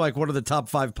Patriots are like one of the top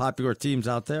 5 popular teams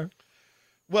out there.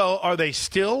 Well, are they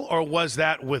still, or was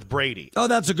that with Brady? Oh,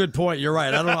 that's a good point. You're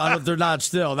right. I don't they're not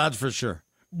still. That's for sure.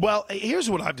 Well, here's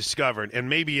what I've discovered, and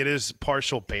maybe it is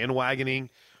partial bandwagoning,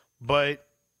 but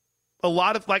a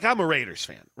lot of, like, I'm a Raiders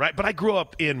fan, right? But I grew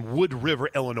up in Wood River,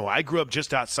 Illinois. I grew up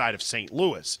just outside of St.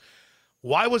 Louis.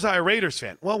 Why was I a Raiders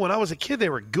fan? Well, when I was a kid, they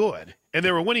were good, and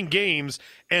they were winning games,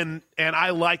 and I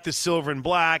liked the silver and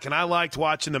black, and I liked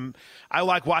watching them. I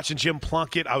liked watching Jim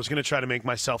Plunkett. I was going to try to make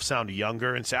myself sound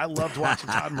younger and say I loved watching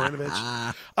Todd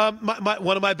Marinovich.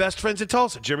 One of my best friends in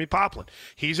Tulsa, Jeremy Poplin,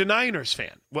 he's a Niners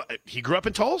fan. Well, he grew up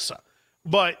in Tulsa,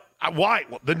 but why?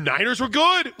 Well, the Niners were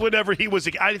good whenever he was.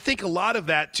 I think a lot of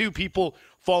that, too, people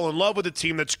fall in love with a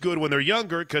team that's good when they're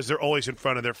younger because they're always in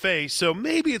front of their face. So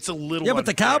maybe it's a little but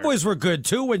the Cowboys were good,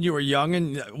 too, when you were young,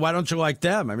 and why don't you like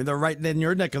them? I mean, they're right in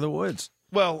your neck of the woods.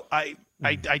 Well, I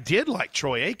did like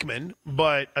Troy Aikman,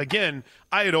 but, again,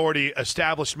 I had already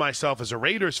established myself as a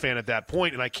Raiders fan at that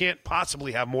point, and I can't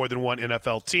possibly have more than one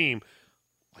NFL team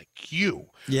like you.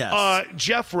 Yes.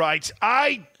 Jeff writes,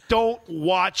 I don't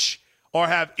watch or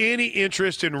have any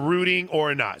interest in rooting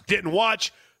or not. Didn't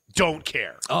watch, don't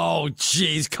care. Oh,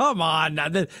 jeez, come on. Now,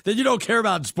 then you don't care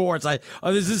about sports.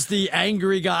 This is the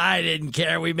angry guy. I didn't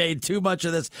care. We made too much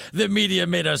of this. The media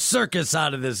made a circus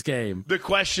out of this game. The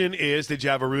question is, did you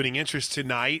have a rooting interest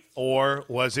tonight, or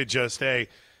was it just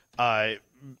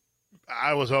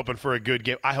I was hoping for a good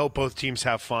game. I hope both teams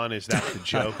have fun. Is that the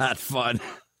joke? Had fun.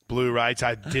 Blue writes,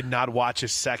 I did not watch a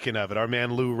second of it. Our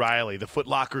man Lou Riley, the Foot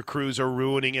Locker crews are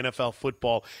ruining NFL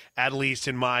football, at least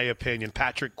in my opinion.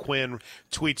 Patrick Quinn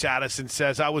tweets at us and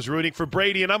says, I was rooting for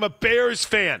Brady, and I'm a Bears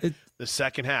fan. The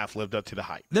second half lived up to the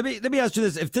hype. Let me ask you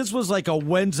this. If this was like a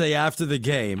Wednesday after the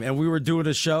game and we were doing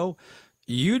a show,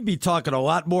 you'd be talking a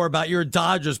lot more about your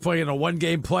Dodgers playing a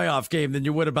one-game playoff game than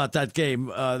you would about that game,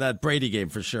 that Brady game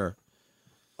for sure.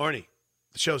 Arnie,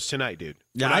 the show's tonight, dude.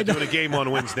 Yeah, We're not doing a game on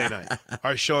Wednesday night.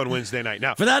 Our show on Wednesday night.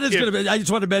 Now, but that is going to be. I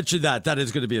just want to mention that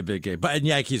is going to be a big game. But and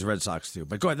Yankees, Red Sox too.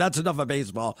 But go ahead. That's enough of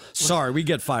baseball. Sorry, we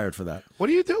get fired for that. What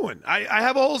are you doing? I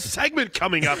have a whole segment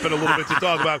coming up in a little bit to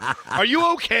talk about. Are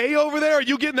you okay over there? Are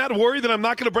you getting that worried that I'm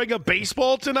not going to bring up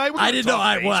baseball tonight? I didn't know.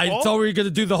 I thought we were going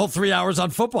to do the whole 3 hours on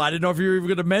football. I didn't know if you were even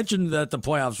going to mention that the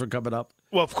playoffs were coming up.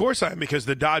 Well, of course I am, because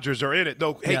the Dodgers are in it.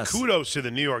 Though, hey, Yes. kudos to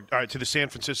the San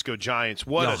Francisco Giants.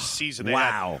 What a season they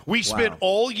had. We Wow. spent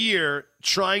all year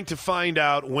trying to find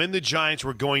out when the Giants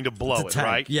were going to blow it, tank.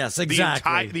 right? Yes,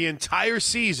 exactly. The entire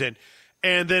season.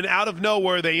 And then out of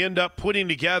nowhere, they end up putting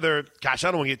together, gosh, I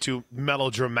don't want to get too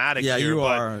melodramatic Yeah, here, you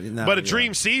but, are. No, but a yeah.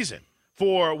 dream season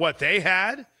for what they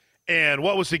had and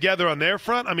what was together on their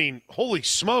front. I mean, holy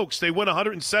smokes, they win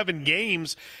 107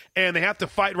 games, and they have to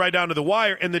fight right down to the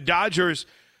wire. And the Dodgers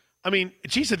 – I mean,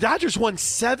 geez, the Dodgers won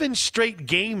 7 straight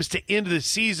games to end the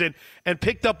season and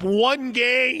picked up 1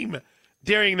 game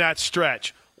during that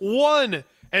stretch. 1.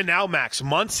 And now Max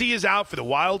Muncy is out for the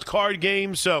wild card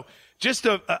game. So just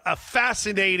a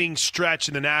fascinating stretch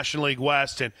in the National League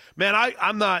West. And, man,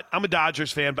 I'm a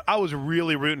Dodgers fan, but I was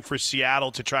really rooting for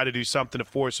Seattle to try to do something to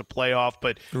force a playoff.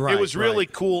 But it was really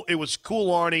cool. It was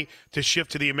cool, Arnie, to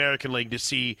shift to the American League to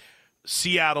see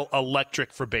Seattle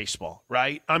electric for baseball,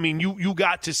 right? I mean, you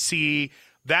got to see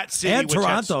that city. And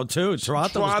Toronto, too.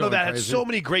 Toronto was going that crazy. had so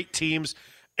many great teams,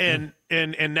 and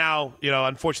now,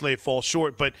 unfortunately it falls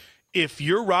short. But if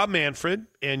you're Rob Manfred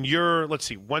and you're, let's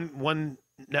see, one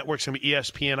network's going to be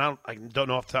ESPN. I don't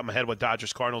know off the top of my head what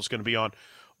Dodgers Cardinals is going to be on.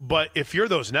 But if you're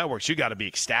those networks, you got to be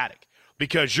ecstatic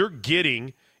because you're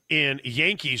getting in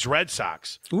Yankees Red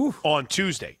Sox on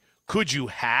Tuesday. Could you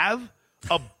have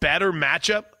a better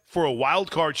matchup for a wild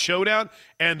card showdown?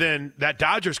 And then that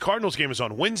Dodgers Cardinals game is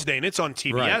on Wednesday, and it's on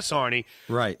TBS, Right. Arnie.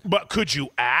 Right. But could you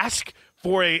ask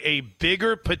for a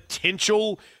bigger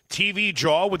potential TV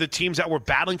draw with the teams that were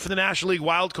battling for the National League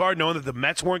wild card, knowing that the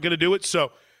Mets weren't going to do it?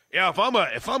 So, yeah, if I'm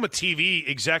a TV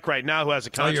exec right now who has a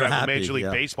contract with Major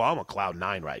League Baseball, I'm on cloud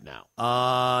 9 right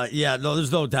now. Yeah, no,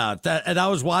 there's no doubt. And I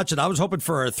was watching. I was hoping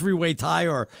for a 3-way tie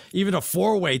or even a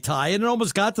 4-way tie, and it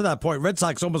almost got to that point. Red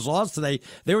Sox almost lost today.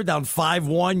 They were down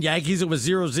 5-1. Yankees, it was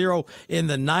 0-0 in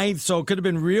the 9th, so it could have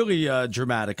been really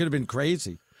dramatic. Could have been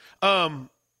crazy.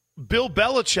 Bill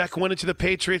Belichick went into the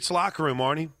Patriots locker room,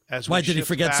 Arnie. Why, did he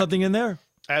forget something in there?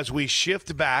 As we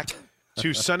shift back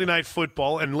to Sunday Night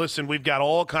Football, and listen, we've got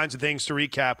all kinds of things to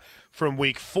recap from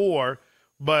Week 4,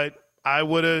 but I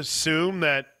would assume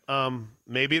that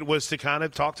maybe it was to kind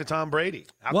of talk to Tom Brady.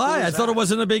 Why? I thought it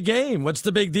wasn't a big game. What's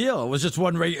the big deal? It was just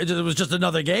it was just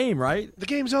another game, right? The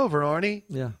game's over, Arnie.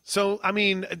 Yeah. So, I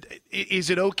mean, is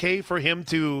it okay for him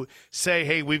to say,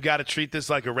 hey, we've got to treat this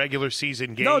like a regular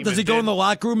season game? No, does he go in the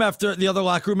locker room after the other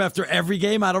locker room after every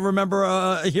game? I don't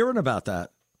remember hearing about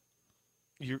that.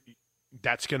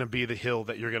 That's going to be the hill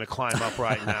that you're going to climb up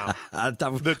right now.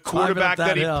 The quarterback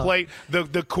that he played,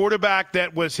 the quarterback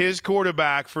that was his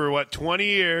quarterback for, 20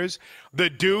 years, the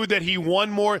dude that he won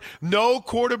more. No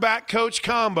quarterback coach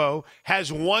combo has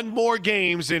won more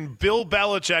games than Bill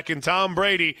Belichick and Tom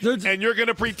Brady. And you're going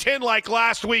to pretend like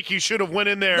last week you should have went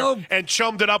in there and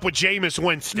chummed it up with Jameis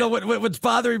Winston. No, what's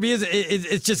bothering me is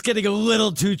it's just getting a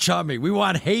little too chummy. We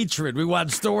want hatred. We want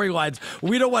storylines.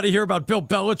 We don't want to hear about Bill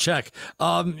Belichick,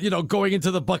 going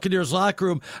into the Buccaneers locker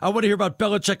room. I want to hear about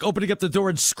Belichick opening up the door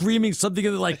and screaming something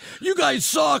like, you guys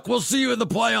suck. We'll see you in the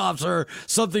playoffs or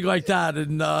something like that.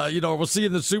 And, we'll see you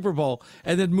in the Super Bowl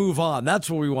and then move on. That's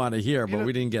what we want to hear, but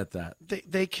we didn't get that.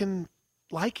 They can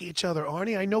like each other,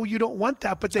 Arnie. I know you don't want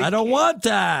that, but I don't want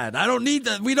that. I don't need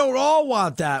that. We don't all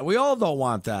want that. We all don't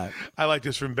want that. I like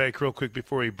this from Bake real quick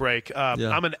before we break.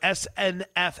 I'm an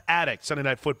SNF addict, Sunday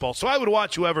Night Football, so I would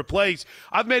watch whoever plays.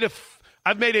 I've made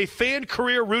a fan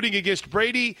career rooting against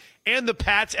Brady and the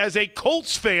Pats. As a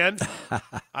Colts fan,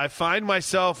 I find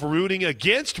myself rooting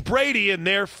against Brady and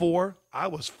therefore I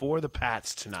was for the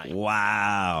Pats tonight.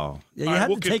 Wow. Yeah, you had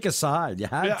to take a side. You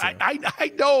had to.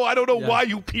 I know. I don't know why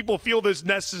you people feel this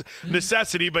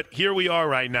necessity, but here we are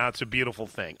right now. It's a beautiful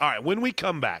thing. All right, when we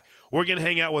come back, we're going to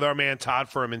hang out with our man Todd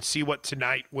Furman and see what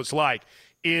tonight was like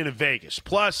in Vegas.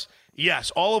 Plus,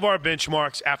 yes, all of our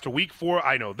benchmarks after week 4,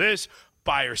 I know this,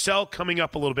 buy or sell, coming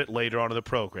up a little bit later on in the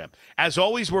program. As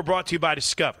always, we're brought to you by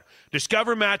Discover.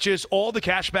 Discover matches all the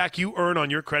cash back you earn on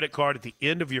your credit card at the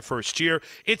end of your first year.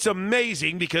 It's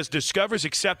amazing because Discover is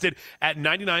accepted at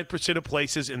 99% of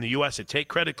places in the U.S. that take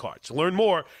credit cards. Learn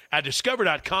more at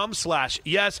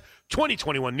discover.com/yes.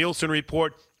 2021 Nielsen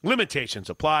Report. Limitations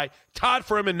apply. Todd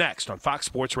Furman next on Fox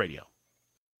Sports Radio.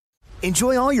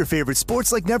 Enjoy all your favorite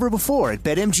sports like never before at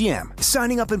BetMGM.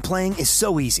 Signing up and playing is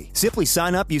so easy. Simply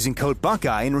sign up using code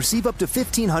Buckeye and receive up to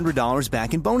 $1,500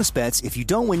 back in bonus bets if you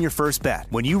don't win your first bet.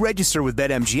 When you register with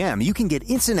BetMGM, you can get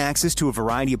instant access to a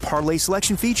variety of parlay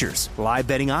selection features, live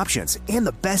betting options, and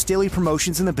the best daily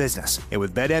promotions in the business. And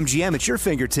with BetMGM at your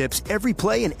fingertips, every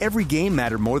play and every game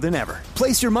matter more than ever.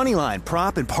 Place your moneyline,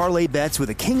 prop, and parlay bets with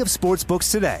the king of sportsbooks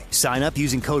today. Sign up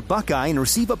using code Buckeye and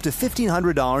receive up to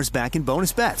 $1,500 back in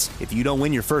bonus bets if you don't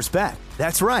win your first bet.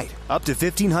 That's right, up to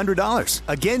 $1,500.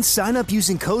 Again, sign up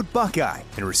using code Buckeye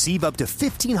and receive up to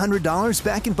 $1,500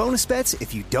 back in bonus bets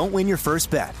if you don't win your first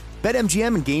bet.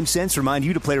 BetMGM and GameSense remind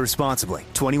you to play responsibly.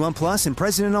 21 plus and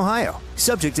present in Ohio.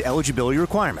 Subject to eligibility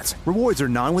requirements. Rewards are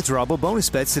non-withdrawable bonus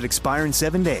bets that expire in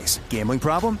 7 days. Gambling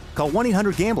problem? Call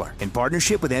 1-800-GAMBLER in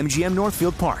partnership with MGM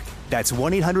Northfield Park. That's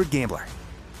 1-800-GAMBLER.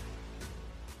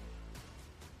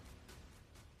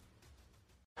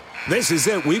 This is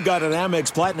it. We've got an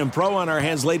Amex Platinum Pro on our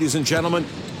hands, ladies and gentlemen.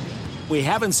 We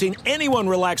haven't seen anyone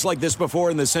relax like this before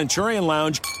in the Centurion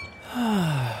Lounge.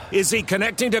 Is he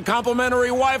connecting to complimentary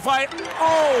Wi-Fi?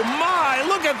 Oh, my!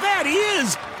 Look at that! He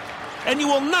is! And you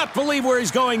will not believe where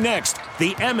he's going next.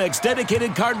 The Amex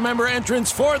dedicated card member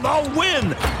entrance for the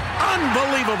win!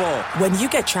 Unbelievable! When you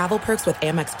get travel perks with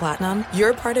Amex Platinum,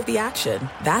 you're part of the action.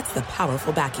 That's the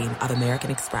powerful backing of American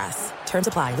Express. Terms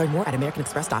apply. Learn more at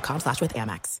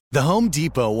americanexpress.com/withAmex. The Home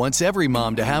Depot wants every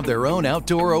mom to have their own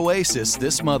outdoor oasis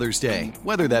this Mother's Day.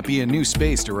 Whether that be a new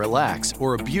space to relax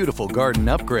or a beautiful garden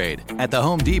upgrade. At the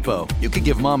Home Depot, you could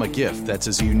give mom a gift that's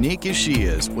as unique as she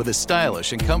is with a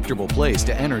stylish and comfortable place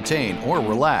to entertain or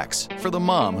relax for the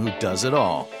mom who does it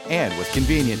all. And with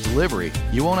convenient delivery,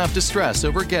 you won't have to stress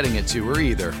over getting it to her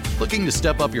either. Looking to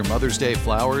step up your Mother's Day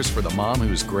flowers for the mom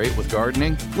who's great with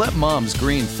gardening? Let Mom's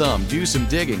Green Thumb do some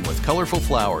digging with colorful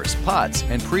flowers, pots,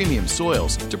 and premium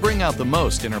soils to bring out the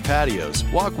most in her patios,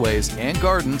 walkways, and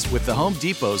gardens with the Home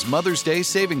Depot's Mother's Day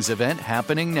Savings Event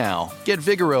happening now. Get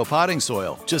Vigoro potting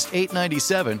soil, just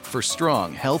 $8.97 for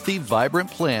strong, healthy, vibrant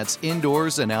plants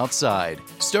indoors and outside.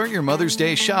 Start your Mother's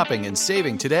Day shopping and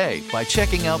saving today by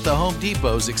checking out the Home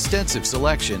Depot's extensive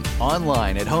selection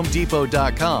online at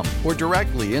HomeDepot.com or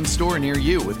directly in store near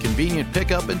you with convenient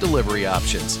pickup and delivery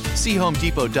options. See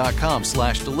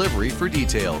HomeDepot.com/delivery for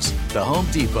details. The Home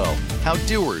Depot. How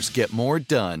doers get more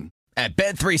done. At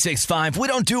Bet365, we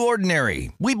don't do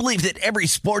ordinary. We believe that every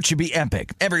sport should be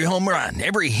epic. Every home run,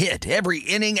 every hit, every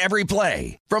inning, every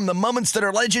play. From the moments that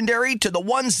are legendary to the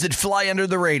ones that fly under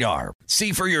the radar.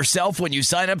 See for yourself when you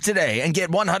sign up today and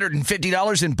get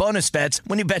 $150 in bonus bets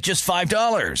when you bet just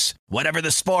 $5. Whatever the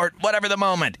sport, whatever the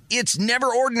moment, it's never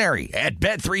ordinary at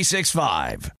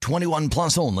Bet365. 21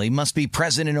 plus only. Must be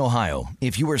present in Ohio.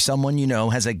 If you or someone you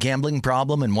know has a gambling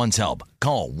problem and wants help,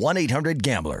 call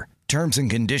 1-800-GAMBLER. Terms and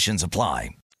conditions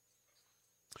apply.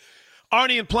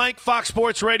 Arnie and Plank, Fox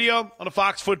Sports Radio on a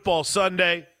Fox Football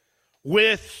Sunday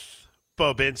with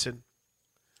Bo Benson.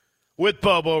 With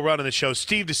Bobo running the show,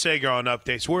 Steve DeSager on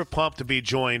updates. We're pumped to be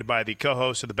joined by the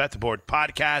co-host of the Bet the Board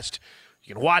podcast.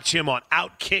 You can watch him on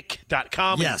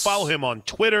Outkick.com. Yes. You can follow him on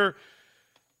Twitter.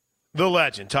 The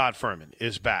legend, Todd Furman,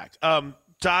 is back.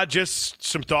 Todd, just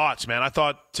some thoughts, man. I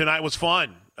thought tonight was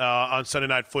fun. On Sunday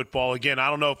Night Football. Again, I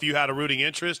don't know if you had a rooting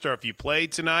interest or if you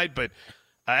played tonight, but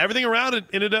everything around it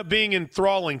ended up being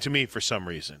enthralling to me for some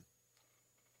reason.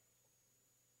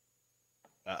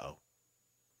 Uh-oh.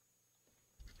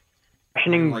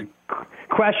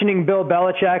 Questioning Bill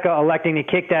Belichick electing to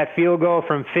kick that field goal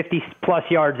from 50-plus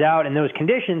yards out in those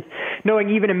conditions, knowing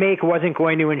even a make wasn't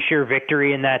going to ensure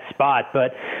victory in that spot.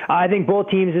 But I think both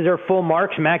teams are full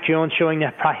marks. Mac Jones showing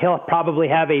that he'll probably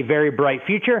have a very bright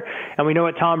future, and we know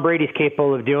what Tom Brady's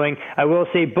capable of doing. I will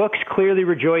say books clearly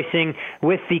rejoicing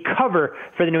with the cover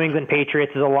for the New England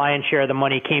Patriots as a lion's share of the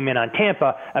money came in on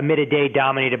Tampa amid a day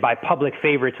dominated by public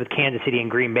favorites with Kansas City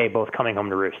and Green Bay both coming home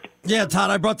to roost. Yeah, Todd,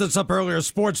 I brought this up earlier.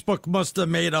 Sportsbook must have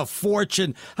made a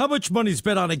fortune. How much money's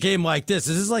been on a game like this?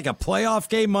 Is this like a playoff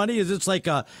game money? Is this like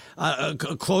a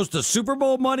close to Super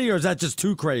Bowl money, or is that just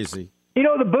too crazy? You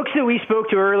know, the books that we spoke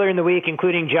to earlier in the week,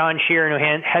 including John Sheeran,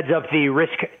 who heads up the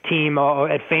risk team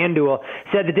at FanDuel,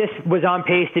 said that this was on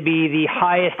pace to be the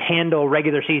highest handle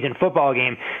regular season football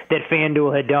game that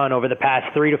FanDuel had done over the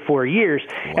past 3 to 4 years.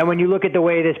 Wow. And when you look at the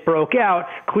way this broke out,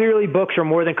 clearly books are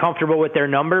more than comfortable with their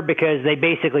number because they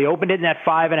basically opened it in that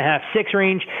 5.5, 6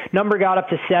 range. Number got up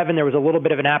to 7. There was a little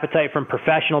bit of an appetite from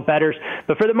professional bettors,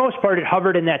 but for the most part, it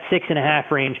hovered in that 6.5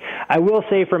 range. I will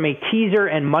say from a teaser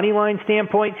and money line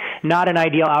standpoint, not an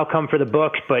ideal outcome for the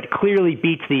books, but clearly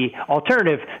beats the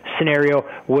alternative scenario,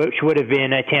 which would have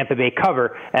been a Tampa Bay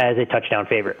cover as a touchdown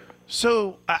favorite.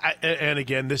 So, and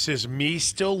again, this is me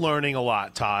still learning a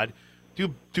lot, Todd.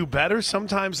 Do bettors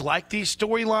sometimes like these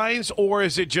storylines, or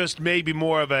is it just maybe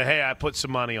more of a, hey, I put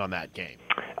some money on that game?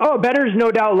 Oh, bettors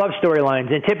no doubt love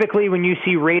storylines, and typically when you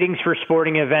see ratings for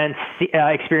sporting events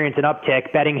experience an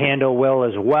uptick, betting handle will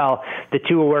as well. The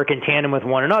two will work in tandem with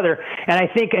one another, and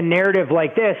I think a narrative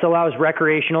like this allows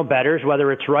recreational bettors,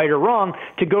 whether it's right or wrong,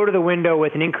 to go to the window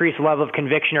with an increased level of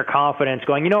conviction or confidence,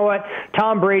 going, you know what,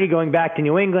 Tom Brady going back to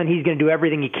New England, he's going to do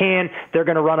everything he can. They're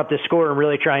going to run up the score and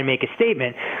really try and make a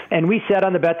statement. And we said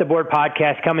on the Bet the Board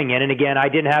podcast coming in, and again, I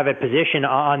didn't have a position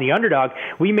on the underdog,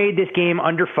 we made this game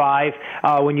under 5.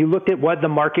 When you looked at what the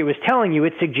market was telling you,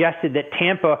 it suggested that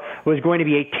Tampa was going to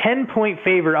be a 10-point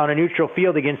favorite on a neutral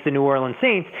field against the New Orleans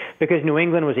Saints because New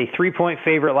England was a 3-point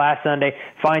favorite last Sunday,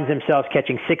 finds themselves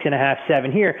catching 6.5,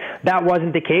 7 here. That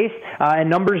wasn't the case, and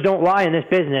numbers don't lie in this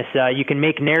business. You can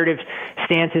make narrative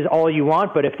stances all you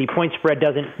want, but if the point spread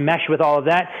doesn't mesh with all of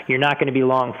that, you're not going to be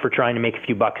long for trying to make a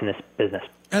few bucks in this business.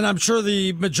 And I'm sure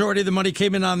the majority of the money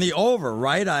came in on the over,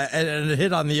 right? And it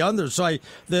hit on the under. So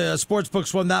the sports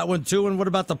books won that one too. And what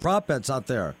about the prop bets out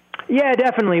there? Yeah,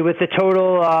 definitely. With the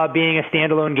total being a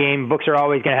standalone game, books are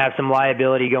always going to have some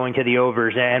liability going to the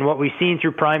overs. And what we've seen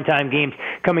through primetime games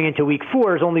coming into Week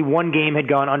 4 is only one game had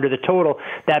gone under the total,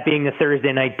 that being the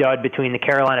Thursday night dud between the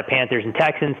Carolina Panthers and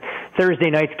Texans. Thursday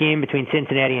night's game between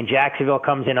Cincinnati and Jacksonville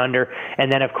comes in under, and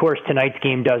then, of course, tonight's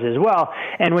game does as well.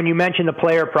 And when you mention the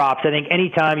player props, I think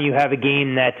anytime you have a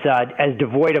game that's as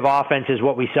devoid of offense as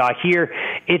what we saw here,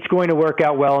 it's going to work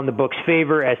out well in the book's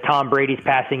favor as Tom Brady's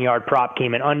passing yard prop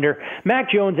came in under. Mac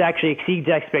Jones actually exceeds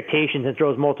expectations and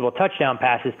throws multiple touchdown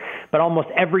passes, but almost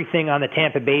everything on the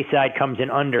Tampa Bay side comes in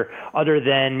under, other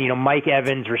than Mike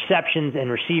Evans' receptions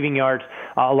and receiving yards,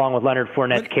 along with Leonard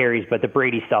Fournette's carries, but the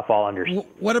Brady stuff all unders.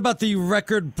 What about the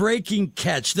record-breaking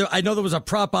catch? I know there was a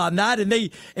prop on that, and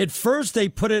at first they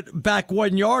put it back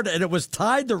 1 yard, and it was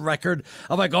tied the record.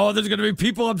 I'm like, oh, there's going to be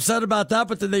people upset about that,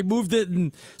 but then they moved it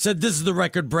and said this is the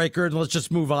record breaker, and let's just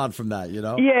move on from that, Yeah,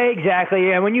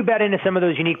 exactly. And when you bet into some of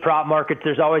those unique prop markets,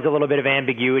 there's always a little bit of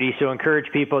ambiguity, so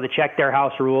encourage people to check their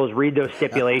house rules, read those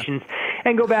stipulations,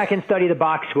 and go back and study the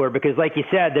box score, because like you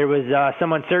said, there was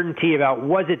some uncertainty about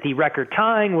was it the record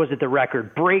tying, was it the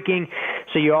record breaking,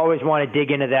 so you always want to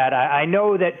dig into that. I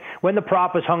know that when the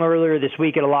prop was hung earlier this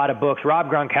week at a lot of books, Rob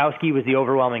Gronkowski was the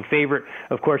overwhelming favorite.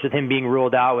 Of course, with him being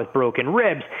ruled out with broken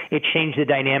ribs, it changed the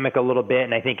dynamic a little bit,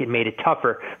 and I think it made it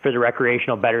tougher for the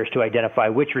recreational bettors to identify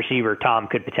which receiver Tom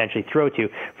could potentially throw to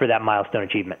for that milestone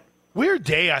achievement. Weird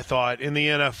day, I thought, in the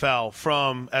NFL,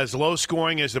 from as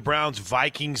low-scoring as the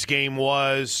Browns-Vikings game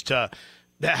was to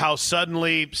how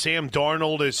suddenly Sam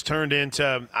Darnold has turned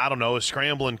into, a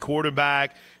scrambling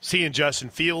quarterback, seeing Justin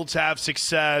Fields have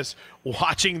success,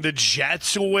 watching the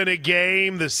Jets win a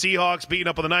game, the Seahawks beating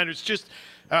up on the Niners. Just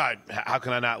how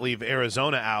can I not leave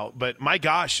Arizona out? But my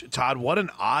gosh, Todd, what an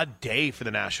odd day for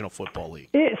the National Football League.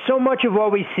 So much of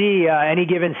what we see any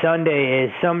given Sunday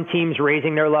is some teams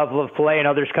raising their level of play and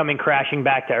others coming crashing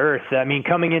back to earth. I mean,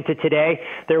 coming into today,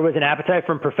 there was an appetite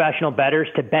from professional bettors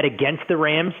to bet against the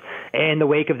Rams in the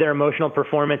wake of their emotional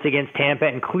performance against Tampa,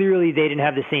 and clearly they didn't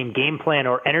have the same game plan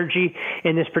or energy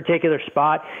in this particular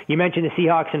spot. You mentioned the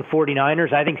Seahawks and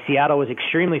 49ers. I think Seattle was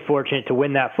extremely fortunate to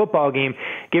win that football game,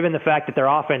 given the fact that their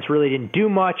offense really didn't do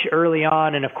much early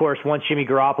on, and of course, once Jimmy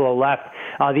Garoppolo left,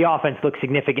 the offense looked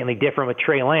significantly different with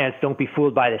Trey Lance. Don't be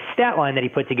fooled by the stat line that he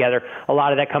put together, a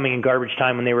lot of that coming in garbage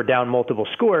time when they were down multiple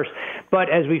scores. But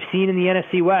as we've seen in the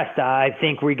NFC West, I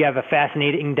think we have a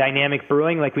fascinating dynamic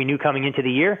brewing like we knew coming into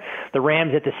the year. The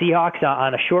Rams at the Seahawks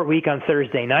on a short week on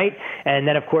Thursday night, and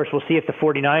then of course we'll see if the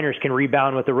 49ers can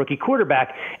rebound with the rookie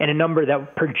quarterback, and a number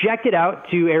that projected out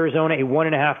to Arizona a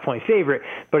 1.5-point favorite,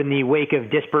 but in the wake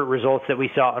of disparate results that we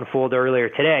saw unfold earlier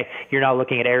today, you're now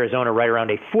looking at Arizona right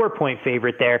around a 4-point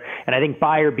favorite there, and I think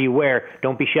buyer beware.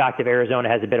 Don't be shocked if Arizona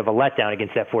has a bit of a letdown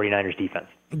against that 49ers defense.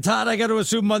 Todd, I got to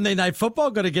assume Monday Night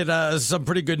Football going to get some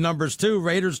pretty good numbers too.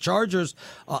 Raiders, Chargers.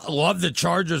 Love the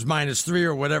Chargers -3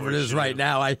 or whatever it is right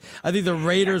now. I think the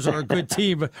Raiders are a good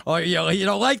team. You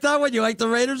don't like that one? You like the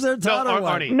Raiders there, Todd? No,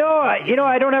 Arnie. No,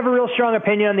 I don't have a real strong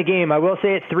opinion on the game. I will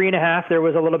say at 3.5, there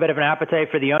was a little bit of an appetite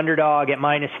for the underdog. At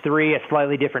 -3, a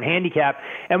slightly different handicap.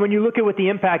 And when you look at what the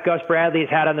impact Gus Bradley has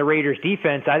had on the Raiders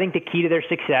defense, I think the key to their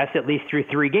success, at least through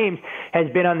 3 games, has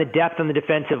been on the depth on the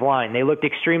defensive line. They looked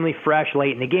extremely fresh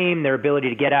late in the game, their ability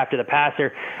to get after the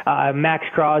passer. Max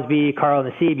Crosby, Carl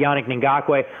Nassib, Yannick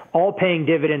Ngakoue, all paying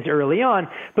dividends early on.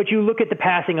 But you look at the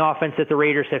passing offense that the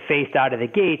Raiders have faced out of the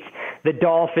gates, the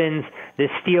Dolphins, the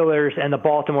Steelers, and the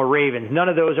Baltimore Ravens. None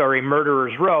of those are a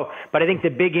murderer's row. But I think the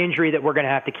big injury that we're going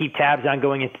to have to keep tabs on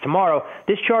going into tomorrow,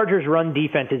 this Chargers run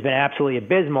defense has been absolutely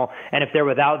abysmal. And if they're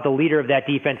without the leader of that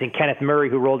defense in Kenneth Murray,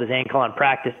 who rolled his ankle in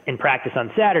practice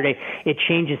on Saturday, it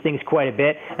changes things quite a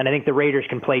bit. And I think the Raiders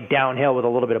can play downhill with a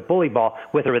little bit of bully ball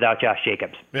with or without Josh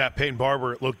Jacobs. Yeah, Peyton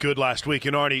Barber looked good last week.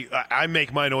 And Arnie, I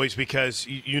make my noise because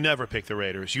you never pick the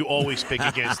Raiders. You always pick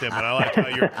against them. And I like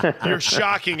how you're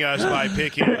shocking us by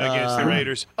picking against the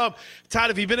Raiders. Todd,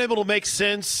 have you been able to make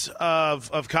sense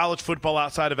of college football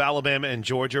outside of Alabama and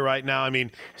Georgia right now? I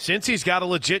mean, Cincy's got a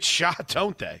legit shot,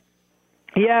 don't they?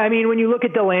 Yeah, I mean, when you look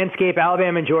at the landscape,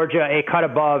 Alabama and Georgia, a cut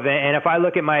above. And if I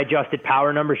look at my adjusted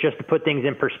power numbers, just to put things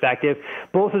in perspective,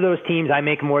 both of those teams I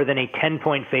make more than a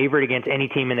 10-point favorite against any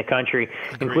team in the country,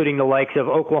 including the likes of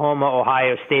Oklahoma,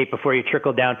 Ohio State, before you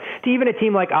trickle down to even a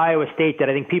team like Iowa State that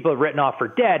I think people have written off for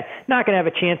dead, not going to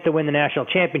have a chance to win the national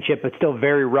championship, but still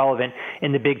very relevant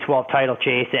in the Big 12 title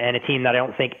chase, and a team that I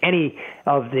don't think any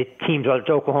of the teams, whether it's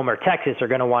Oklahoma or Texas, are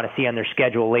going to want to see on their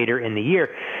schedule later in the year.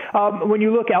 When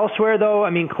you look elsewhere, though, I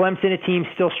mean, Clemson, a team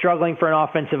still struggling for an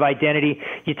offensive identity.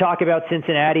 You talk about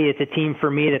Cincinnati, it's a team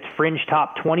for me that's fringe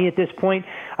top 20 at this point.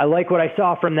 I like what I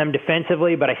saw from them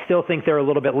defensively, but I still think they're a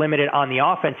little bit limited on the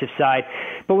offensive side.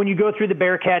 But when you go through the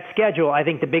Bearcats' schedule, I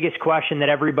think the biggest question that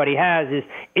everybody has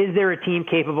is there a team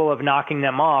capable of knocking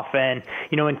them off? And,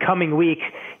 in coming weeks,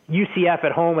 UCF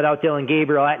at home without Dylan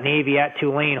Gabriel, at Navy, at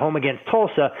Tulane, home against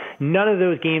Tulsa, none of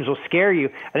those games will scare you.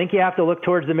 I think you have to look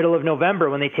towards the middle of November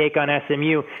when they take on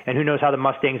SMU, and who knows how the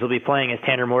Mustangs will be playing as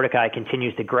Tanner Mordecai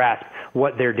continues to grasp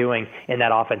what they're doing in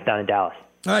that offense down in Dallas.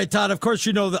 All right, Todd, of course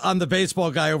you know that I'm the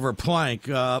baseball guy over at Plank.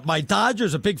 My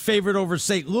Dodgers, a big favorite over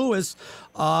St. Louis.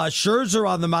 Scherzer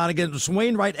on the mound against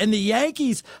Wainwright. And the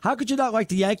Yankees, how could you not like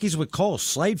the Yankees with Cole?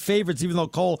 Slight favorites, even though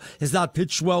Cole has not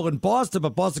pitched well in Boston,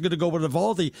 but Boston's going to go with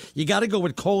Eovaldi. You got to go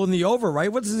with Cole in the over,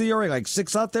 right? What's his ERA, like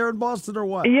 6 out there in Boston or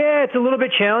what? Yeah, it's a little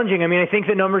bit challenging. I mean, I think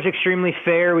the number's extremely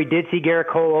fair. We did see Garrett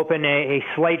Cole open a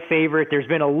slight favorite. There's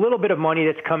been a little bit of money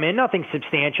that's come in, nothing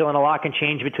substantial, and a lot can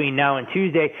change between now and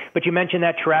Tuesday. But you mentioned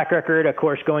that track record, of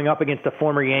course, going up against a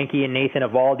former Yankee and Nathan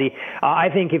Eovaldi. I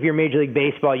think if you're Major League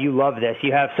Baseball, you love this.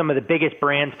 You have some of the biggest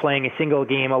brands playing a single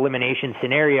game elimination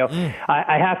scenario.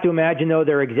 I have to imagine, though,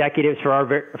 there are executives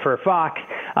for Fox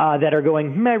that are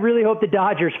going, I really hope the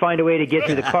Dodgers find a way to get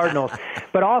through the Cardinals.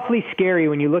 But awfully scary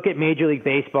when you look at Major League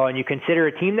Baseball and you consider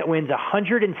a team that wins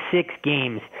 106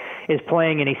 games is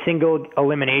playing in a single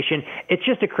elimination. It's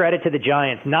just a credit to the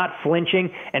Giants, not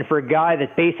flinching, and for a guy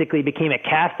that basically became a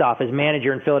cast-off as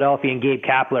manager in Philadelphia and Gabe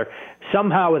Kapler,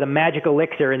 somehow with a magic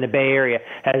elixir in the Bay Area,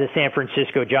 has the San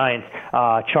Francisco Giants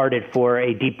charted for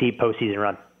a deep, deep postseason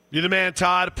run. You're the man,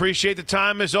 Todd. Appreciate the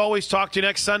time. As always, talk to you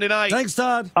next Sunday night. Thanks,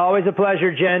 Todd. Always a pleasure,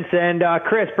 gents. And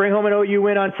Chris, bring home an OU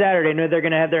win on Saturday. I know they're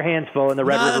going to have their hands full in the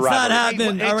Red River rivalry. That's not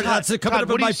happening. Hey, That's coming up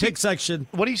in my pick section.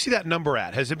 What do you see that number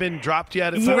at? Has it been dropped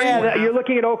yet? You're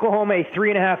looking at Oklahoma, a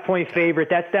 3.5-point favorite.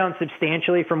 That's down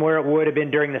substantially from where it would have been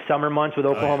during the summer months with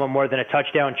Oklahoma more than a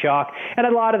touchdown chalk. And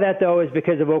a lot of that, though, is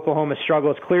because of Oklahoma's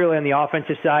struggles clearly on the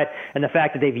offensive side and the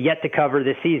fact that they've yet to cover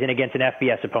this season against an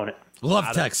FBS opponent.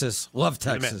 Love Texas. Love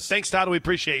Texas. Thanks, Todd. We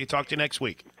appreciate you. Talk to you next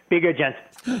week. Be good, gents.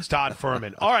 It's Todd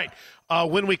Furman. All right.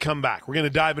 When we come back, we're going to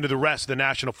dive into the rest of the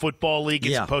National Football League.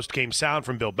 Get some post-game sound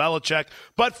from Bill Belichick.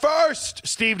 But first,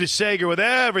 Steve DeSager with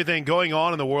everything going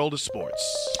on in the world of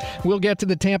sports. We'll get to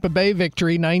the Tampa Bay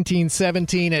victory,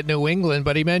 19-17 at New England,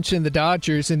 but he mentioned the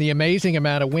Dodgers and the amazing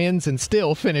amount of wins and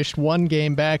still finished one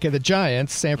game back of the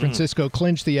Giants. San Francisco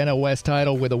clinched the NL West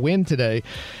title with a win today.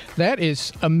 That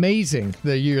is amazing,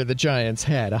 the year the Giants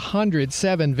had.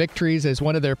 107 victories, as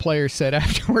one of their players said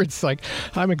afterwards, like,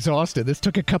 I'm exhausted. This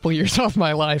took a couple years of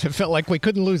my life. It felt like we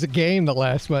couldn't lose a game the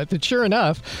last month. And sure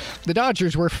enough, the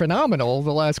Dodgers were phenomenal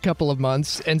the last couple of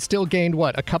months and still gained,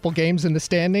 a couple games in the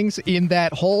standings in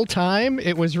that whole time?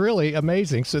 It was really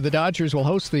amazing. So the Dodgers will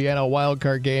host the NL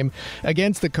wildcard game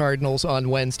against the Cardinals on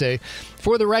Wednesday.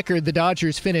 For the record, the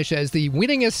Dodgers finish as the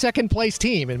winningest second-place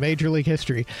team in Major League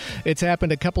history. It's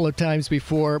happened a couple of times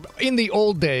before in the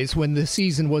old days when the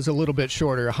season was a little bit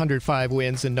shorter, 105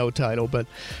 wins and no title. But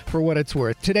for what it's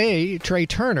worth, today, Trey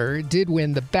Turner did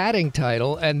win the batting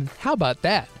title, and how about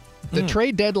that? The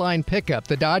trade deadline pickup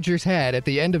the Dodgers had at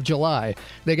the end of July.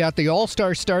 They got the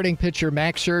all-star starting pitcher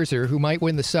Max Scherzer, who might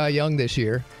win the Cy Young this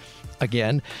year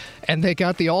again. And they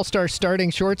got the all-star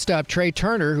starting shortstop Trey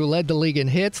Turner, who led the league in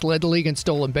hits, led the league in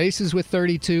stolen bases with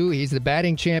 32. He's the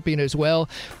batting champion as well.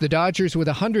 The Dodgers, with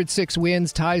 106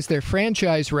 wins, ties their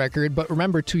franchise record. But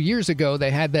remember, 2 years ago,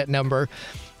 they had that number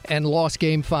and lost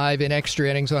Game 5 in extra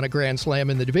innings on a grand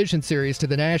slam in the division series to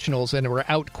the Nationals and were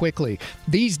out quickly.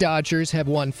 These Dodgers have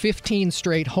won 15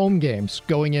 straight home games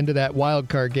going into that wild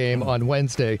card game on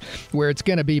Wednesday, where it's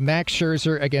going to be Max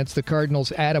Scherzer against the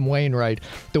Cardinals' Adam Wainwright.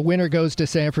 The winner goes to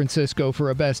San Francisco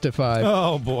for a best-of-5.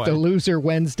 Oh, boy. The loser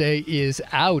Wednesday is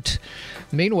out.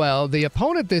 Meanwhile, the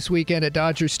opponent this weekend at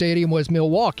Dodger Stadium was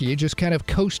Milwaukee, just kind of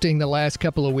coasting the last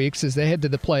couple of weeks as they head to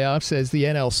the playoffs as the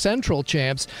NL Central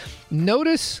champs.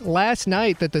 Notice last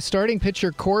night that the starting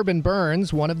pitcher Corbin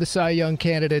Burns, one of the Cy Young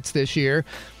candidates this year,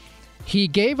 he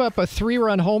gave up a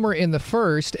 3-run homer in the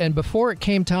first, and before it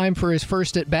came time for his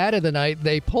first at-bat of the night,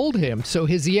 they pulled him. So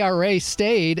his ERA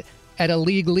stayed at a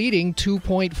league-leading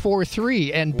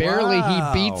 2.43, and barely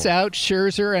he beats out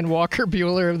Scherzer and Walker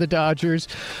Buehler of the Dodgers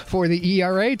for the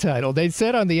ERA title. They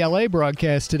said on the LA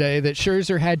broadcast today that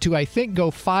Scherzer had to, I think,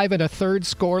 go 5 1/3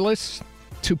 scoreless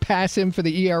to pass him for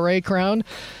the ERA crown.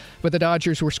 But the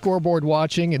Dodgers were scoreboard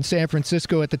watching, and San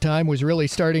Francisco at the time was really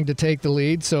starting to take the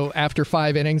lead. So after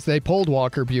 5 innings, they pulled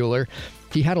Walker Buehler.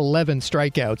 He had 11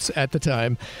 strikeouts at the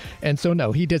time. And so,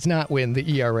 no, he does not win the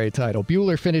ERA title.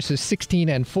 Buehler finishes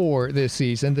 16-4 this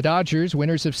season. The Dodgers,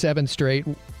 winners of 7 straight,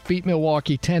 beat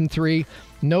Milwaukee 10-3.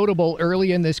 Notable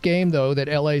early in this game, though, that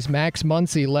LA's Max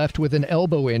Muncy left with an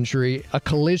elbow injury, a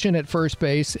collision at first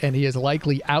base, and he is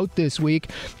likely out this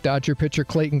week. Dodger pitcher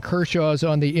Clayton Kershaw is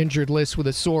on the injured list with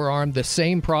a sore arm, the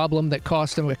same problem that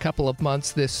cost him a couple of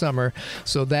months this summer.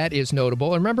 So that is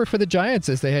notable. And remember, for the Giants,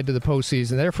 as they head to the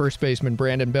postseason, their first baseman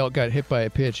Brandon Belt got hit by a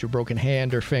pitch, a broken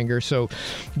hand or finger. So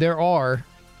there are,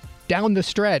 down the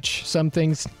stretch, some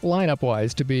things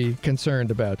lineup-wise to be concerned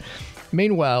about.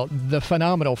 Meanwhile, the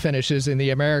phenomenal finishes in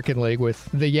the American League with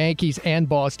the Yankees and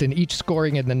Boston each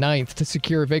scoring in the 9th to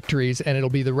secure victories, and it'll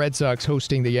be the Red Sox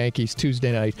hosting the Yankees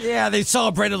Tuesday night. Yeah, they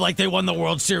celebrated like they won the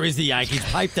World Series, the Yankees.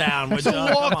 Pipe down. It's a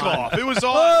walk-off. It was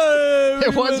awesome.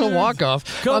 It was a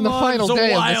walk-off on the final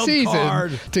day of the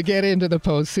season to get into the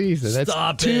postseason.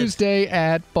 That's Tuesday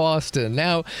at Boston.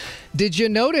 Now, did you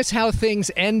notice how things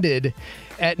ended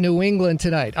at New England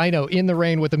tonight? I know, in the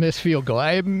rain with a missed field goal.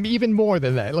 Even more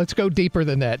than that. Let's go deeper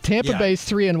than that. Tampa Bay's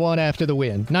 3-1 after the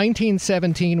win.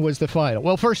 19-17 was the final.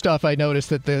 Well, first off, I noticed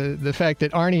that the fact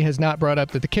that Arnie has not brought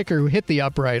up that the kicker who hit the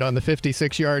upright on the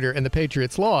 56-yarder and the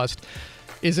Patriots lost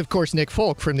is, of course, Nick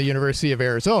Folk from the University of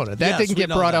Arizona. That didn't get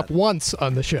brought up once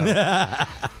on the show.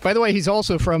 By the way, he's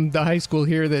also from the high school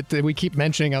here that we keep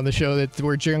mentioning on the show, that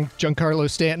where Giancarlo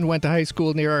Stanton went to high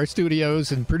school near our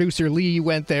studios, and producer Lee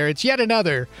went there. It's yet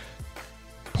another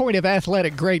point of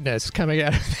athletic greatness coming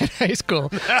out of that high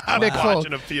school. Nick Folk,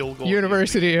 a field goal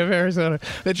University of Arizona.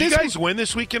 Did you guys win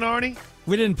this weekend, Arnie?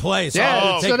 We didn't play, so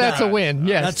that's a win.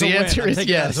 Yes, the answer is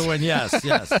yes. That's a win.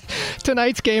 Yes.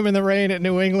 Tonight's game in the rain at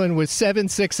New England was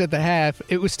 7-6 at the half.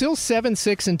 It was still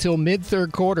 7-6 until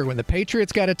mid-third quarter when the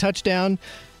Patriots got a touchdown.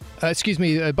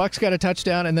 Bucks got a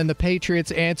touchdown, and then the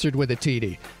Patriots answered with a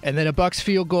TD. And then a Bucks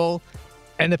field goal,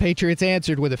 and the Patriots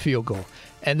answered with a field goal.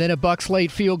 And then a Bucks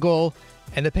late field goal,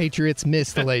 and the Patriots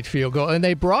missed the late field goal. And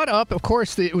they brought up, of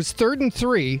course, it was 3rd and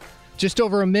 3, just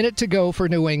over a minute to go for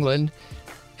New England.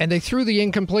 And they threw the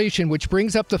incompletion, which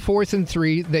brings up the 4th and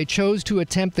 3. They chose to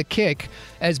attempt the kick,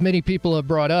 as many people have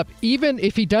brought up. Even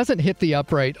if he doesn't hit the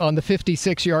upright on the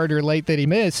 56-yarder late that he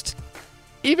missed,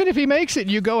 even if he makes it,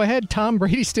 you go ahead. Tom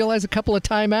Brady still has a couple of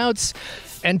timeouts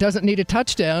and doesn't need a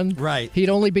touchdown. Right. He'd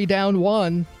only be down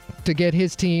 1 to get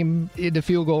his team into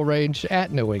field goal range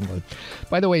at New England.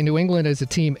 By the way, New England is a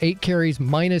team 8 carries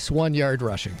minus 1 yard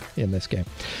rushing in this game.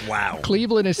 Wow.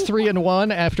 Cleveland is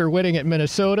 3-1 after winning at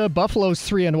Minnesota. Buffalo's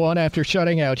 3-1 after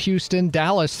shutting out Houston.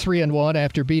 Dallas 3-1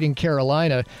 after beating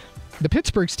Carolina. The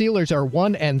Pittsburgh Steelers are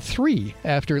 1-3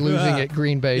 after losing at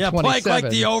Green Bay. Yeah, 27. Plank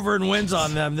like the over and wins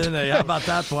on them, didn't they? How about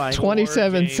that, Plank?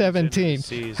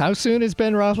 27-17. How soon is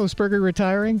Ben Roethlisberger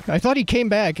retiring? I thought he came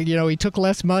back. He took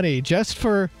less money just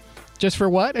for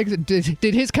what? Did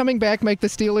his coming back make the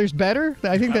Steelers better?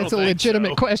 I think that's a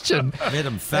legitimate question Made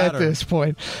him fatter. at this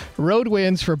point. Road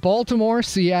wins for Baltimore,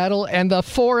 Seattle, and the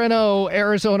 4-0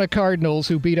 Arizona Cardinals,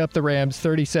 who beat up the Rams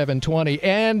 37-20.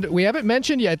 And we haven't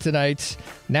mentioned yet tonight,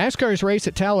 NASCAR's race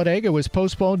at Talladega was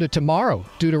postponed to tomorrow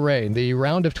due to rain. The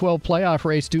round of 12 playoff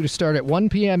race due to start at 1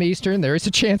 p.m. Eastern. There is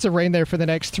a chance of rain there for the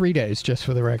next 3 days, just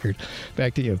for the record.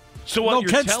 Back to you. So what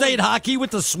Kent State hockey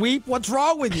with the sweep? What's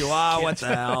wrong with you? What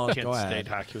the hell? Kent State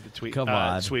hockey with the tweet. Come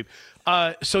on. Sweep.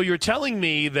 So you're telling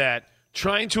me that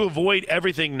trying to avoid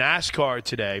everything NASCAR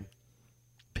today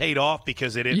paid off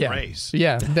because they didn't race.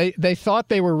 Yeah, they thought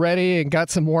they were ready and got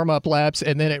some warm-up laps,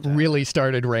 and then it really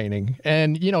started raining.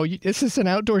 And, this is an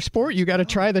outdoor sport. You got to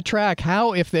try the track.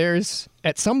 How, if there's,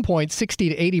 at some point, 60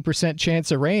 to 80%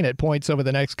 chance of rain at points over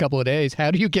the next couple of days,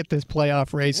 how do you get this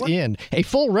playoff race in? A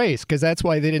full race, because that's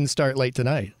why they didn't start late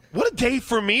tonight. What a day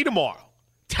for me tomorrow.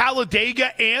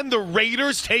 Talladega and the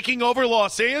Raiders taking over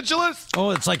Los Angeles?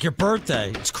 Oh, it's like your birthday.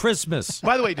 It's Christmas.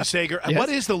 By the way, DeSager, what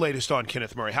is the latest on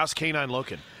Kenneth Murray? How's K9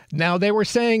 looking? Now, they were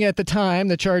saying at the time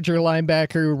the Charger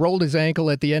linebacker rolled his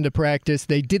ankle at the end of practice.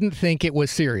 They didn't think it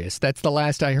was serious. That's the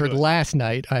last I heard last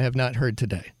night. I have not heard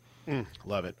today.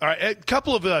 Love it. All right, a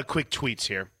couple of quick tweets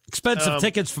here. Expensive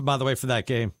tickets, by the way, for that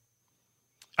game.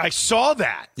 I saw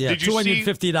that. Yeah, Did you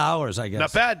 $250, I guess.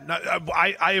 Not bad.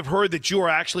 I have heard that you are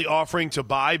actually offering to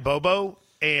buy Bobo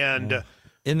and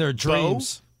in their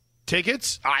dreams Bo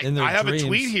tickets. I have a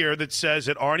tweet here that says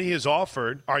that Arnie has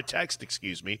offered,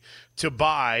 to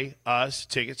buy us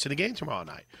tickets to the game tomorrow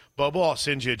night. Bobo, I'll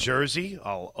send you a jersey.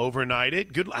 I'll overnight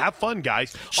it. Good, have fun,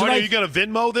 guys. Arnie, are you going to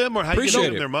Venmo them, or how do you give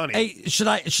them their money? Hey, should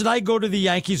I go to the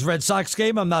Yankees-Red Sox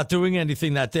game? I'm not doing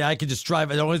anything that day. I could just drive.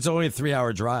 It's only a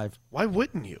 3-hour drive. Why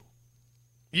wouldn't you?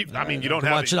 You don't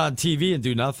have watch it on TV and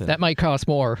do nothing. That might cost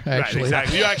more, actually. Right,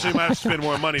 exactly. You actually might have to spend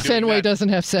more money doing Fenway that. doesn't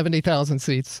have 70,000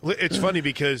 seats. It's funny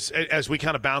because as we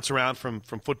kind of bounce around from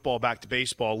football back to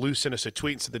baseball, Lou sent us a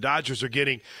tweet and said the Dodgers are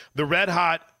getting red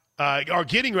hot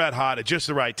at just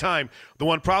the right time. The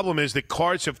one problem is the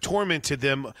Cards have tormented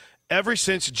them ever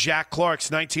since Jack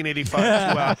Clark's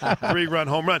 1985 3-run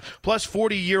home run. Plus,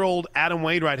 40-year-old Adam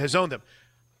Wainwright has owned them.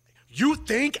 You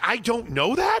think I don't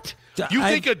know that? You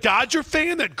think a Dodger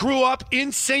fan that grew up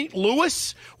in St.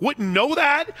 Louis wouldn't know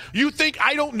that? You think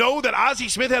I don't know that Ozzie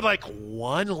Smith had like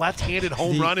one left-handed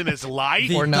home run in his life?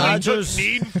 Or Dodgers.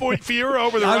 Niedenfuhr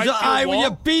over the right field wall?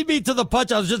 You beat me to the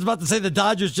punch. I was just about to say the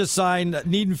Dodgers just signed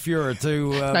Niedenfuhr to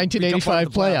 1985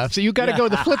 playoffs. So you got to go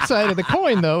the flip side of the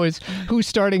coin, though, is who's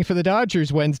starting for the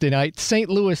Dodgers Wednesday night? St.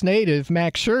 Louis native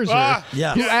Max Scherzer,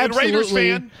 who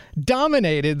absolutely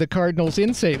dominated the Cardinals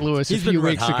in St. Louis a few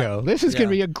weeks ago. This is going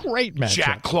to be a great matchup.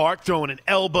 Jack Clark throwing an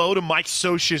elbow to Mike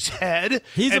Scioscia's head.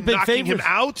 He's a big knocking favorite. him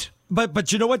out.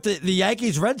 But you know what? The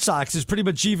Yankees Red Sox is pretty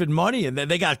much even money, and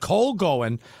they got Cole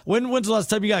going. When's the last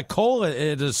time you got Cole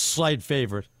at a slight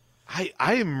favorite? I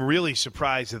am really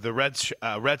surprised that the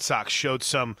Red Sox showed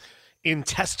some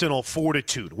intestinal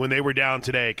fortitude when they were down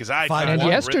today, because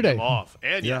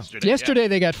yesterday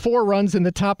they got 4 runs in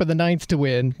the top of the 9th to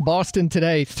win. Boston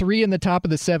today 3 in the top of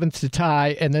the 7th to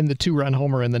tie, and then the 2-run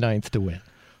homer in the 9th to win.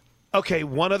 Okay,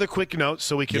 one other quick note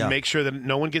so we can make sure that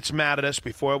no one gets mad at us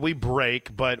before we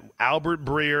break, but Albert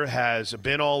Breer has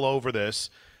been all over this.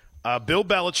 Bill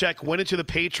Belichick went into the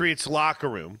Patriots locker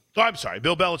room.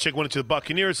 Bill Belichick went into the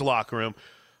Buccaneers locker room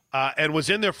and was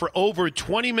in there for over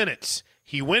 20 minutes.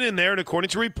 He went in there, and according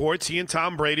to reports, he and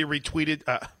Tom Brady retreated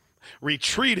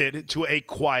to a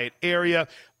quiet area.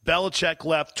 Belichick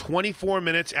left 24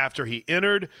 minutes after he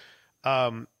entered.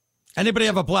 Anybody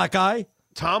have a black eye?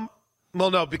 Tom? Well,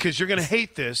 no, because you're going to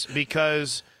hate this,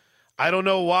 because I don't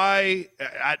know why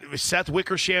Seth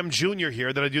Wickersham Jr.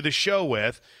 here that I do the show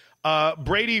with,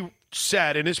 Brady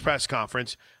said in his press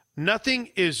conference, nothing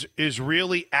is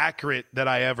really accurate that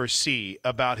I ever see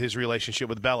about his relationship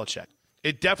with Belichick.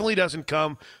 It definitely doesn't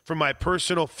come from my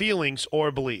personal feelings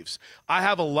or beliefs. I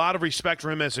have a lot of respect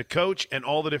for him as a coach and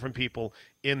all the different people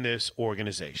in this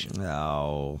organization.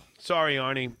 No. Sorry,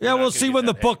 Arnie. Yeah, we'll see when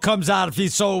the book comes out if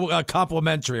he's so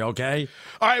complimentary, okay?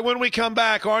 All right, when we come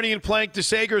back, Arnie and Plank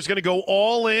DeSager is going to go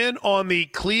all in on the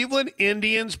Cleveland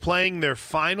Indians playing their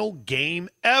final game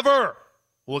ever.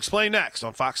 We'll explain next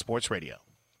on Fox Sports Radio.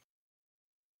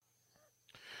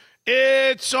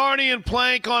 It's Arnie and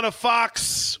Plank on a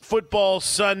Fox Football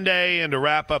Sunday, and to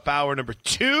wrap up hour number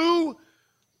 2,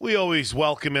 we always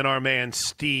welcome in our man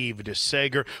Steve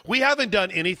DeSager. We haven't done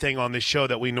anything on this show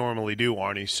that we normally do,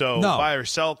 Arnie. So buy or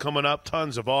sell coming up,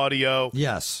 tons of audio.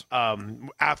 Yes.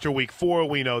 After week 4,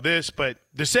 we know this, but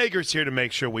DeSager's here to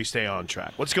make sure we stay on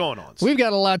track. What's going on? We've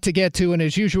got a lot to get to, and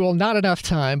as usual, not enough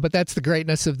time, but that's the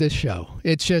greatness of this show.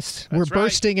 It's just, we're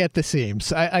bursting at the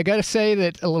seams. I got to say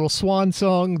that a little swan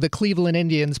song, the Cleveland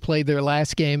Indians played their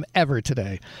last game ever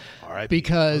today.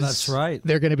 Because that's right.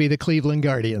 They're going to be the Cleveland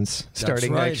Guardians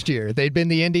starting next year. They've been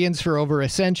the Indians for over a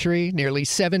century, nearly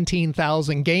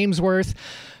 17,000 games worth.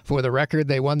 For the record,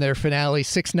 they won their finale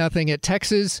 6-0 at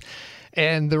Texas.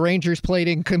 And the Rangers played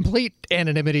in complete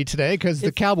anonymity today because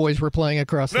the Cowboys were playing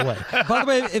across the way. By the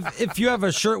way, if you have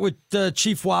a shirt with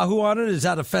Chief Wahoo on it, is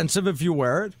that offensive if you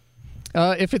wear it?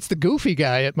 If it's the goofy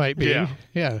guy, it might be.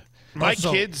 Yeah. My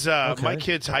kids'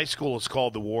 high school is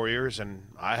called the Warriors, and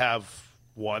I have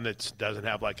one that doesn't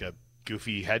have like a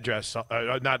goofy headdress,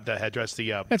 not the headdress,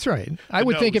 That's right. I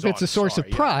would think if it's a source of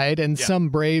pride, and some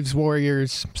Braves,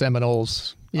 Warriors,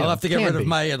 Seminoles. I'll have to get rid of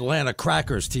my Atlanta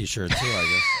Crackers T-shirt, too,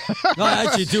 I guess. No, I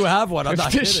actually do have one. I'm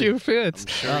not kidding. The shoe fits.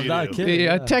 I'm not kidding.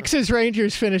 The Texas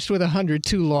Rangers finished with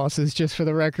 102 losses, just for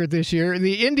the record, this year.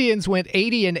 The Indians went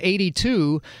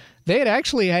 80-82. They had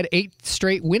actually had 8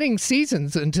 straight winning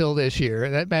seasons until this year.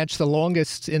 That matched the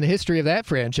longest in the history of that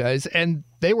franchise, and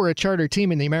they were a charter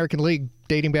team in the American League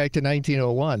dating back to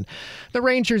 1901. The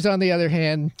Rangers, on the other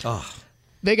hand,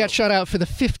 they got shut out for the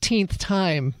 15th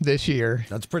time this year.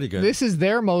 That's pretty good. This is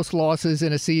their most losses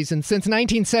in a season since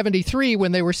 1973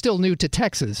 when they were still new to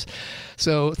Texas.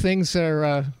 So things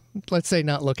are... let's say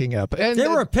not looking up. And they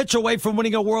were a pitch away from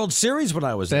winning a World Series when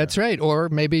I was there. That's right. Or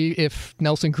maybe if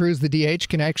Nelson Cruz, the DH,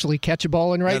 can actually catch a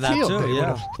ball in right field.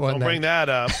 Don't bring that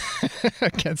up.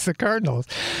 Against the Cardinals.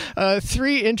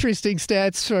 3 interesting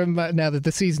stats from now that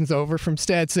the season's over from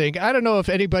StatSync. I don't know if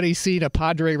anybody's seen a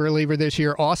Padre reliever this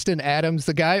year. Austin Adams,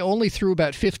 the guy only threw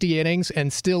about 50 innings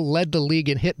and still led the league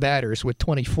in hit batters with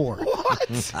 24.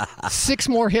 What? 6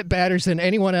 more hit batters than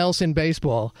anyone else in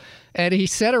baseball. And he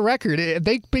set a record.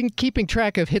 They've been keeping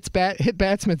track of hit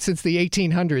batsmen since the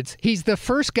 1800s. He's the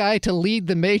first guy to lead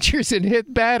the majors in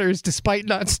hit batters despite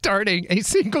not starting a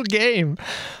single game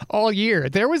all year.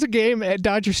 There was a game at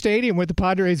Dodger Stadium with the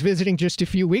Padres visiting just a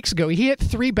few weeks ago. He hit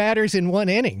 3 batters in 1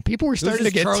 inning. People were starting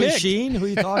to get Charlie ticked. Sheen? Who are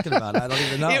you talking about? I don't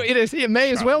even know. It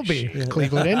may as well be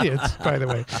Cleveland Indians, by the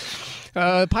way.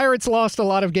 Pirates lost a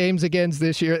lot of games against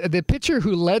this year. The pitcher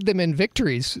who led them in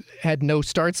victories had no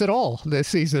starts at all this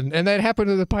season, and that happened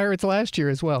to the Pirates last year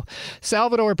as well.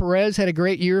 Salvador Perez had a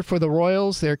great year for the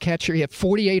Royals. Their catcher, he had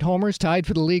 48 homers, tied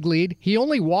for the league lead. He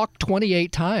only walked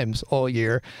 28 times all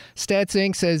year.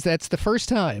 StatSync says that's the first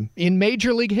time in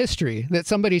Major League history that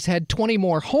somebody's had 20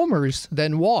 more homers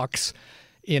than walks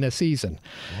in a season.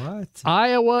 What?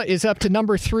 Iowa is up to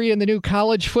number 3 in the new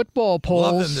college football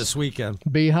polls. Love them this weekend.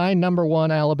 Behind number 1,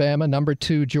 Alabama, number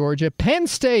 2, Georgia. Penn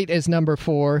State is number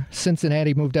 4.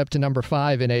 Cincinnati moved up to number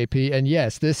 5 in AP. And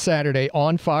yes, this Saturday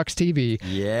on Fox TV,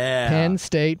 Penn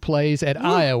State plays at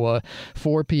Iowa,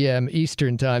 4 p.m.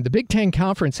 Eastern Time. The Big Ten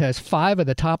Conference has 5 of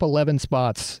the top 11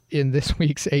 spots in this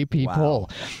week's AP poll.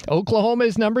 Oklahoma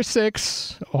is number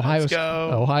 6.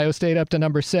 Ohio State up to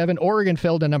number 7. Oregon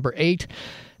fell to number 8.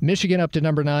 Michigan up to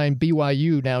number 9.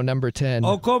 BYU now number 10.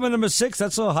 Oklahoma number 6.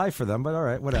 That's a little high for them, but all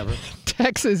right, whatever.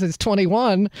 Texas is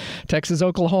 21.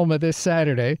 Texas-Oklahoma this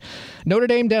Saturday. Notre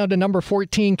Dame down to number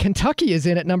 14. Kentucky is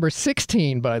in at number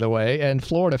 16, by the way, and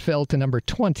Florida fell to number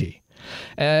 20.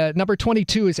 Number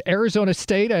 22 is Arizona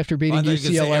State after beating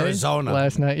UCLA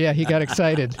last night. Yeah, he got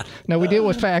excited. No, we deal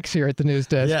with facts here at the news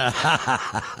desk.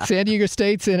 Yeah. San Diego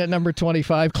State's in at number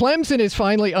 25. Clemson is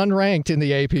finally unranked in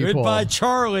the AP poll. Goodbye,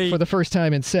 Charlie. For the first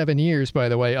time in 7 years, by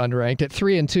the way, unranked at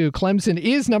 3-2. Clemson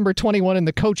is number 21 in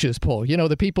the coaches poll. You know,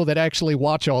 the people that actually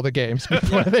watch all the games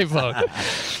before they vote.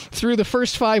 Through the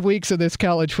first 5 weeks of this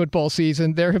college football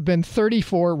season, there have been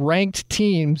 34 ranked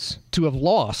teams to have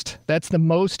lost. That's the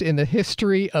most in the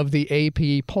history of the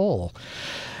AP poll.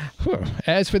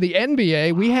 As for the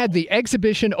NBA, we had the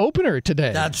exhibition opener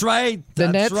today. That's right. The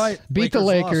Nets beat the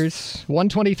Lakers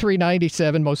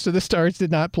 123-97. Most of the stars did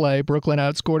not play. Brooklyn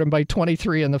outscored them by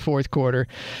 23 in the fourth quarter.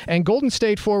 And Golden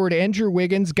State forward Andrew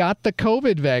Wiggins got the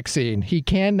COVID vaccine. He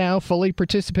can now fully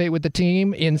participate with the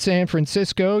team in San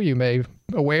Francisco. You may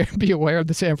be aware of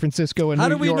the San Francisco and New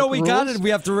York rules. How do we know he got it?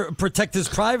 We have to protect his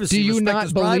privacy. Do you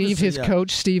not believe his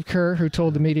coach, Steve Kerr, who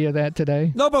told the media that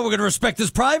today? No, but we're going to respect his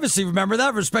privacy. Remember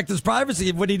that? Respect his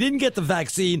privacy. When he didn't get the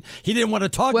vaccine, he didn't want to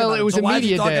talk about it. Well, it was a Why is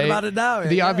media he talking day. About it now?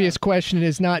 The obvious question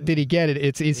is not did he get it,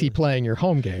 it's is he playing your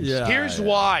home games? Here's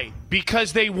why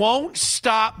Because they won't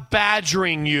stop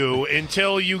badgering you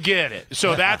until you get it.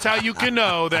 So that's how you can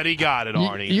know that he got it,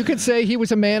 Arnie. You could say he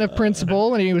was a man of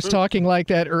principle, and he was talking like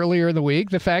that earlier in the week.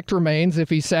 The fact remains, if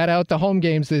he sat out the home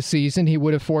games this season, he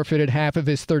would have forfeited half of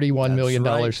his $31 million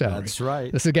salary. That's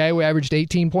right. This is a guy who averaged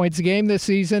 18 points a game this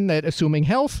season that, assuming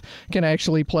health, can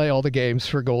actually play all the games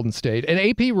for Golden State. And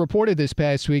AP reported this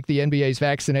past week the NBA's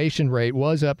vaccination rate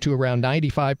was up to around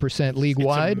 95%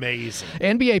 league-wide. It's amazing.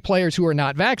 NBA players who are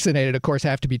not vaccinated, of course,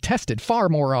 have to be tested far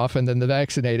more often than the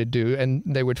vaccinated do, and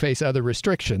they would face other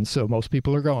restrictions, so most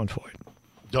people are going for it.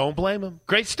 Don't blame them.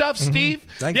 Great stuff, Steve.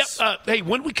 Thanks. Yep. Hey,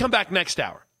 when we come back next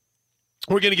hour,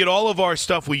 we're going to get all of our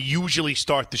stuff we usually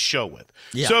start the show with.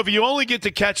 Yeah. So if you only get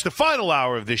to catch the final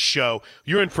hour of this show,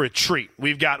 you're in for a treat.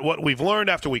 We've got what we've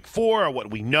learned after week 4 or what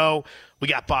we know. We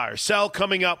got buy or sell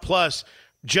coming up, plus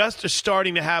just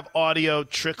starting to have audio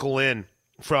trickle in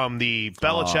from the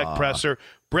Belichick presser.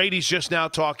 Brady's just now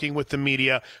talking with the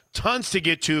media. Tons to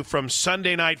get to from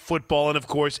Sunday Night Football, and, of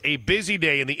course, a busy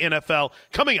day in the NFL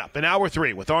coming up in Hour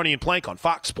 3 with Arnie and Plank on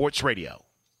Fox Sports Radio.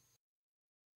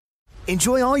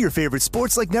 Enjoy all your favorite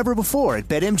sports like never before at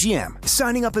BetMGM.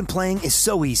 Signing up and playing is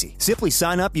so easy. Simply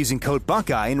sign up using code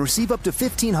Buckeye and receive up to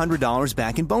 $1,500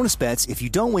 back in bonus bets if you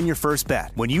don't win your first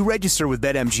bet. When you register with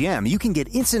BetMGM, you can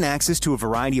get instant access to a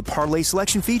variety of parlay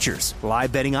selection features,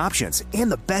 live betting options,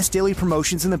 and the best daily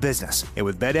promotions in the business. And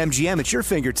with BetMGM at your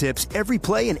fingertips, every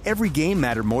play and every game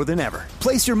matter more than ever.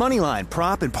 Place your moneyline,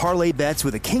 prop, and parlay bets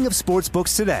with the king of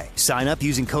sportsbooks today. Sign up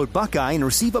using code Buckeye and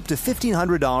receive up to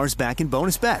 $1,500 back in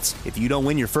bonus bets if you don't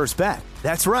win your first bet.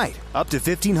 That's right, up to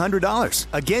 $1,500.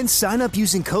 Again, sign up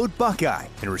using code Buckeye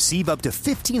and receive up to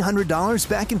 $1,500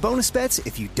 back in bonus bets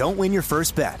if you don't win your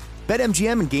first bet.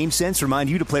 BetMGM and GameSense remind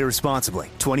you to play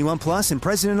responsibly. 21 plus and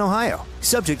present in Ohio.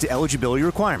 Subject to eligibility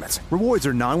requirements. Rewards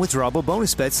are non-withdrawable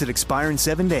bonus bets that expire in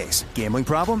 7 days. Gambling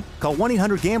problem? Call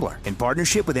 1-800-GAMBLER in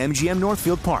partnership with MGM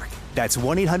Northfield Park. That's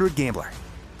 1-800-GAMBLER.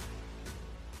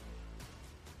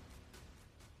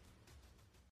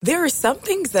 There are some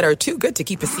things that are too good to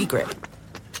keep a secret.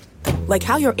 Like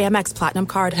how your Amex Platinum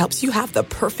card helps you have the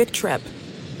perfect trip.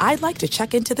 I'd like to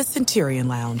check into the Centurion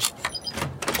Lounge.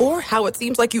 Or how it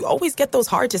seems like you always get those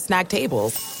hard-to-snag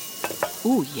tables.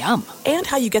 Ooh, yum. And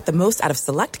how you get the most out of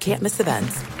select can't-miss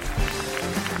events.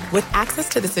 With access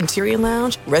to the Centurion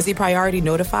Lounge, Resi Priority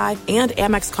Notify, and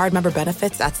Amex card member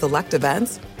benefits at select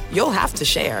events, you'll have to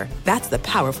share. That's the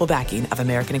powerful backing of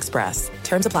American Express.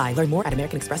 Terms apply. Learn more at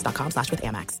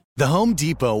americanexpress.com/withAmex. The Home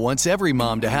Depot wants every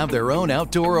mom to have their own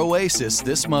outdoor oasis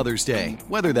this Mother's Day,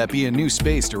 whether that be a new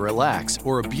space to relax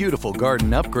or a beautiful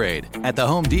garden upgrade. At the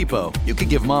Home Depot, you could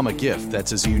give mom a gift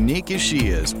that's as unique as she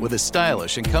is, with a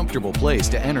stylish and comfortable place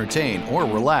to entertain or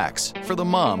relax for the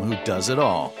mom who does it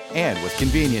all. And with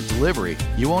convenient delivery,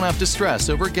 you won't have to stress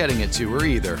over getting it to her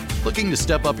either. Looking to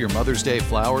step up your Mother's Day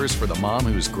flowers for the mom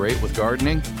who's great with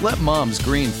gardening? Let Mom's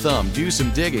Green Thumb do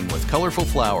some digging with colorful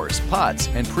flowers, pots,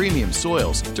 and premium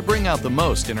soils to bring out the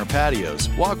most in her patios,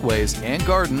 walkways, and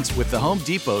gardens with the Home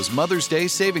Depot's Mother's Day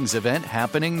Savings Event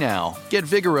happening now. Get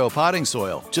Vigoro potting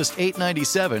soil, just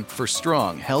 $8.97 for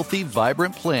strong, healthy,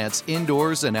 vibrant plants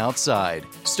indoors and outside.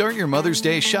 Start your Mother's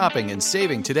Day shopping and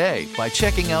saving today by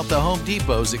checking out the Home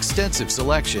Depot's extensive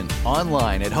selection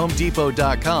online at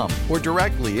HomeDepot.com or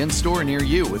directly in-store near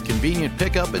you with convenient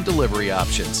pickup and delivery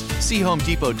options. See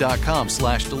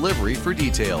HomeDepot.com/delivery for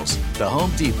details. The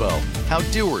Home Depot. How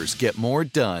doers get more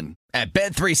done. At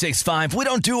Bet365, we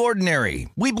don't do ordinary.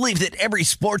 We believe that every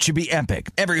sport should be epic.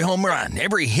 Every home run,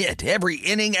 every hit, every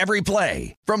inning, every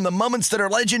play. From the moments that are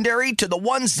legendary to the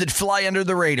ones that fly under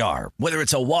the radar. Whether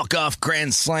it's a walk-off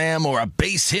grand slam or a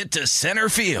base hit to center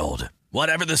field.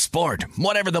 Whatever the sport,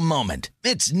 whatever the moment,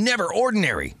 it's never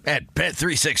ordinary at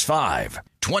Bet365.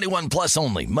 21 plus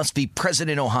only. Must be present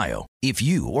in Ohio. If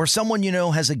you or someone you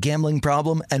know has a gambling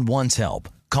problem and wants help,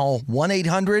 call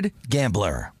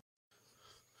 1-800-GAMBLER.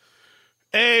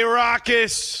 Hey,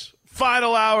 Raucous.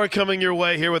 Final hour coming your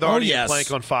way here with Arnie and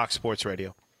Plank on Fox Sports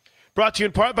Radio. Brought to you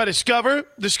in part by Discover.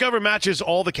 Discover matches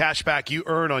all the cash back you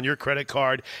earn on your credit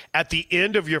card at the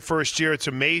end of your first year. It's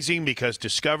amazing because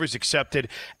Discover's accepted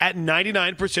at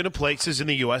 99% of places in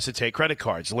the U.S. that take credit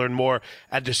cards. Learn more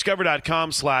at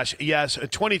discover.com/yes.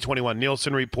 2021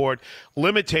 Nielsen Report.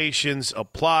 Limitations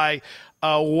apply.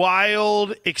 A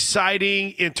wild,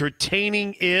 exciting,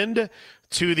 entertaining end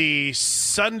to the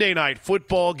Sunday Night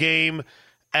Football game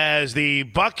as the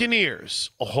Buccaneers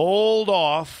hold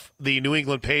off the New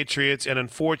England Patriots, and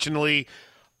unfortunately,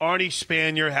 Arnie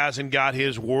Spanier hasn't got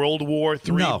his World War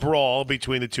III brawl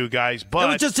between the two guys. But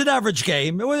it was just an average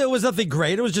game. It was nothing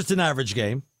great. It was just an average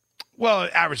game. Well,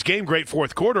 average game, great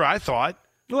fourth quarter, I thought.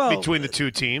 between the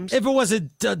two teams. If it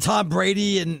wasn't Tom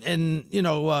Brady and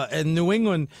New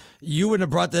England, you wouldn't have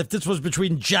brought that. If this was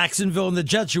between Jacksonville and the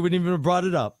Jets, you wouldn't even have brought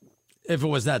it up if it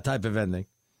was that type of ending.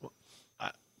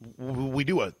 We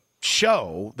do a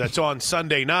show that's on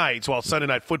Sunday nights while Sunday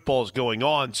Night Football is going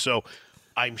on, so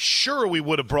I'm sure we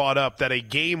would have brought up that a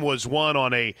game was won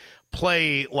on a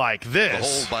play like this.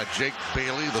 The hold by Jake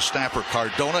Bailey, the snapper.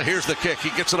 Cardona, here's the kick. He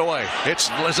gets it away. Is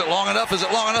it long enough? Is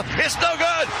it long enough? It's no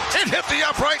good. It hit the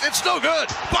upright. It's no good.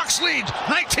 Bucks lead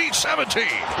 19-17.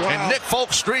 Wow. And Nick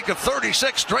Folk's streak of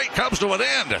 36 straight comes to an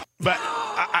end. But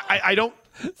I don't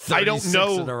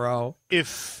know in a row.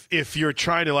 if you're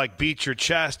trying to like beat your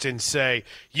chest and say,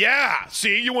 yeah,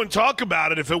 see, you wouldn't talk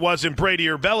about it if it wasn't Brady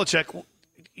or Belichick.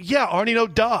 Yeah, Arnie, no,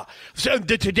 duh. So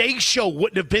the Today Show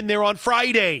wouldn't have been there on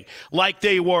Friday like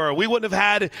they were. We wouldn't have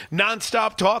had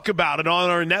nonstop talk about it on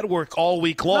our network all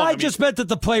week long. I just meant that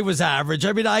the play was average.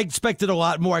 I mean, I expected a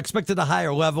lot more. I expected a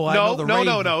higher level.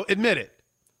 No. Admit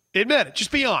it.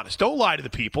 Just be honest. Don't lie to the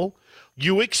people.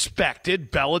 You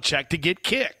expected Belichick to get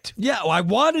kicked. Yeah, well, I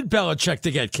wanted Belichick to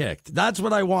get kicked. That's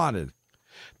what I wanted.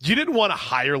 You didn't want a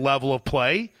higher level of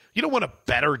play. You don't want a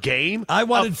better game. I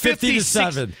wanted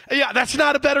 50-7. Yeah, that's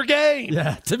not a better game.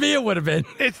 Yeah, to me it would have been.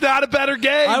 It's not a better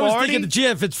game, I was Arnie. thinking, gee,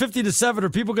 if it's 50-7, are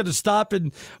people going to stop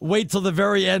and wait till the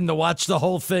very end to watch the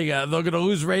whole thing? They're going to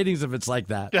lose ratings if it's like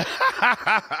that.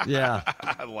 Yeah.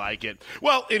 I like it.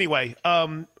 Well, anyway,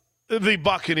 the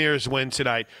Buccaneers win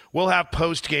tonight. We'll have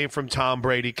post-game from Tom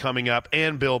Brady coming up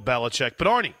and Bill Belichick. But,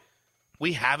 Arnie,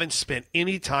 we haven't spent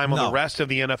any time on the rest of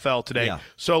the NFL today,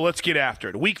 so let's get after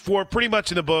it. Week 4, pretty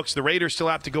much in the books. The Raiders still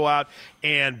have to go out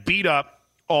and beat up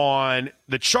on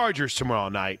the Chargers tomorrow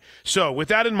night. So with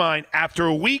that in mind,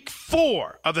 after Week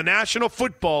 4 of the National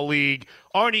Football League,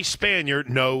 Arnie Spanier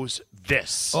knows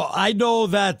this. Well, I know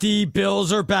that the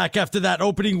Bills are back after that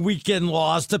opening weekend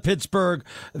loss to Pittsburgh.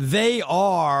 They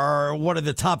are one of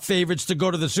the top favorites to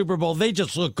go to the Super Bowl. They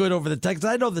just look good over the Texans.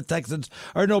 I know the Texans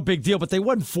are no big deal, but they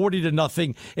won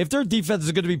 40-0. If their defense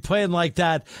is going to be playing like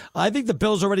that, I think the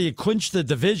Bills already clinched the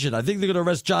division. I think they're going to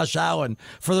rest Josh Allen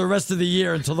for the rest of the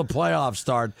year until the playoffs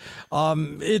start.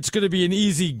 It's going to be an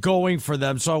easy going for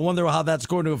them, so I wonder how that's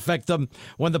going to affect them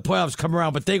when the playoffs come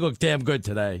around, but they look damn good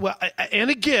today. Well,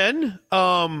 and again,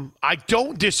 I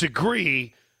don't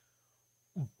disagree,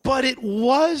 but it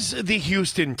was the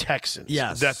Houston Texans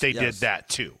that they did that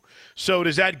too. So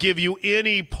does that give you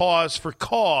any pause for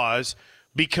cause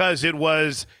because it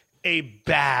was a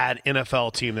bad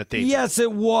NFL team that they did? Yes,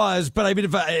 it was. But I mean,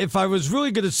 if I was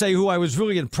really going to say who I was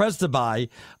really impressed by,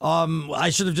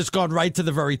 I should have just gone right to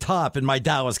the very top in my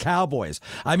Dallas Cowboys.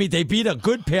 I mean, they beat a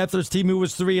good Panthers team who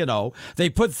was 3-0.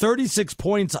 They put 36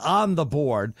 points on the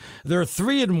board. They're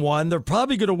 3-1. They're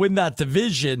probably going to win that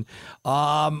division.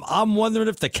 I'm wondering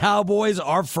if the Cowboys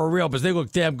are for real because they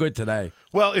look damn good today.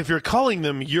 Well, if you're calling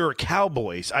them your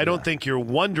Cowboys, I don't think you're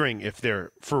wondering if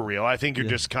they're for real. I think you're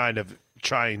just kind of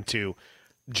trying to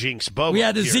jinx Bobo. We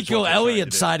had Ezekiel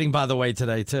Elliott signing, by the way,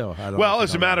 today, too. Well,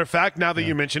 as a matter of fact, now that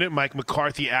you mention it, Mike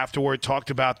McCarthy afterward talked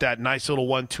about that nice little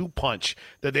 1-2 punch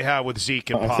that they have with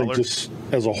Zeke and Pollard. I think just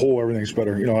as a whole, everything's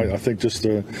better. You know, I think just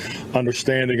the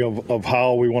understanding of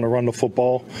how we want to run the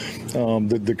football,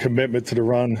 the commitment to the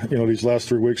run, you know, these last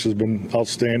 3 weeks has been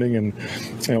outstanding, and,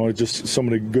 you know, just so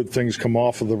many good things come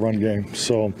off of the run game.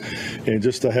 So, and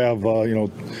just to have, you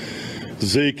know,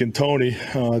 Zeke and Tony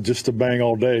just to bang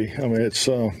all day. I mean, it's,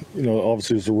 you know,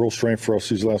 obviously it's a real strength for us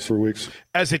these last 3 weeks.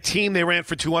 As a team, they ran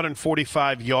for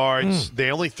 245 yards.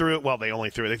 They threw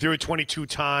it 22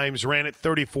 times, ran it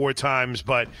 34 times.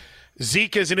 But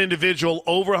Zeke as an individual,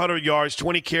 over 100 yards,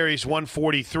 20 carries,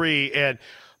 143. And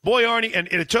boy, Arnie, and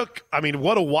it took, I mean,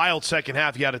 what a wild second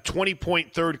half. You had a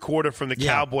 20-point third quarter from the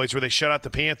Cowboys where they shut out the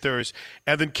Panthers.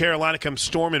 And then Carolina comes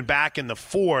storming back in the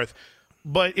fourth.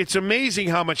 But it's amazing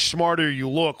how much smarter you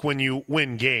look when you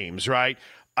win games, right?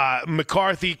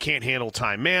 McCarthy can't handle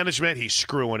time management. He's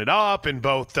screwing it up in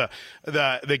both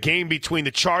the game between the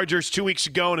Chargers 2 weeks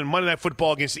ago and in Monday Night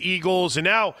Football against the Eagles. And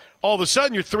now, all of a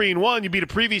sudden, you're 3-1. You beat a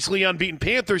previously unbeaten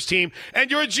Panthers team,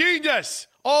 and you're a genius.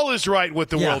 All is right with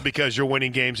the world because you're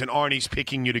winning games, and Arnie's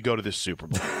picking you to go to the Super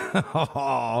Bowl.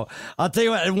 I'll tell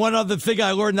you what, and one other thing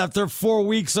I learned after 4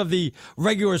 weeks of the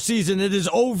regular season, it is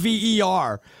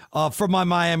OVER for my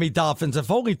Miami Dolphins. If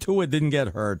only Tua didn't get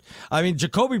hurt. I mean,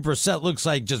 Jacoby Brissett looks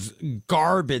like just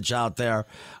garbage out there.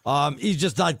 He's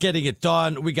just not getting it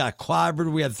done. We got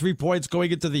clobbered. We had 3 points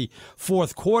going into the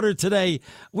fourth quarter today.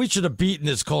 We should have beaten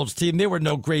this Colts team. They were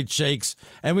no great shakes,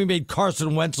 and we made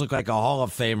Carson Wentz look like a Hall of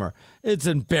Famer. It's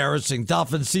embarrassing.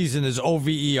 Dolphin season is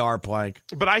OVER, Plank.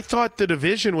 But I thought the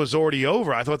division was already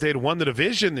over. I thought they had won the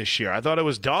division this year. I thought it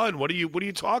was done. What are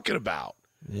you talking about?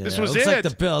 Yeah, This was looks it. like the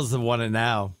Bills have won it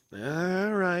now.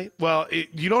 All right. Well,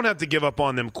 you don't have to give up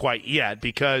on them quite yet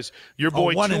because your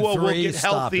boy 1-3, Tua will get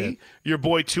stop healthy. it. Your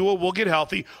boy Tua will get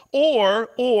healthy,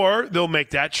 or they'll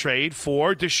make that trade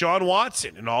for Deshaun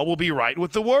Watson, and all will be right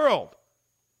with the world.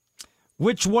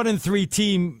 Which 1-3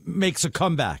 team makes a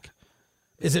comeback?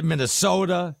 Is it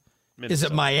Minnesota? Is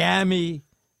it Miami?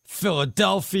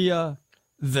 Philadelphia?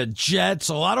 The Jets?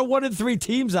 A lot of 1-3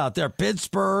 teams out there.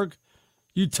 Pittsburgh.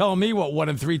 You tell me what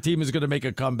 1-3 team is going to make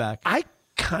a comeback. I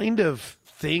kind of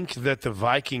think that the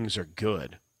Vikings are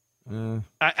good. And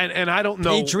I don't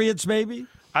know. Patriots, maybe?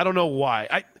 I don't know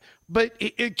why. But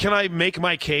can I make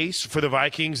my case for the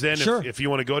Vikings then Sure. if you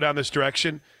want to go down this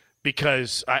direction?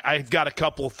 Because I've got a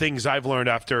couple of things I've learned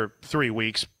after 3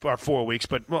 weeks or 4 weeks,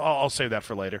 but I'll save that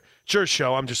for later. It's your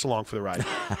show. I'm just along for the ride.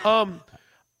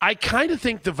 I kind of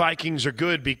think the Vikings are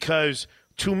good because,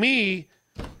 to me,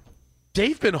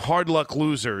 they've been hard luck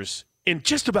losers in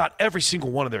just about every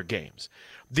single one of their games.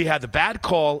 They had the bad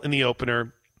call in the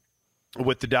opener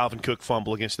with the Dalvin Cook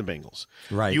fumble against the Bengals.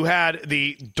 Right. You had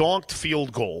the donked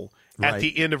field goal at Right.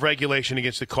 the end of regulation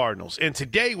against the Cardinals. And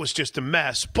today was just a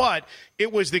mess, but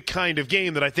it was the kind of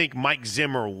game that I think Mike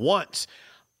Zimmer wants.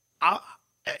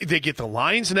 They get the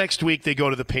Lions next week. They go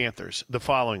to the Panthers the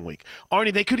following week.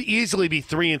 Arnie, they could easily be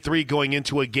 3-3 going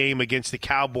into a game against the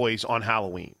Cowboys on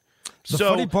Halloween. The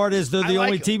funny part is they're the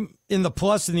only team in the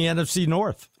plus in the NFC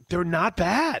North. They're not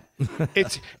bad.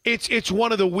 It's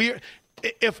one of the weird.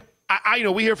 If I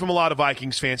know we hear from a lot of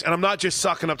Vikings fans, and I'm not just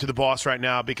sucking up to the boss right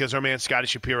now because our man Scotty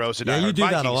Shapiro is a diehard you do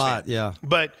Vikings that a lot, fan. yeah.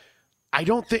 But I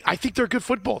think they're a good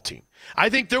football team. I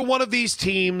think they're one of these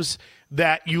teams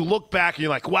that you look back and you're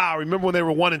like, wow, remember when they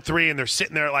were 1-3 and they're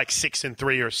sitting there at like 6-3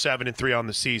 or 7-3 on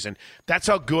the season. That's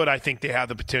how good I think they have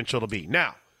the potential to be.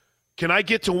 Now, can I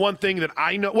get to one thing that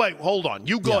I know? Wait, hold on.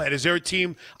 You go ahead. Is there a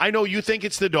team? I know you think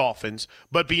it's the Dolphins,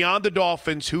 but beyond the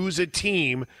Dolphins, who's a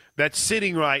team that's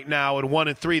sitting right now at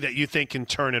 1-3 that you think can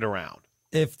turn it around?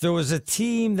 If there was a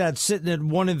team that's sitting at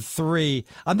 1-3,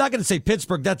 I'm not going to say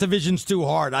Pittsburgh. That division's too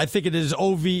hard. I think it is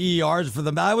OVERs for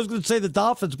them. I was going to say the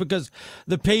Dolphins because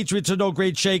the Patriots are no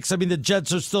great shakes. I mean, the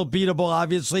Jets are still beatable,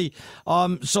 obviously.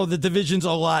 So the division's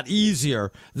a lot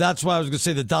easier. That's why I was going to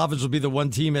say the Dolphins will be the one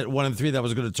team at 1-3 that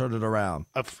was going to turn it around.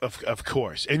 Of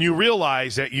course. And you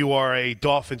realize that you are a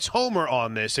Dolphins homer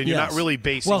on this, and you're not really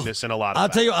basing this in a lot of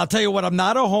I'll tell you what I'm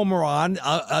not a homer on.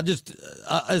 I'll just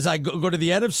as I go to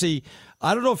the NFC,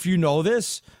 I don't know if you know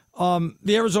this. The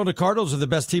Arizona Cardinals are the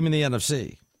best team in the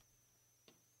NFC.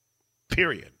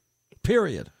 Period.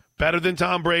 Better than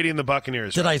Tom Brady and the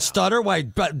Buccaneers. Did I stutter? Why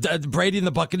Brady and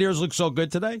the Buccaneers look so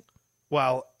good today?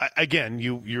 Well, again,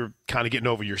 you're kind of getting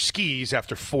over your skis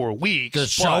after 4 weeks. The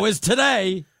show is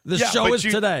today.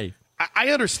 Today. I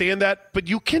understand that, but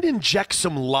you can inject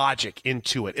some logic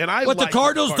into it. And the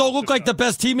Cardinals don't look like the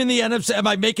best team in the NFC. Am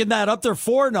I making that up? They're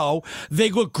 4-0.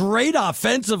 They look great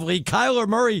offensively. Kyler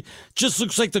Murray just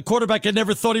looks like the quarterback I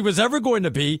never thought he was ever going to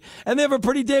be. And they have a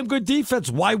pretty damn good defense.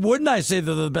 Why wouldn't I say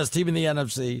they're the best team in the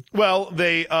NFC? Well,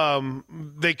 they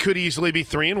could easily be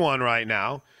 3-1 right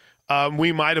now.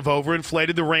 We might have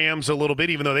overinflated the Rams a little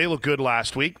bit, even though they looked good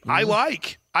last week. Mm-hmm.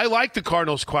 I like the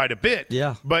Cardinals quite a bit.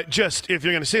 Yeah. But just if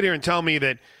you're going to sit here and tell me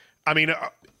that,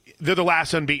 they're the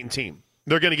last unbeaten team.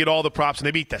 They're going to get all the props, and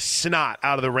they beat the snot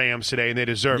out of the Rams today, and they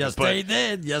deserve it. But they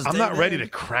did. I'm not ready to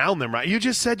crown them, right? You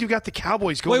just said you got the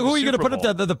Cowboys going. Wait, who are you going to put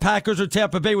up there? The Packers or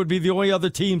Tampa Bay would be the only other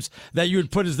teams that you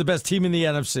would put as the best team in the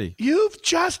NFC. You've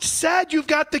just said you've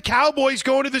got the Cowboys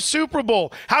going to the Super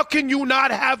Bowl. How can you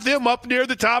not have them up near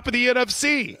the top of the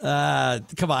NFC?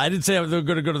 Come on, I didn't say they're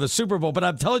going to go to the Super Bowl, but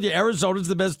I'm telling you, Arizona's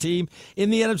the best team in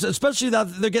the NFC, especially now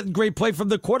they're getting great play from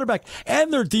the quarterback,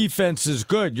 and their defense is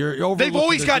good. They've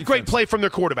always got great play from their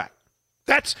quarterback.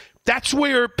 That's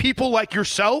where people like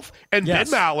yourself and Ben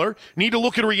Maller need to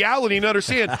look at reality and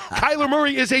understand Kyler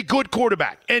Murray is a good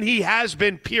quarterback, and he has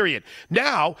been, period.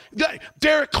 Now,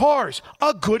 Derek Carr's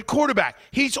a good quarterback.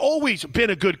 He's always been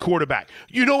a good quarterback.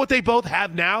 You know what they both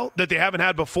have now that they haven't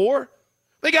had before?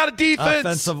 They got a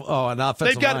defense. An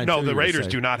offensive line. No, the Raiders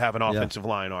do not have an offensive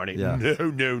line, Arnie. Yeah.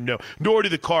 No. Nor do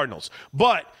the Cardinals.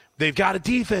 But they've got a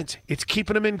defense. It's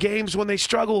keeping them in games when they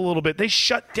struggle a little bit. They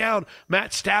shut down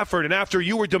Matt Stafford, and after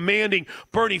you were demanding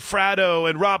Bernie Fratto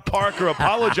and Rob Parker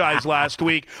apologize last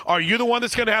week, are you the one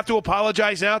that's going to have to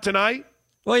apologize now tonight?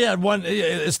 Well,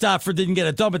 yeah, Stafford didn't get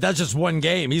it done, but that's just one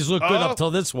game. He's looked good up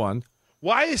till this one.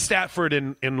 Why is Stafford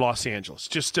in Los Angeles?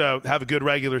 Just to have a good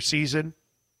regular season?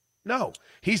 No.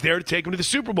 He's there to take him to the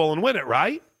Super Bowl and win it,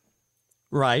 right?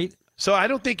 Right. So I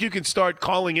don't think you can start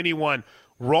calling anyone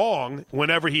wrong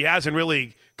whenever he hasn't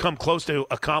really come close to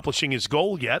accomplishing his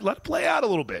goal yet. Let it play out a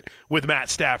little bit with Matt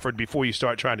Stafford before you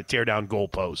start trying to tear down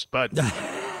goalposts. But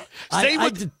same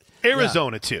with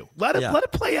Arizona, too. Let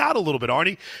it play out a little bit,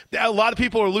 Arnie. A lot of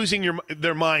people are losing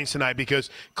their minds tonight because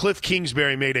Cliff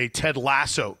Kingsbury made a Ted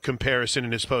Lasso comparison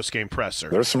in his postgame presser.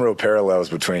 There's some real parallels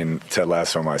between Ted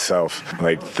Lasso and myself,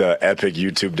 like the epic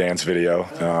YouTube dance video,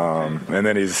 and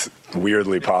then he's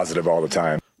weirdly positive all the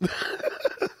time.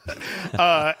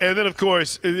 And then, of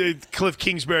course, Cliff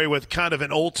Kingsbury with kind of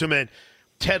an ultimate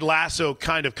Ted Lasso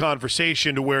kind of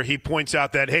conversation to where he points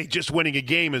out that, hey, just winning a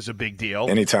game is a big deal.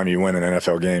 Anytime you win an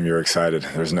NFL game, you're excited.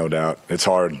 There's no doubt. It's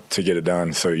hard to get it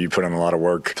done, so you put in a lot of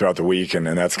work throughout the week, and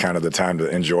that's kind of the time to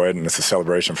enjoy it, and it's a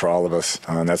celebration for all of us.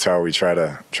 And that's how we try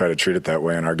to treat it that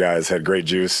way. And our guys had great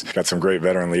juice, got some great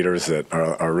veteran leaders that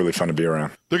are really fun to be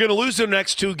around. They're going to lose their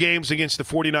next 2 games against the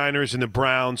 49ers and the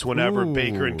Browns whenever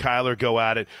Baker and Kyler go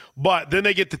at it. But then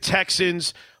they get the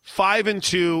Texans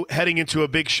 5-2 heading into a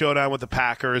big showdown with the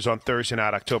Packers on Thursday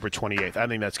night, October 28th. I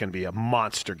think that's going to be a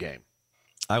monster game.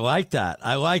 I like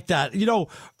that. You know,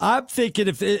 I'm thinking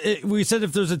if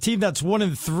there's a team that's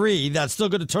 1-3 that's still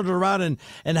going to turn it around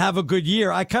and have a good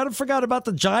year. I kind of forgot about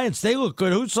the Giants. They look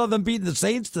good. Who saw them beating the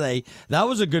Saints today? That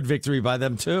was a good victory by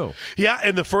them too. Yeah,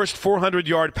 and the first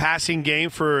 400-yard passing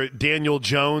game for Daniel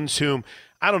Jones, whom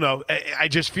I don't know. I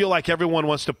just feel like everyone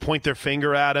wants to point their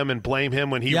finger at him and blame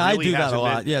him when he really hasn't been. Yeah, I do that a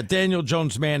lot. Yeah, Daniel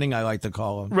Jones Manning, I like to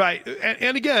call him. Right.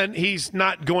 And again, he's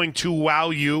not going to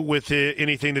wow you with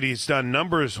anything that he's done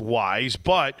numbers-wise,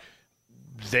 but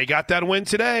they got that win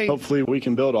today. Hopefully we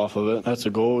can build off of it. That's the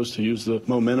goal, is to use the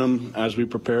momentum as we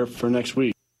prepare for next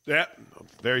week. Yeah,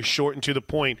 very short and to the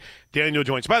point. Daniel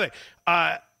Jones. By the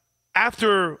way,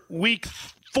 after week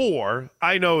 4,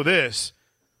 I know this,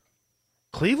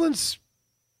 Cleveland's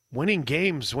winning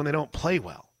games when they don't play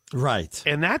well. Right.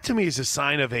 And that, to me, is a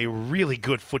sign of a really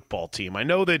good football team. I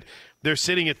know that they're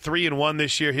sitting at 3-1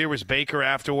 this year. Here was Baker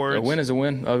afterwards. A win is a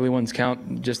win. Ugly ones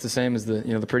count just the same as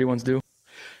the pretty ones do.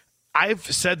 I've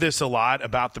said this a lot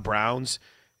about the Browns.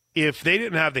 If they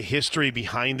didn't have the history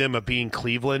behind them of being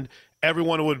Cleveland,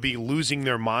 everyone would be losing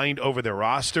their mind over their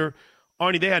roster.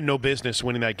 Arnie, they had no business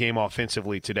winning that game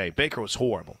offensively today. Baker was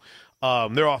horrible.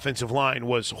 Their offensive line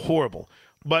was horrible.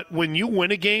 But when you win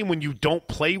a game, when you don't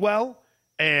play well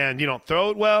and you don't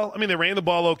throw it well, I mean, they ran the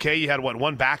ball okay. You had,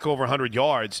 one back over 100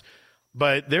 yards.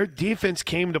 But their defense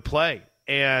came to play.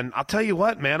 And I'll tell you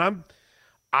what, man,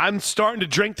 I'm starting to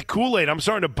drink the Kool-Aid. I'm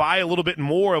starting to buy a little bit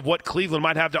more of what Cleveland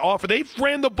might have to offer. They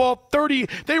ran the ball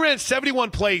they ran 71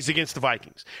 plays against the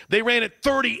Vikings. They ran it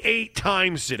 38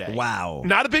 times today. Wow.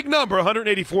 Not a big number,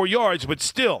 184 yards, but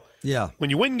still. Yeah. When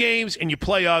you win games and you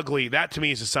play ugly, that to me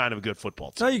is a sign of a good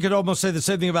football team. So you could almost say the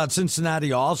same thing about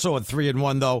Cincinnati, also at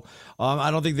 3-1, though.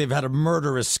 I don't think they've had a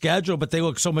murderous schedule, but they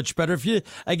look so much better.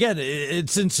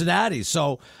 It's Cincinnati,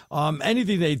 so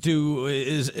anything they do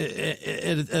is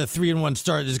a 3-1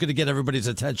 start is going to get everybody's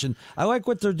attention. I like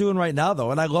what they're doing right now,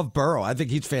 though, and I love Burrow. I think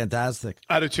he's fantastic.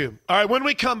 I do too. All right, when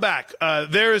we come back,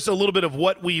 there's a little bit of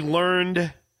what we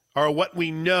learned or what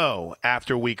we know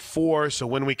after week 4. So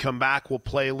when we come back, we'll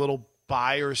play a little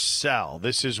buy or sell.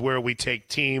 This is where we take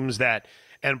teams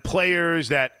and players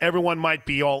that everyone might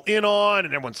be all in on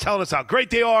and everyone's telling us how great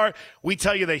they are. We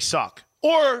tell you they suck.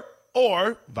 Or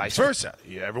vice versa.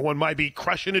 Everyone might be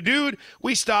crushing a dude.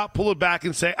 We stop, pull it back,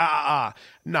 and say,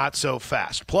 not so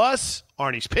fast. Plus,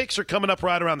 Arnie's picks are coming up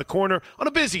right around the corner on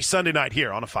a busy Sunday night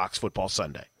here on a Fox Football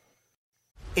Sunday.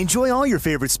 Enjoy all your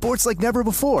favorite sports like never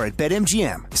before at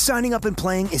BetMGM. Signing up and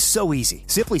playing is so easy.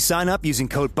 Simply sign up using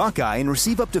code Buckeye and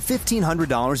receive up to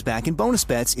 $1,500 back in bonus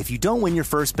bets if you don't win your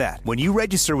first bet. When you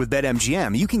register with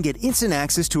BetMGM, you can get instant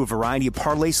access to a variety of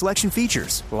parlay selection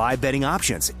features, live betting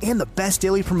options, and the best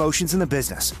daily promotions in the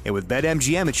business. And with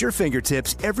BetMGM at your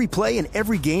fingertips, every play and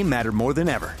every game matter more than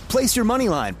ever. Place your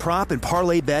moneyline, prop, and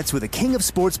parlay bets with the king of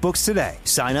sportsbooks today.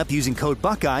 Sign up using code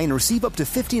Buckeye and receive up to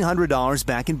 $1,500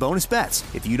 back in bonus bets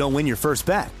if you don't win your first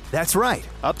bet. That's right,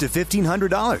 up to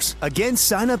 $1,500. Again,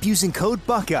 sign up using code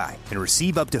Buckeye and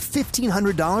receive up to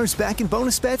 $1,500 back in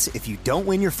bonus bets if you don't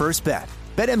win your first bet.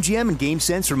 BetMGM and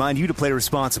GameSense remind you to play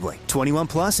responsibly. 21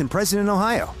 plus and present in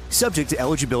Ohio. Subject to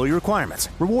eligibility requirements.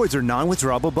 Rewards are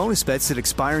non-withdrawable bonus bets that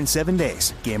expire in 7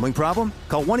 days. Gambling problem?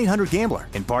 Call 1-800-GAMBLER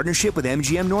in partnership with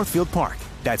MGM Northfield Park.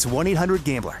 That's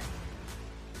 1-800-GAMBLER.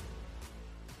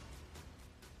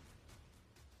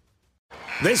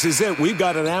 This is it. We've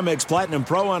got an Amex Platinum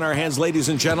Pro on our hands, ladies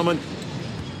and gentlemen.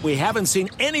 We haven't seen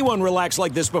anyone relax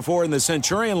like this before in the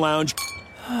Centurion Lounge.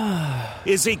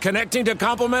 Is he connecting to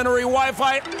complimentary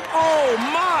Wi-Fi? Oh,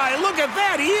 my! Look at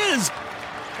that! He is!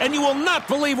 And you will not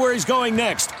believe where he's going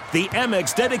next. The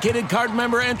Amex dedicated card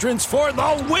member entrance for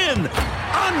the win!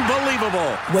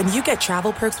 Unbelievable. When you get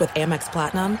travel perks with Amex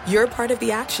Platinum, you're part of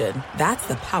the action. That's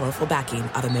the powerful backing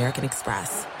of American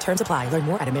Express. Terms apply. Learn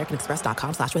more at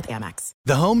americanexpress.com/withAmex.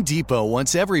 The Home Depot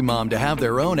wants every mom to have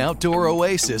their own outdoor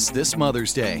oasis this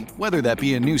Mother's Day, whether that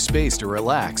be a new space to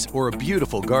relax or a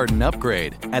beautiful garden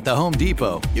upgrade. At the Home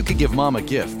Depot, you could give mom a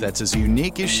gift that's as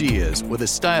unique as she is, with a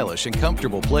stylish and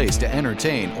comfortable place to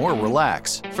entertain or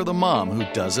relax for the mom who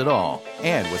does it all.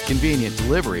 And with convenient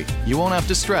delivery, you won't have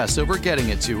to stress over getting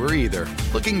it to her either.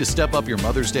 Looking to step up your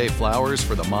Mother's Day flowers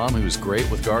for the mom who's great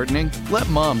with gardening? Let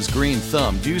Mom's Green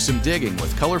Thumb do some digging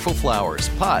with colorful flowers,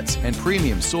 pots, and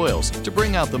premium soils to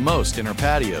bring out the most in her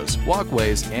patios,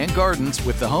 walkways, and gardens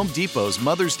with the Home Depot's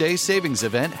Mother's Day Savings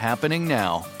Event happening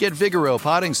now. Get Vigoro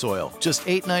potting soil, just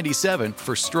 $8.97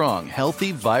 for strong,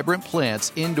 healthy, vibrant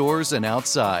plants indoors and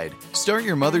outside. Start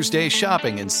your Mother's Day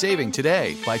shopping and saving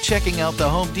today by checking out the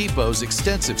Home Depot's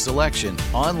extensive selection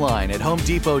online at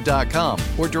HomeDepot.com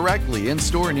or directly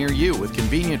in-store near you with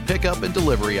convenient pickup and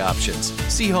delivery options.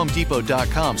 See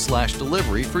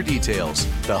HomeDepot.com/delivery for details.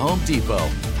 The Home Depot.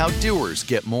 How doers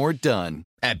get more done.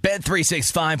 At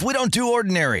Bet365, we don't do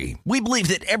ordinary. We believe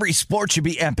that every sport should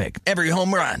be epic. Every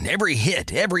home run, every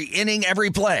hit, every inning, every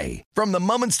play. From the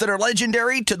moments that are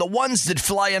legendary to the ones that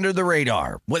fly under the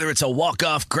radar. Whether it's a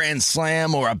walk-off grand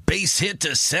slam or a base hit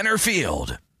to center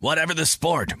field. Whatever the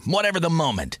sport, whatever the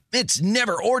moment, it's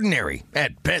never ordinary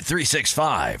at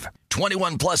Bet365.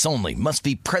 21 plus only. Must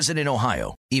be present in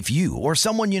Ohio. If you or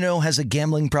someone you know has a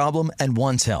gambling problem and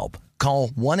wants help, call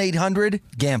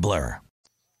 1-800-GAMBLER.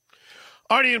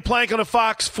 Arnie and Plank on a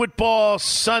Fox Football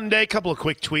Sunday. Couple of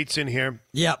quick tweets in here.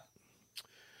 Yep.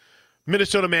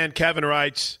 Minnesota man Kevin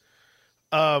writes,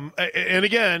 and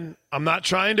again, I'm not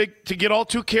trying to get all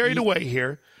too carried away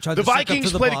here. The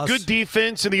Vikings played a good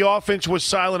defense, and the offense was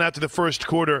silent after the first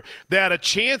quarter. They had a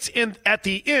chance at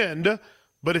the end,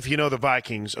 but if you know the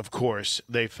Vikings, of course,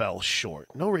 they fell short.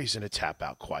 No reason to tap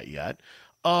out quite yet.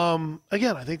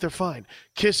 Again, I think they're fine.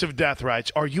 Kiss of Death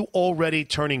writes, are you already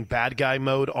turning bad guy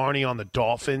mode, Arnie, on the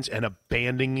Dolphins and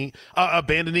abandoning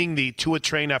the Tua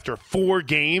train after 4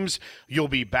 games? You'll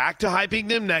be back to hyping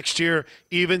them next year.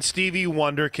 Even Stevie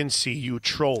Wonder can see you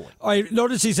trolling. All right,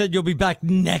 notice he said you'll be back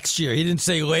next year. He didn't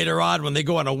say later on when they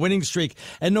go on a winning streak.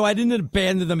 And no, I didn't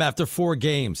abandon them after 4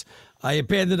 games. I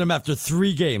abandoned them after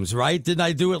 3 games, right? Didn't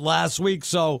I do it last week?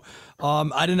 So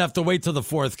I didn't have to wait till the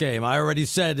 4th game. I already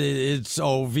said it's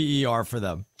OVER for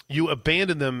them. You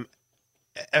abandon them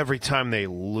every time they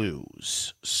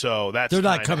lose. So that's they're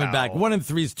not coming back.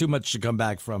 1-3 is too much to come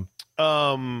back from.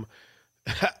 I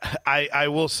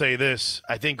will say this.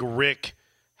 I think Rick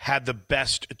had the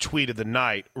best tweet of the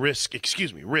night. Risk.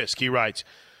 He writes,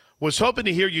 was hoping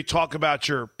to hear you talk about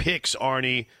your picks,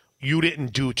 Arnie. You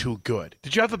didn't do too good.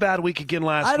 Did you have a bad week again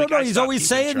last week? I don't know. He's always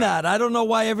saying that. I don't know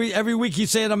why every week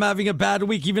he's saying I'm having a bad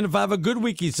week. Even if I have a good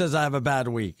week, he says I have a bad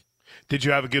week. Did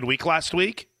you have a good week last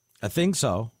week? I think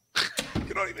so.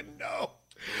 You don't even know.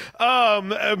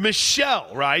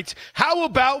 Michelle writes, how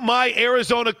about my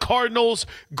Arizona Cardinals?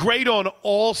 Great on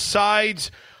all sides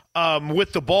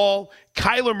with the ball.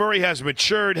 Kyler Murray has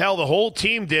matured. Hell, the whole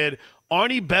team did.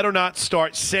 Arnie better not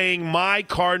start saying my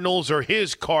Cardinals or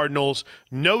his Cardinals.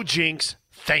 No jinx.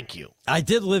 Thank you. I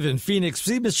did live in Phoenix.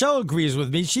 See, Michelle agrees with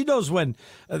me. She knows when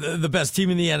the best team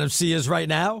in the NFC is right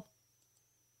now.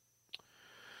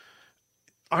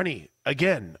 Arnie,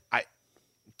 again,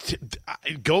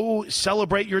 go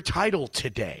celebrate your title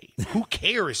today. Who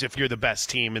cares if you're the best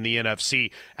team in the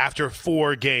NFC after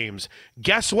 4 games?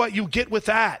 Guess what you get with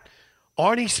that?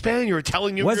 Arnie Spanier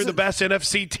telling you you're the best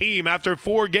NFC team after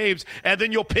 4 games, and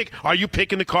then you'll pick. Are you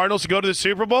picking the Cardinals to go to the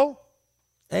Super Bowl?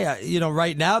 Hey,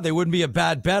 right now they wouldn't be a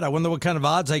bad bet. I wonder what kind of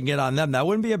odds I can get on them. That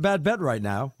wouldn't be a bad bet right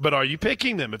now. But are you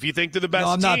picking them if you think they're the best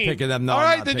team? No, I'm not picking them. No, all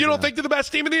right, then you don't think they're the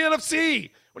best team in the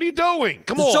NFC. What are you doing?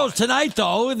 Come on. The show's tonight,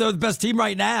 though. They're the best team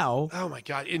right now. Oh, my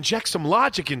God. Inject some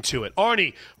logic into it.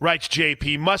 Arnie, writes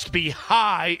JP, must be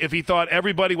high if he thought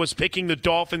everybody was picking the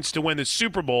Dolphins to win the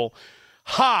Super Bowl.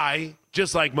 High,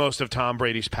 just like most of Tom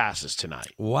Brady's passes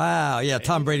tonight. Wow. Yeah,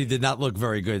 Tom Brady did not look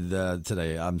very good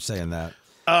today. I'm saying that.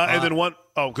 And then one.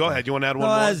 Oh, go ahead. You want to add one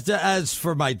more? As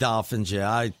for my Dolphins,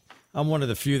 yeah, I'm one of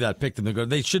the few that picked them to go.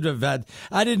 They should have had.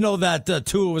 I didn't know that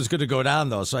Tua was going to go down,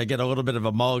 though, so I get a little bit of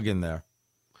a mulligan there.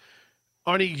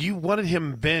 Arnie, you wanted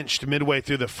him benched midway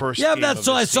through the first game. Yeah, that's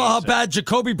so I saw how bad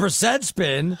Jacoby Brissett's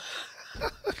been.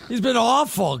 He's been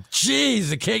awful. Jeez,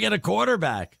 they can't get a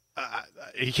quarterback.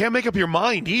 You can't make up your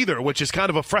mind either, which is kind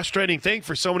of a frustrating thing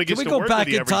for someone who gets to work with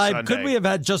you every Sunday. Can we go back in time? Couldn't we have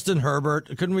had Justin Herbert?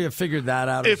 Couldn't we have figured that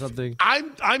out or something?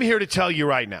 I'm here to tell you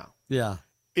right now. Yeah.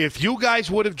 If you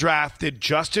guys would have drafted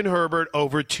Justin Herbert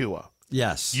over Tua,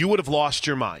 yes, you would have lost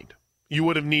your mind. you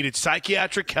would have needed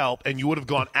psychiatric help, and you would have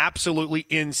gone absolutely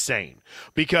insane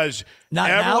because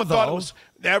everyone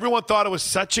thought it was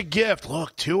such a gift.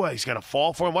 Look, Tua, he's going to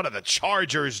fall for him. What are the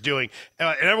Chargers doing?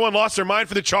 And everyone lost their mind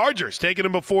for the Chargers, taking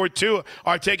him before Tua,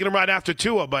 or taking him right after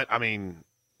Tua. But, I mean,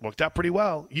 worked out pretty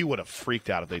well. You would have freaked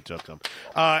out if they took him.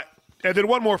 And then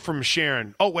one more from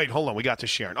Sharon. Oh, wait, hold on. We got to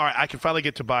Sharon. All right, I can finally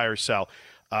get to buy or sell.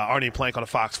 Arnie Plank on a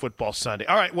Fox Football Sunday.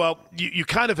 All right, well, you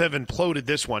kind of have imploded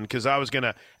this one because I was going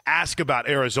to ask about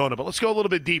Arizona, but let's go a little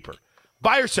bit deeper.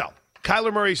 Buy or sell?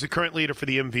 Kyler Murray is the current leader for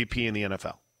the MVP in the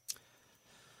NFL.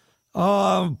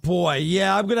 Oh, boy.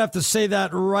 Yeah, I'm going to have to say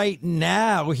that right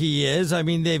now he is. I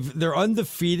mean, they're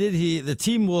undefeated. The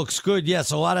team looks good.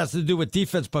 Yes, a lot has to do with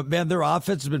defense, but, man, their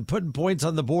offense has been putting points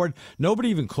on the board. Nobody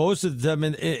even close to them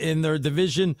in their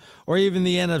division or even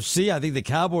the NFC. I think the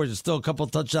Cowboys are still a couple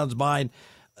touchdowns behind.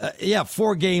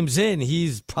 4 games in,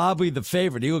 he's probably the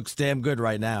favorite. He looks damn good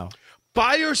right now.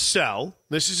 Buy or sell?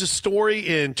 This is a story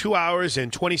in 2 hours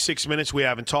and 26 minutes we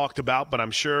haven't talked about, but I'm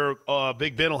sure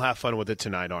Big Ben will have fun with it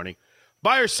tonight, Arnie.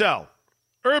 Buy or sell?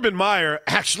 Urban Meyer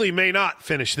actually may not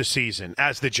finish the season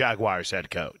as the Jaguars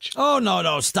head coach. Oh,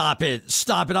 no, stop it.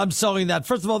 Stop it. I'm selling that.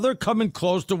 First of all, they're coming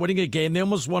close to winning a game. They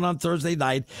almost won on Thursday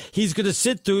night. He's going to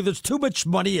sit through. There's too much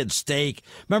money at stake.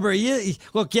 Remember,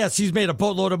 look, yes, he's made a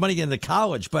boatload of money in the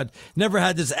college, but never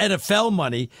had this NFL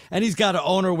money, and he's got an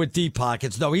owner with deep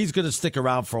pockets. No, he's going to stick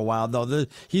around for a while. No,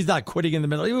 he's not quitting in the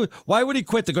middle. Why would he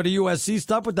quit to go to USC?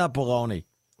 Stop with that baloney.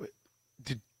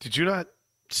 Did you not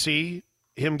see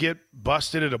him get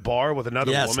busted at a bar with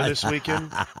another woman this weekend?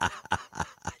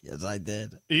 Yes, I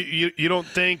did. You don't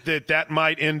think that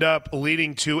might end up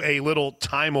leading to a little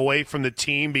time away from the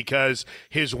team because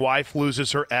his wife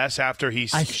loses her S after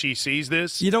she sees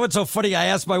this? You know what's so funny? I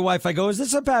asked my wife, I go, is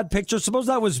this a bad picture? Suppose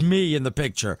that was me in the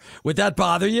picture. Would that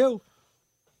bother you?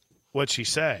 What'd she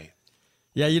say?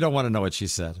 Yeah, you don't want to know what she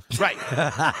said. Right.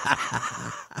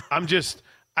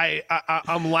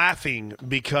 I'm laughing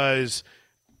because –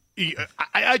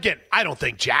 I don't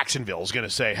think Jacksonville is going to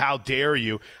say, how dare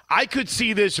you? I could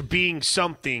see this being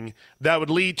something that would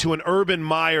lead to an Urban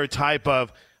Meyer type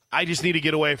of, I just need to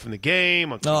get away from the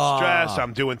game. I'm too stressed.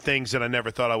 I'm doing things that I never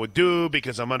thought I would do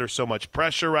because I'm under so much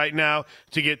pressure right now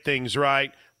to get things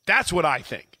right. That's what I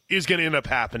think is going to end up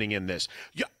happening in this.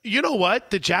 You know what?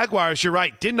 The Jaguars, you're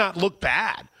right, did not look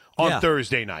bad on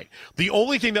Thursday night. The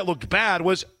only thing that looked bad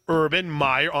was Urban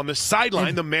Meyer on the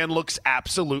sideline. The man looks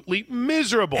absolutely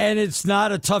miserable. And it's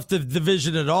not a tough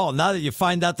division at all. Now that you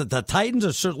find out that the Titans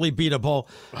are certainly beatable,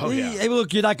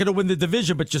 look, you're not going to win the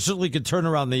division, but you certainly could turn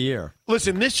around the year.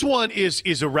 Listen, this one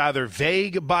is a rather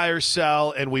vague buy or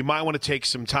sell, and we might want to take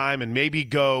some time and maybe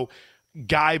go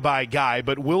guy by guy,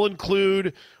 but we'll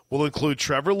include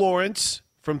Trevor Lawrence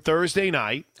from Thursday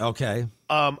night. Okay.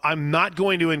 I'm not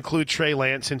going to include Trey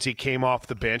Lance since he came off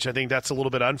the bench. I think that's a little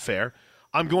bit unfair.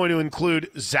 I'm going to include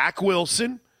Zach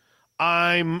Wilson.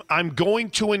 I'm going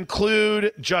to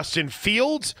include Justin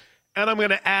Fields, and I'm going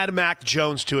to add Mac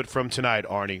Jones to it from tonight,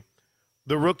 Arnie.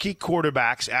 The rookie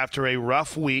quarterbacks, after a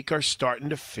rough week, are starting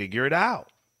to figure it out.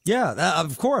 Yeah,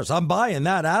 of course. I'm buying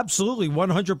that. Absolutely,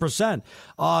 100%.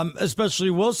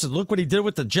 Especially Wilson. Look what he did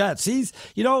with the Jets.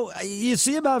 You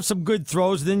see him have some good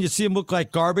throws, and then you see him look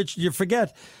like garbage. You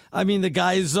forget. I mean, the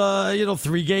guy's,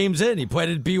 3 games in. He played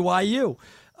at BYU.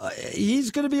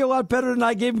 He's going to be a lot better than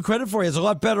I gave him credit for. He has a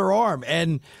lot better arm.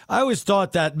 And I always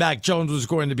thought that Mac Jones was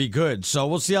going to be good. So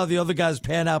we'll see how the other guys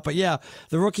pan out. But, yeah,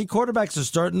 the rookie quarterbacks are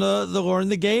starting to learn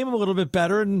the game a little bit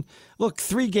better. And, look,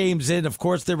 3 games in, of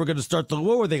course, they were going to start to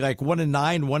lower. They like 1-9,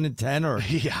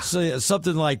 1-10, or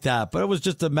something like that. But it was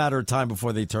just a matter of time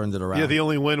before they turned it around. Yeah, the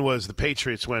only win was the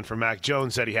Patriots win for Mac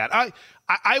Jones that he had.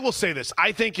 I will say this.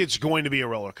 I think it's going to be a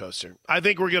roller coaster. I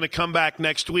think we're going to come back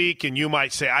next week, and you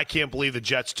might say, I can't believe the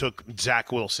Jets took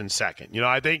Zach Wilson second.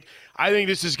 I think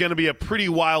this is going to be a pretty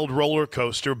wild roller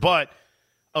coaster. But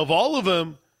of all of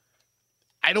them,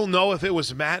 I don't know if it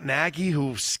was Matt Nagy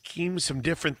who schemed some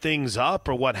different things up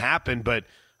or what happened, but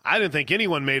I didn't think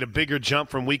anyone made a bigger jump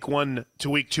from week 1 to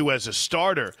week 2 as a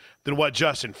starter than what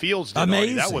Justin Fields did.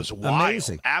 Amazing. That was wild.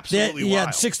 Amazing. Absolutely he wild.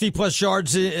 had 60-plus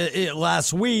yards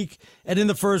last week, and in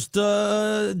the first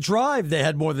drive, they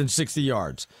had more than 60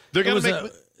 yards. They're going to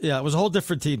make it was a whole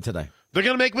different team today. They're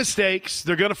going to make mistakes.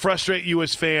 They're going to frustrate you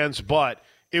as fans, but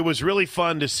it was really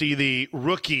fun to see the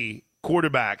rookie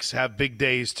quarterbacks have big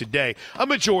days today. A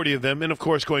majority of them, and of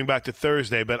course going back to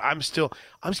Thursday, but I'm still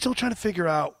trying to figure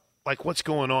out like what's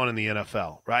going on in the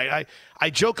NFL, right? I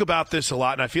joke about this a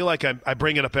lot, and I feel like I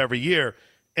bring it up every year,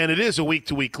 and it is a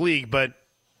week-to-week league, but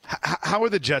how are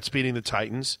the Jets beating the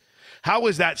Titans? How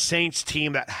is that Saints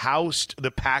team that housed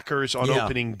the Packers on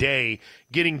opening day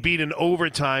getting beat in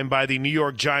overtime by the New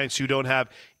York Giants, who don't have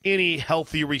any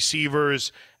healthy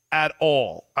receivers at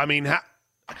all? I mean,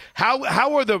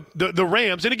 how are the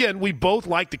Rams, and again, we both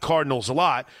like the Cardinals a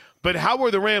lot, but how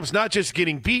are the Rams not just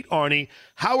getting beat, Arnie,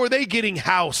 how are they getting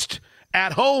housed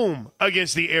at home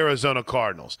against the Arizona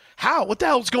Cardinals? How? What the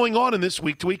hell's going on in this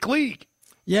week-to-week league?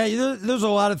 Yeah, there's a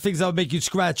lot of things that would make you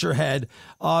scratch your head.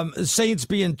 Saints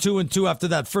being 2-2 after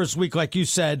that first week, like you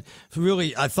said,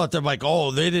 really, I thought they're like,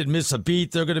 oh, they didn't miss a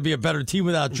beat. They're going to be a better team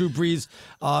without Drew Brees.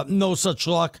 No such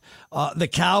luck. The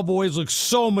Cowboys look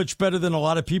so much better than a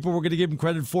lot of people were going to give them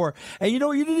credit for. And, you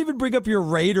didn't even bring up your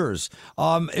Raiders.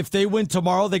 If they win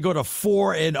tomorrow, they go to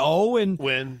 4-0 and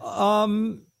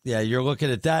win. Yeah, you're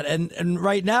looking at that. And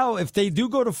right now, if they do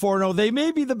go to 4-0, they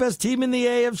may be the best team in the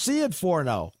AFC at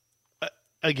 4-0.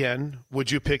 Again, would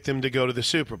you pick them to go to the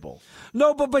Super Bowl?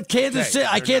 No, but Kansas City,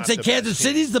 I can't say Kansas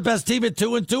City's the best team at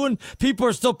 2-2, and people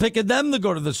are still picking them to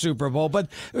go to the Super Bowl. But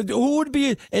who would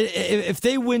be, if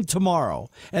they win tomorrow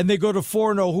and they go to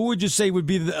 4-0, who would you say would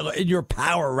be, in your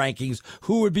power rankings,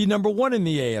 who would be number one in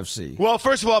the AFC? Well,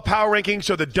 first of all, power rankings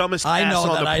are the dumbest ass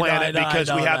on the planet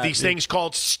because we have these things things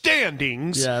called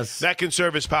standings that can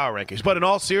serve as power rankings. But in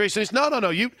all seriousness, no,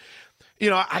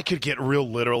 I could get real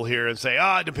literal here and say,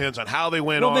 it depends on how they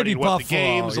win, what Buffalo, the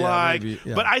game's like.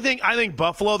 But I think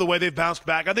Buffalo, the way they've bounced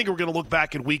back, I think we're going to look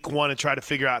back in week 1 and try to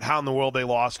figure out how in the world they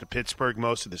lost to Pittsburgh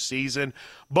most of the season.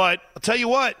 But I'll tell you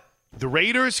what, the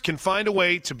Raiders can find a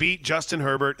way to beat Justin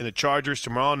Herbert and the Chargers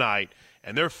tomorrow night,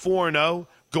 and they're 4-0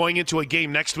 going into a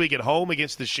game next week at home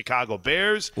against the Chicago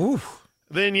Bears. Oof.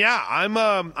 Then,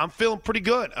 I'm feeling pretty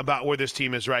good about where this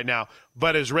team is right now.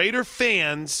 But as Raider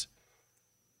fans,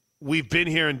 we've been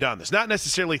here and done this. Not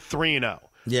necessarily 3-0.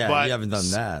 Yeah, but you haven't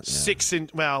done that.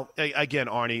 Again,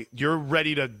 Arnie, you're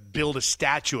ready to build a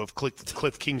statue of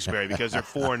Cliff Kingsbury because they're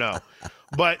 4-0.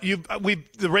 But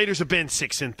the Raiders have been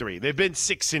 6-3. They've been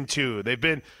 6-2. They've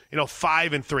been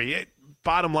 5-3.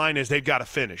 Bottom line is they've got to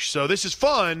finish. So this is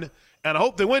fun, and I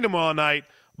hope they win tomorrow night.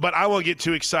 But I won't get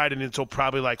too excited until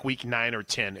probably like week 9 or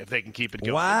 10 if they can keep it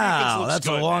going. Wow, that's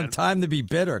a long time to be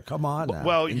bitter. Come on now.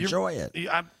 Well, enjoy it.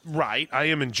 Right. I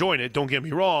am enjoying it. Don't get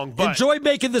me wrong. But enjoy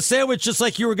making the sandwich just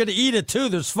like you were going to eat it, too.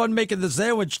 There's fun making the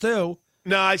sandwich, too.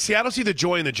 No, I don't see the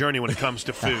joy in the journey when it comes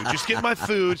to food. Just get my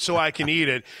food so I can eat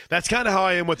it. That's kind of how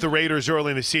I am with the Raiders early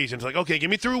in the season. It's like, okay, get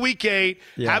me through week 8,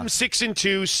 have them 6-2,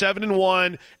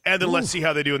 7-1, and then let's see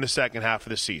how they do in the second half of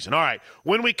the season. All right,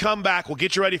 when we come back, we'll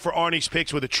get you ready for Arnie's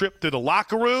picks with a trip through the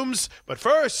locker rooms. But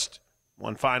first,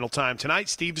 one final time tonight,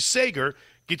 Steve Sager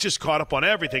gets us caught up on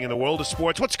everything in the world of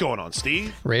sports. What's going on,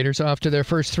 Steve? Raiders off to their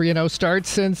first 3-0 start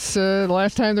since the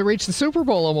last time they reached the Super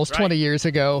Bowl almost 20 years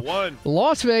ago.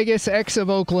 Las Vegas, ex of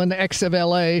Oakland, ex of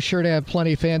L.A. Sure to have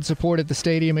plenty of fan support at the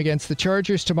stadium against the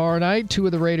Chargers tomorrow night. 2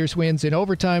 of the Raiders wins in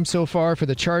overtime so far for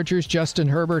the Chargers. Justin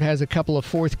Herbert has a couple of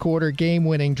fourth-quarter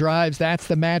game-winning drives. That's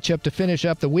the matchup to finish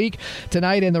up the week.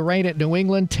 Tonight in the rain at New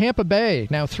England, Tampa Bay,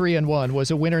 now 3-1, was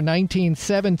a winner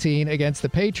 19-17 against the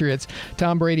Patriots.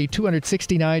 Tom Brady,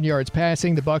 269 yards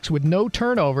passing. The Bucs with no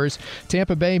turnovers.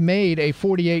 Tampa Bay made a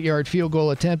 48-yard field goal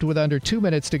attempt with under 2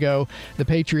 minutes to go. The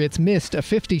Patriots missed a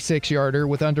 56-yarder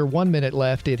with under 1 minute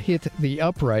left. It hit the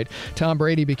upright. Tom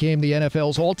Brady became the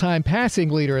NFL's all-time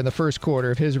passing leader in the first quarter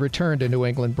of his return to New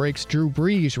England. Breaks Drew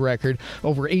Brees' record,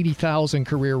 over 80,000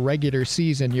 career regular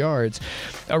season yards.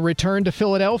 A return to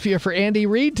Philadelphia for Andy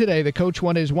Reid today. The coach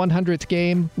won his 100th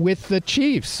game with the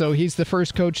Chiefs, so he's the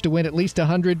first coach to win at least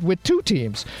 100 with 2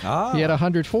 teams. He had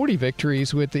 140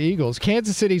 victories with the Eagles.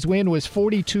 Kansas City's win was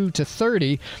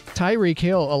 42-30. Tyreek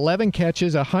Hill, 11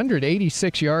 catches,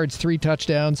 186 yards, 3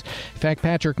 touchdowns. In fact,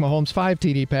 Patrick Mahomes, 5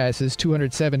 TD passes,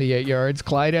 278 yards.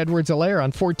 Clyde Edwards-Helaire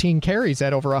on 14 carries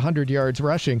at over 100 yards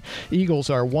rushing. Eagles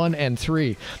are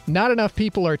 1-3. Not enough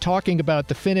people are talking about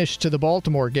the finish to the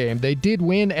Baltimore game. They did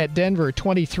win at Denver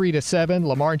 23-7.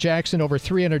 Lamar Jackson over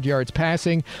 300 yards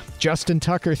passing. Justin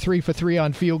Tucker 3 for 3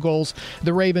 on field goals.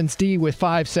 The Ravens D with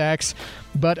 5 sacks.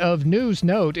 But of news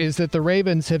note is that the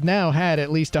Ravens have now had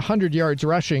at least 100 yards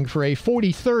rushing for a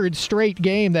 43rd straight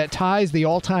game that ties the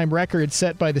all-time record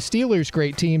set by the Steelers'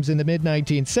 great teams in the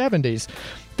mid-1970s.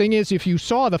 Thing is, if you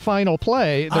saw the final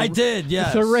play, I did,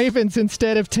 yes. The Ravens,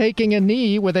 instead of taking a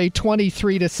knee with a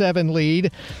 23-7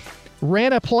 lead,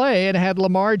 ran a play and had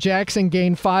Lamar Jackson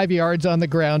gain 5 yards on the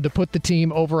ground to put the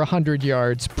team over 100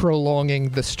 yards, prolonging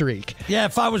the streak. Yeah,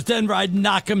 if I was Denver, I'd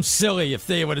knock them silly if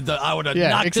they would have done. I would have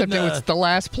knocked them. Except it was the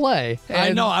last play.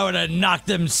 I know. I would have knocked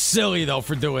them silly, though,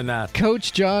 for doing that.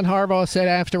 Coach John Harbaugh said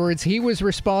afterwards he was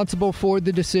responsible for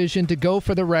the decision to go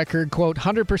for the record. Quote,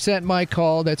 100% my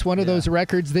call. That's one of those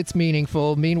records that's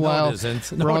meaningful. Meanwhile, it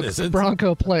isn't.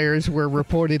 Bronco players were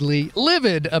reportedly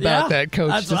livid about that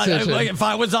coach decision. If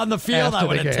I was on the field, I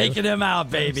would have taken him out,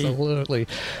 baby. Absolutely.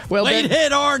 Well,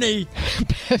 hit, Arnie.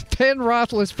 Ben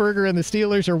Roethlisberger and the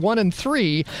Steelers are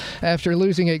 1-3 after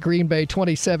losing at Green Bay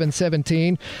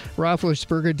 27-17.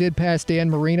 Roethlisberger did pass Dan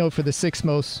Marino for the 6th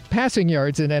most passing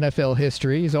yards in NFL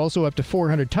history. He's also up to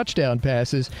 400 touchdown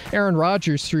passes. Aaron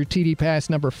Rodgers threw TD pass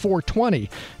number 420.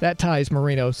 That ties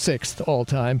Marino 6th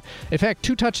all-time. In fact,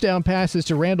 2 touchdown passes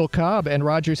to Randall Cobb, and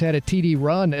Rodgers had a TD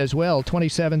run as well.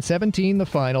 27-17 the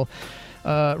final.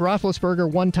 Roethlisberger,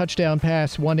 1 touchdown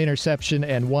pass, 1 interception,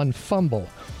 and 1 fumble.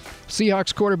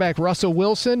 Seahawks quarterback Russell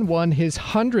Wilson won his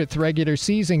 100th regular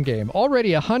season game.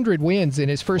 Already 100 wins in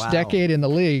his first decade in the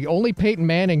league. Only Peyton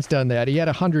Manning's done that. He had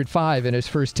 105 in his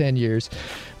first 10 years.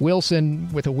 Wilson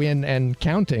with a win and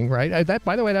counting, right? That,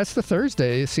 by the way, that's the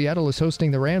Thursday. Seattle is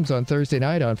hosting the Rams on Thursday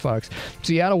night on Fox.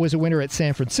 Seattle was a winner at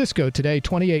San Francisco today,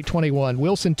 28-21.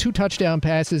 Wilson, 2 touchdown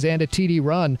passes and a TD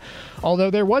run,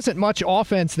 although there wasn't much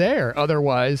offense there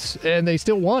otherwise, and they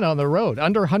still won on the road.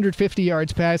 Under 150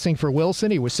 yards passing for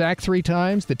Wilson. He was sacked 3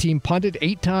 times. The team punted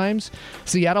 8 times.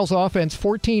 Seattle's offense,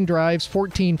 14 drives,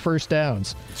 14 first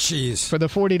downs. Jeez. For the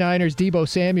 49ers, Deebo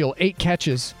Samuel, 8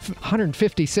 catches,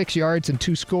 156 yards, and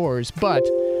 2 scores. But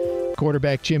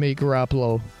quarterback Jimmy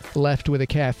Garoppolo left with a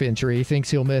calf injury. He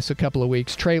thinks he'll miss a couple of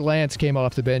weeks. Trey Lance came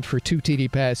off the bench for 2 TD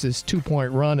passes,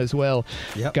 2-point run as well.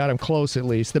 Yep. Got him close at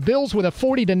least. The Bills with a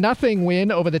 40-0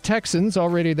 win over the Texans,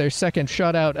 already their second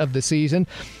shutout of the season.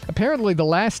 Apparently the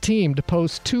last team to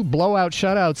post 2 blowout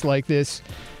shutouts like this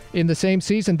in the same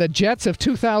season, the Jets of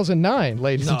 2009,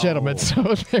 ladies and gentlemen.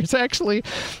 So there's actually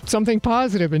something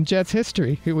positive in Jets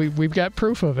history. We've got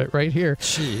proof of it right here.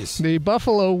 Jeez. The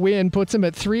Buffalo win puts them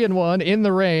at 3-1 in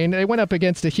the rain. They went up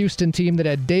against a Houston team that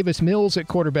had Davis Mills at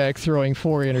quarterback throwing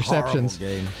 4 interceptions.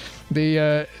 Horrible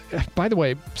game. By the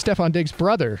way, Stephon Diggs'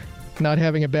 brother, not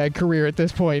having a bad career at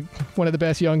this point. One of the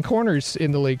best young corners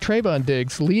in the league, Trayvon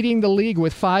Diggs, leading the league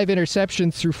with 5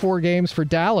 interceptions through 4 games for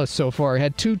Dallas so far.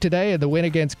 Had 2 today in the win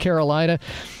against Carolina.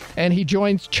 And he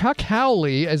joins Chuck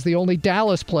Howley as the only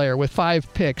Dallas player with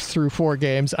 5 picks through 4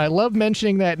 games. I love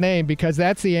mentioning that name because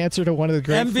that's the answer to one of the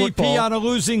great MVP on a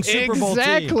losing Super Bowl team.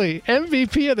 Exactly.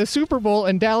 MVP of the Super Bowl,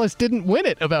 and Dallas didn't win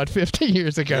it about 50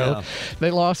 years ago. Yeah. They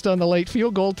lost on the late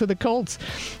field goal to the Colts.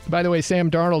 By the way,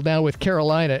 Sam Darnold now with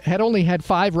Carolina had only had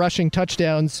 5 rushing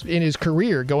touchdowns in his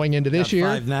career going into this year.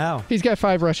 5 now. He's got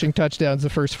 5 rushing touchdowns the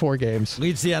first 4 games.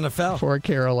 Leads the NFL. For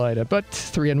Carolina. But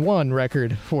 3-1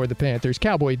 record for the Panthers.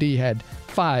 Cowboy D had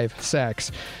 5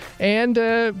 sacks. And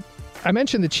I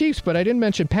mentioned the Chiefs, but I didn't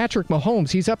mention Patrick Mahomes.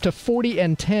 He's up to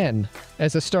 40-10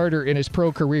 as a starter in his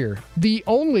pro career. The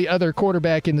only other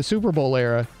quarterback in the Super Bowl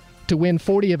era to win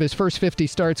 40 of his first 50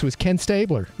 starts was Ken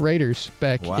Stabler, Raiders,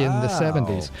 back in the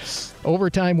 70s.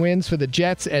 Overtime wins for the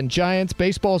Jets and Giants.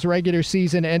 Baseball's regular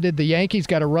season ended. The Yankees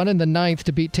got a run in the 9th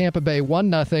to beat Tampa Bay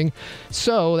 1-0.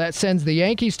 So that sends the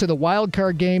Yankees to the wild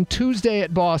card game Tuesday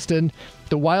at Boston.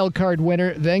 The wild card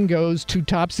winner then goes to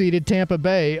top-seeded Tampa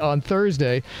Bay on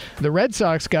Thursday. The Red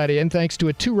Sox got in thanks to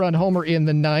a 2-run homer in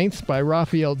the 9th by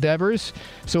Rafael Devers.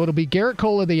 So it'll be Garrett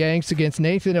Cole of the Yanks against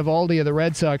Nathan Eovaldi of the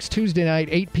Red Sox Tuesday night,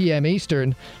 8 p.m.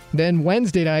 Eastern. Then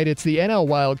Wednesday night, it's the NL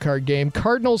wildcard game.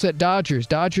 Cardinals at Dodgers.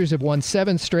 Dodgers have won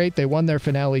 7 straight. They won their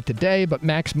finale today, but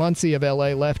Max Muncy of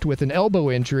L.A. left with an elbow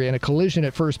injury and a collision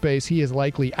at first base. He is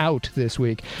likely out this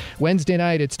week. Wednesday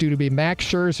night, it's due to be Max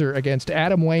Scherzer against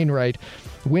Adam Wainwright.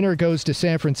 Winner goes to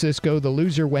San Francisco. The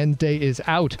loser Wednesday is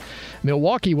out.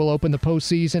 Milwaukee will open the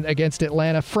postseason against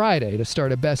Atlanta Friday to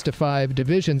start a best-of-5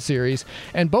 division series.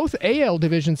 And both AL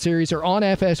division series are on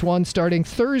FS1 starting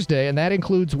Thursday, and that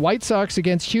includes White Sox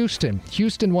against Houston.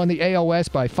 Houston won the AL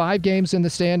West by 5 games in the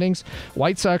standings.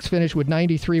 White Sox finished with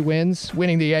 93 wins,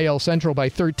 winning the AL Central by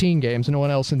 13 games. No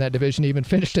one else in that division even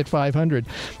finished at 500.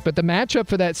 But the matchup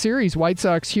for that series, White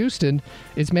Sox-Houston,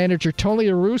 is manager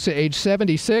Tony La Russa, age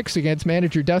 76, against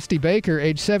manager Dusty Baker,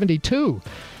 age 72.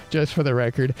 just for the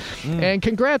record. And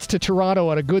congrats to Toronto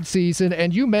on a good season.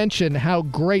 And you mentioned how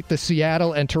great the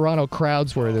Seattle and Toronto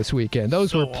crowds were this weekend.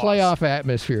 Those were playoff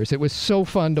atmospheres. It was so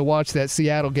fun to watch that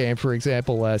Seattle game, for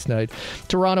example, last night.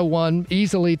 Toronto won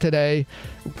easily today.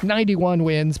 91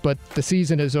 wins, but the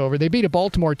season is over. They beat a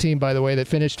Baltimore team, by the way, that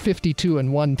finished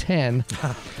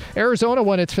 52-110. Arizona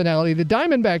won its finale. The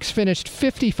Diamondbacks finished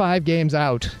 55 games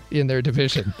out in their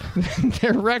division.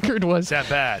 Their record was that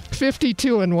bad.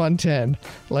 52-110,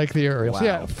 like the Orioles. Wow.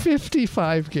 Yeah,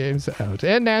 55 games out.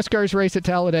 And NASCAR's race at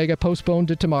Talladega postponed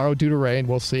to tomorrow due to rain.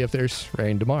 We'll see if there's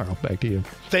rain tomorrow. Back to you.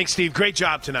 Thanks, Steve. Great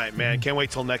job tonight, man. Can't wait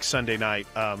till next Sunday night.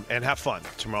 And have fun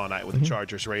tomorrow night with the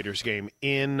Chargers-Raiders game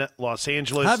in Los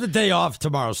Angeles. Have the day off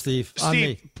tomorrow, Steve.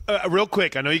 Steve, real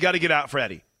quick, I know you got to get out,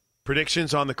 Freddie.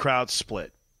 Predictions on the crowd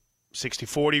split.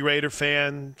 60-40 Raider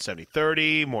fan,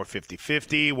 70-30, more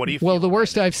 50-50. What do you feel? Well, the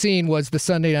worst I've seen was the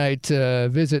Sunday night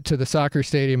visit to the soccer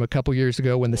stadium a couple years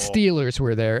ago when the Steelers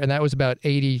were there, and that was about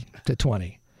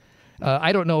 80-20.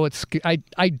 I don't know.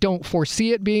 I don't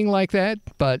foresee it being like that,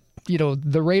 but you know,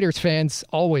 the Raiders fans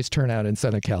always turn out in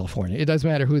Southern California. It doesn't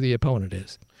matter who the opponent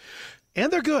is.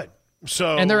 And they're good.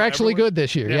 And they're actually good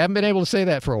this year. Yeah. You haven't been able to say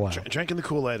that for a while. Drinking the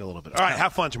Kool-Aid a little bit. All right,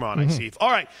 have fun tomorrow night, Steve. All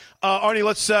right, Arnie,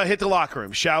 let's hit the locker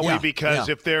room, shall we? Because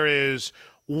if there is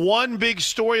one big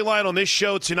storyline on this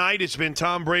show tonight, it's been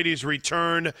Tom Brady's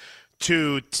return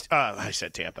to, I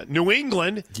said Tampa, New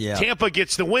England. Yeah. Tampa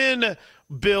gets the win.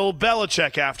 Bill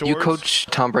Belichick afterwards. You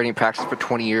coached Tom Brady in practice for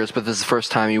 20 years, but this is the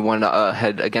first time you went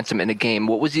ahead against him in a game.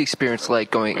 What was the experience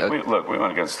like going? We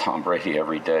went against Tom Brady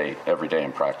every day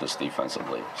in practice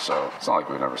defensively. So it's not like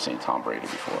we've never seen Tom Brady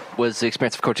before. Was the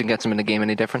experience of coaching against him in a game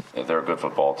any different? Yeah, they're a good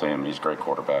football team. He's a great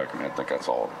quarterback. I mean, I think that's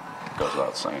all goes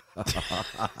without saying.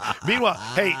 Meanwhile,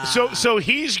 hey, so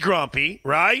he's grumpy,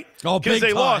 right? Oh, because big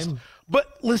they time. lost.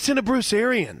 But listen to Bruce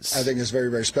Arians. I think it's very,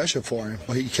 very special for him.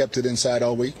 He kept it inside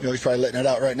all week. You know, he's probably letting it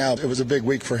out right now. It was a big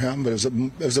week for him, but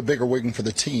it was a bigger week for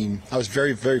the team. I was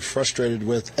very, very frustrated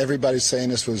with everybody saying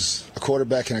this was a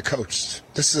quarterback and a coach.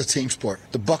 This is a team sport.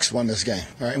 The Bucs won this game,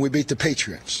 all right, and we beat the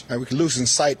Patriots. All right, we could lose in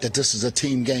sight that this is a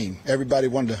team game. Everybody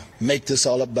wanted to make this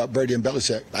all up about Brady and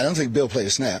Belichick. I don't think Bill played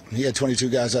a snap. He had 22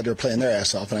 guys out there playing their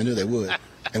ass off, and I knew they would.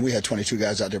 And we had 22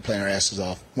 guys out there playing our asses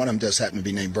off. One of them just happened to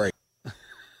be named Brady.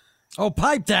 Oh,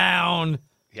 pipe down.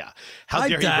 Yeah. How dare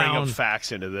you bring up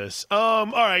facts into this? All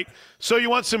right. So you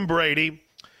want some Brady.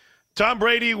 Tom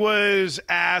Brady was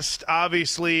asked,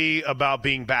 obviously, about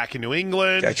being back in New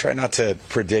England. I tried not to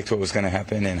predict what was going to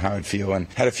happen and how I'd feel, and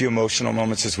had a few emotional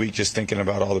moments this week just thinking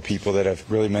about all the people that have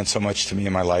really meant so much to me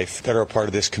in my life that are a part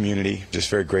of this community. Just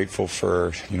very grateful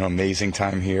for, amazing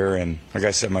time here. And like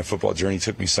I said, my football journey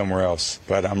took me somewhere else.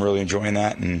 But I'm really enjoying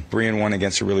that, and 3-1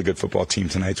 against a really good football team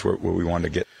tonight's where we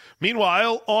wanted to get.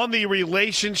 Meanwhile, on the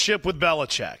relationship with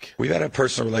Belichick. We've had a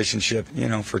personal relationship,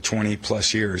 for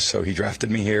 20-plus years. So he drafted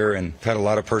me here and had a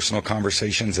lot of personal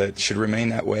conversations that should remain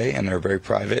that way, and they're very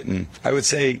private. And I would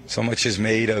say so much is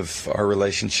made of our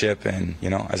relationship. And,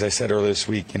 as I said earlier this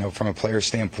week, from a player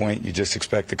standpoint, you just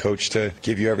expect the coach to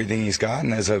give you everything he's got.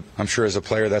 And I'm sure as a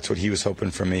player, that's what he was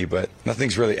hoping from me. But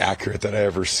nothing's really accurate that I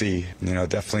ever see.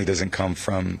 Definitely doesn't come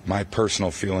from my personal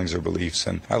feelings or beliefs.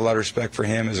 And I have a lot of respect for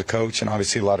him as a coach, and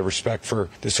obviously a lot of respect for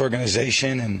this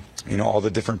organization and all the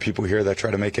different people here that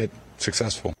try to make it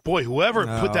successful. Boy, whoever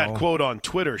put that quote on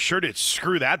Twitter sure did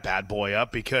screw that bad boy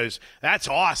up, because that's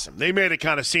awesome. They made it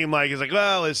kind of seem like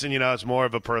well, listen, it's more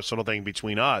of a personal thing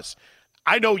between us.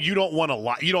 I know you don't want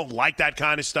to you don't like that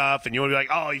kind of stuff, and you want to be like,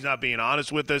 oh, he's not being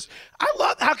honest with us.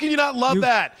 How can you not love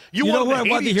that? You want them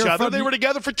to hate each other. They were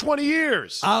together for 20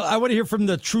 years. I want to hear from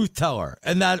the truth teller,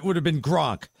 and that would have been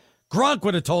Gronk. Gronk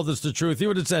would have told us the truth. He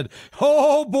would have said,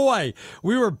 oh, boy,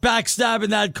 we were backstabbing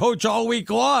that coach all week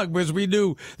long because we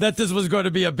knew that this was going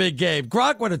to be a big game.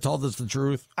 Gronk would have told us the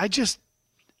truth.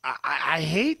 I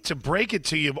hate to break it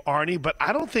to you, Arnie, but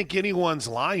I don't think anyone's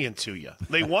lying to you.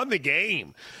 They won the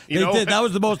game. They did. That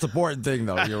was the most important thing,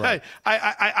 though. You're right.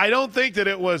 I don't think that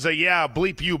it was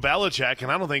bleep you, Belichick,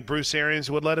 and I don't think Bruce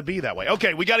Arians would let it be that way.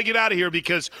 Okay, we got to get out of here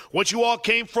because what you all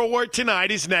came for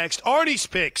tonight is next. Arnie's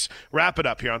Picks. Wrap it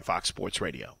up here on Fox Sports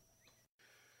Radio.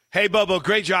 Hey, Bubba,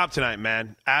 great job tonight,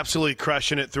 man. Absolutely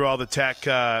crushing it through all the tech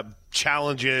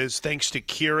challenges. Thanks to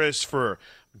Kyrus for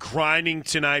grinding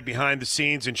tonight behind the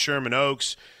scenes in Sherman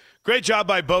Oaks. Great job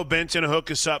by Bo Benton to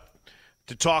hook us up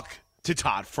to talk to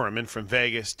Todd Furman from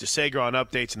Vegas, to Sager on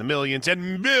updates, and the millions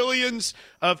and millions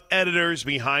of editors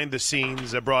behind the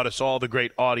scenes that brought us all the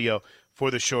great audio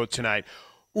for the show tonight.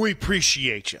 We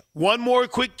appreciate you. One more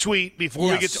quick tweet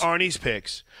before we get to Arnie's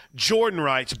Picks. Jordan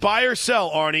writes, buy or sell,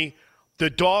 Arnie, The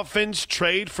Dolphins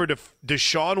trade for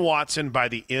Deshaun Watson by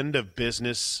the end of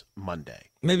business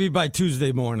Monday. Maybe by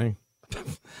Tuesday morning.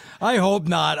 I hope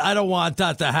not. I don't want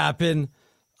that to happen.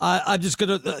 I'm just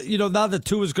going to, now that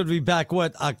Tua is going to be back,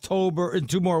 October, in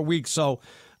 2 more weeks, so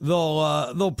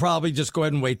they'll probably just go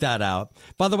ahead and wait that out.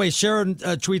 By the way, Sharon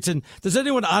tweets in, does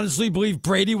anyone honestly believe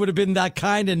Brady would have been that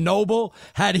kind and noble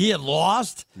had he had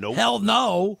lost? Nope. Hell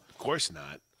no. Of course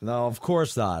not. No, of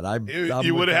course not.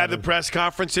 You would have had the press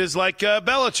conferences like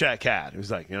Belichick had. It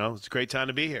was like, it's a great time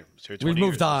to be here. We've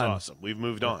moved on. That's awesome. We've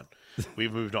moved on.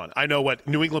 We've moved on. I know what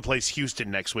New England plays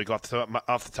Houston next week off the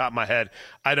top of my head.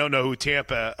 I don't know who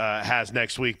Tampa has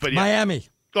next week, but yeah. Miami.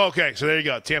 Okay, so there you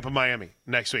go. Tampa, Miami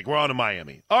next week. We're on to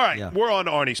Miami. All right, We're on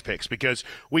to Arnie's picks because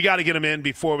we got to get them in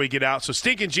before we get out. So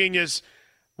Stinking Genius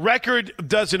record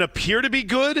doesn't appear to be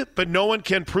good, but no one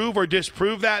can prove or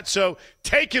disprove that. So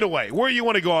take it away. Where do you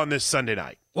want to go on this Sunday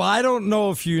night? Well, I don't know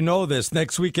if you know this.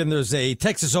 Next weekend there's a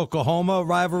Texas-Oklahoma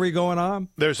rivalry going on.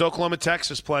 There's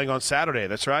Oklahoma-Texas playing on Saturday.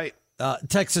 That's right.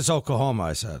 Texas-Oklahoma,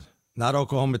 I said. Not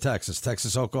Oklahoma-Texas.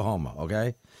 Texas-Oklahoma,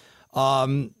 okay?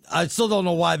 I still don't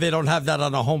know why they don't have that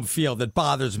on a home field. It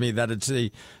bothers me that it's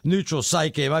a neutral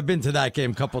site game. I've been to that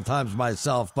game a couple of times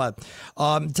myself, but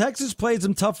Texas plays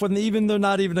them tough when they're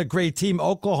not even a great team.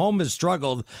 Oklahoma has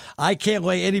struggled. I can't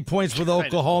lay any points with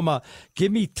Oklahoma.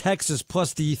 Give me Texas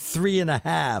plus the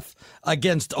 3.5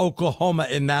 against Oklahoma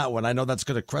in that one. I know that's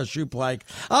going to crush you, Plank.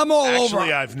 I'm all over.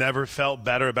 Actually, I've never felt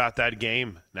better about that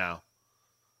game now.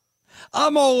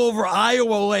 I'm all over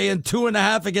Iowa laying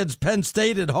 2.5 against Penn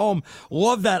State at home.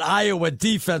 Love that Iowa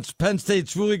defense. Penn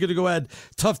State's really going to go ahead.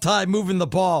 Tough time moving the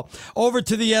ball. Over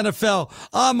to the NFL.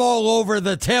 I'm all over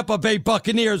the Tampa Bay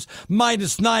Buccaneers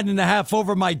minus 9.5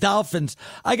 over my Dolphins.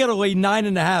 I got to lay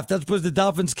 9.5. That's because the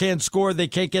Dolphins can't score. They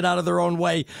can't get out of their own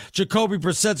way. Jacoby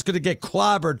Brissett's going to get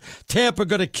clobbered. Tampa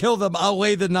going to kill them. I'll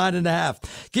lay the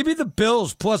 9.5. Give me the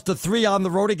Bills plus the 3 on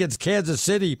the road against Kansas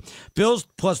City. Bills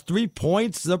plus 3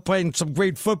 points. They're playing some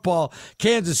great football.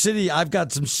 Kansas City, I've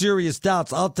got some serious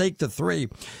doubts. I'll take the 3.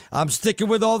 I'm sticking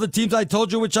with all the teams I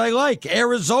told you, which I like.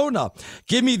 Arizona,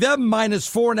 give me them minus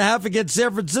 4.5 against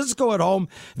San Francisco at home.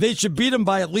 They should beat them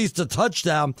by at least a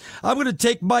touchdown. I'm going to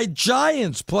take my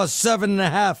Giants plus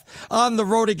 7.5 on the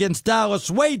road against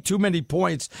Dallas. Way too many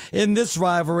points in this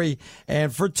rivalry.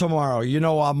 And for tomorrow,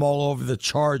 I'm all over the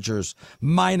Chargers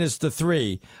minus the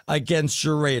 3 against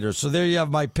your Raiders. So there you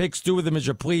have my picks. Do with them as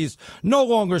you please. No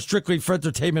longer strictly for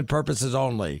entertainment purposes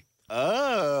only.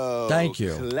 Oh. Thank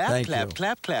you.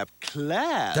 Clap, clap.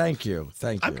 Thank you.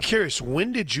 I'm curious,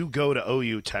 when did you go to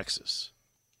OU, Texas?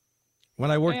 When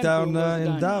I worked down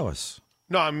in Dallas.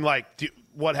 No, I'm like,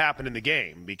 what happened in the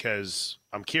game? Because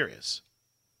I'm curious.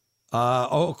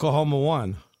 Oklahoma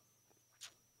won.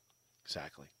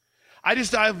 Exactly.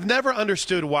 I've never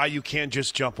understood why you can't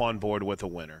just jump on board with a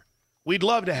winner. We'd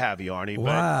love to have you, Arnie,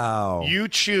 but you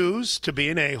choose to be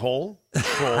an a-hole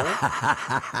troll.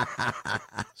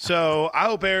 So I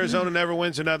hope Arizona never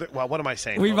wins another. Well, what am I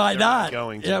saying? We might not.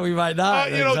 Yeah, we might not.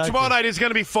 Tomorrow night is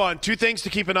going to be fun. 2 things to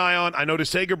keep an eye on. I know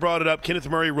DeSager brought it up. Kenneth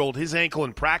Murray rolled his ankle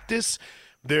in practice.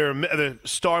 The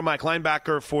star Mike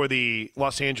linebacker for the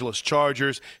Los Angeles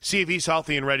Chargers. See if he's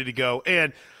healthy and ready to go.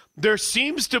 And there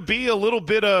seems to be a little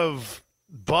bit of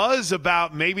buzz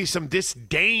about maybe some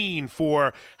disdain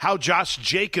for how Josh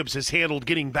Jacobs has handled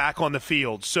getting back on the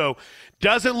field. So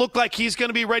doesn't look like he's going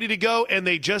to be ready to go, and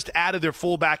they just added their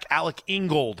fullback Alec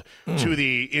Ingold to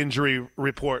the injury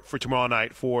report for tomorrow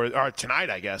night or tonight,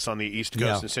 I guess, on the East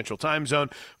Coast and Central Time Zone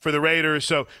for the Raiders.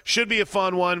 So should be a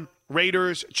fun one.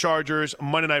 Raiders, Chargers,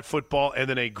 Monday Night Football, and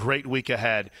then a great week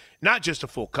ahead. Not just a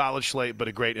full college slate, but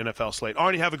a great NFL slate.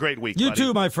 Arnie, have a great week, You buddy.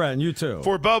 too, my friend. You too.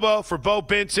 For Bobo, for Bo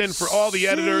Benson, for all the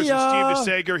editors, and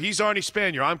Steve DeSager, he's Arnie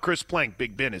Spanier. I'm Chris Plank.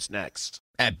 Big Ben is next.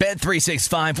 At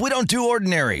Bet365, we don't do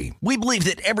ordinary. We believe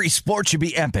that every sport should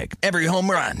be epic. Every home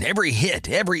run, every hit,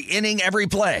 every inning, every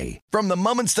play. From the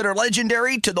moments that are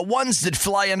legendary to the ones that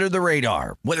fly under the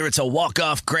radar. Whether it's a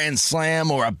walk-off grand slam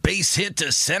or a base hit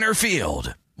to center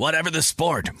field. Whatever the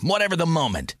sport, whatever the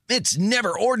moment, it's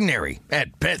never ordinary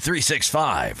at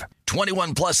Bet365.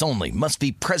 21 plus only. Must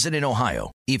be present in Ohio.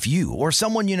 If you or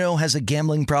someone you know has a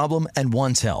gambling problem and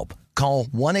wants help, call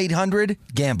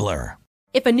 1-800-GAMBLER.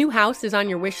 If a new house is on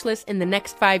your wish list in the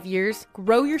next 5 years,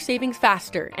 grow your savings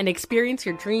faster and experience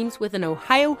your dreams with an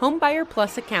Ohio Homebuyer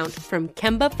Plus account from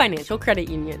Kemba Financial Credit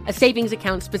Union. A savings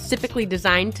account specifically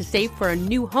designed to save for a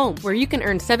new home, where you can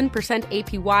earn 7%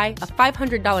 APY,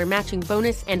 a $500 matching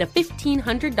bonus, and a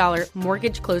 $1,500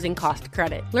 mortgage closing cost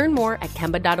credit. Learn more at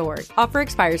Kemba.org. Offer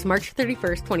expires March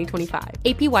 31st, 2025.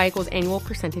 APY equals annual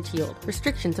percentage yield.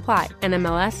 Restrictions apply.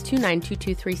 NMLS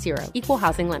 292230. Equal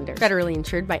housing lender. Federally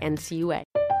insured by NCUA.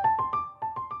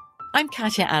 I'm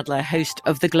Katya Adler, host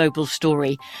of The Global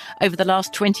Story. Over the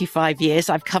last 25 years,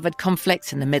 I've covered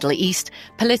conflicts in the Middle East,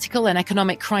 political and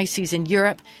economic crises in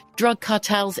Europe, drug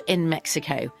cartels in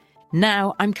Mexico.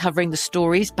 Now I'm covering the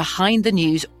stories behind the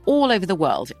news all over the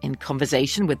world in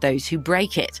conversation with those who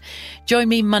break it. Join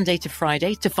me Monday to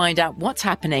Friday to find out what's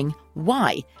happening,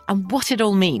 why, and what it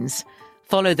all means.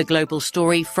 Follow The Global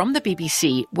Story from the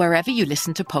BBC wherever you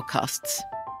listen to podcasts.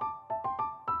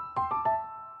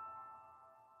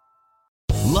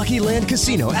 Lucky Land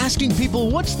Casino, asking people,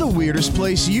 what's the weirdest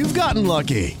place you've gotten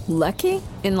lucky? Lucky?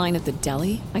 In line at the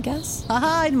deli, I guess?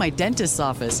 Aha, in my dentist's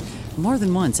office. More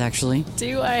than once, actually.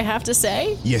 Do I have to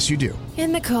say? Yes, you do.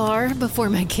 In the car before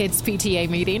my kids' PTA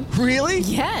meeting. Really?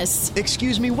 Yes.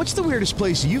 Excuse me, what's the weirdest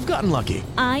place you've gotten lucky?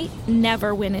 I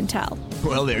never win and tell.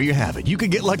 Well, there you have it. You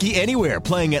can get lucky anywhere,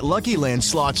 playing at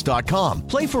LuckyLandSlots.com.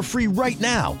 Play for free right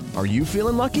now. Are you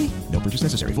feeling lucky? No purchase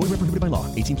necessary. Void where prohibited by law.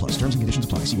 18+. Terms and conditions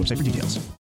apply. See website for details.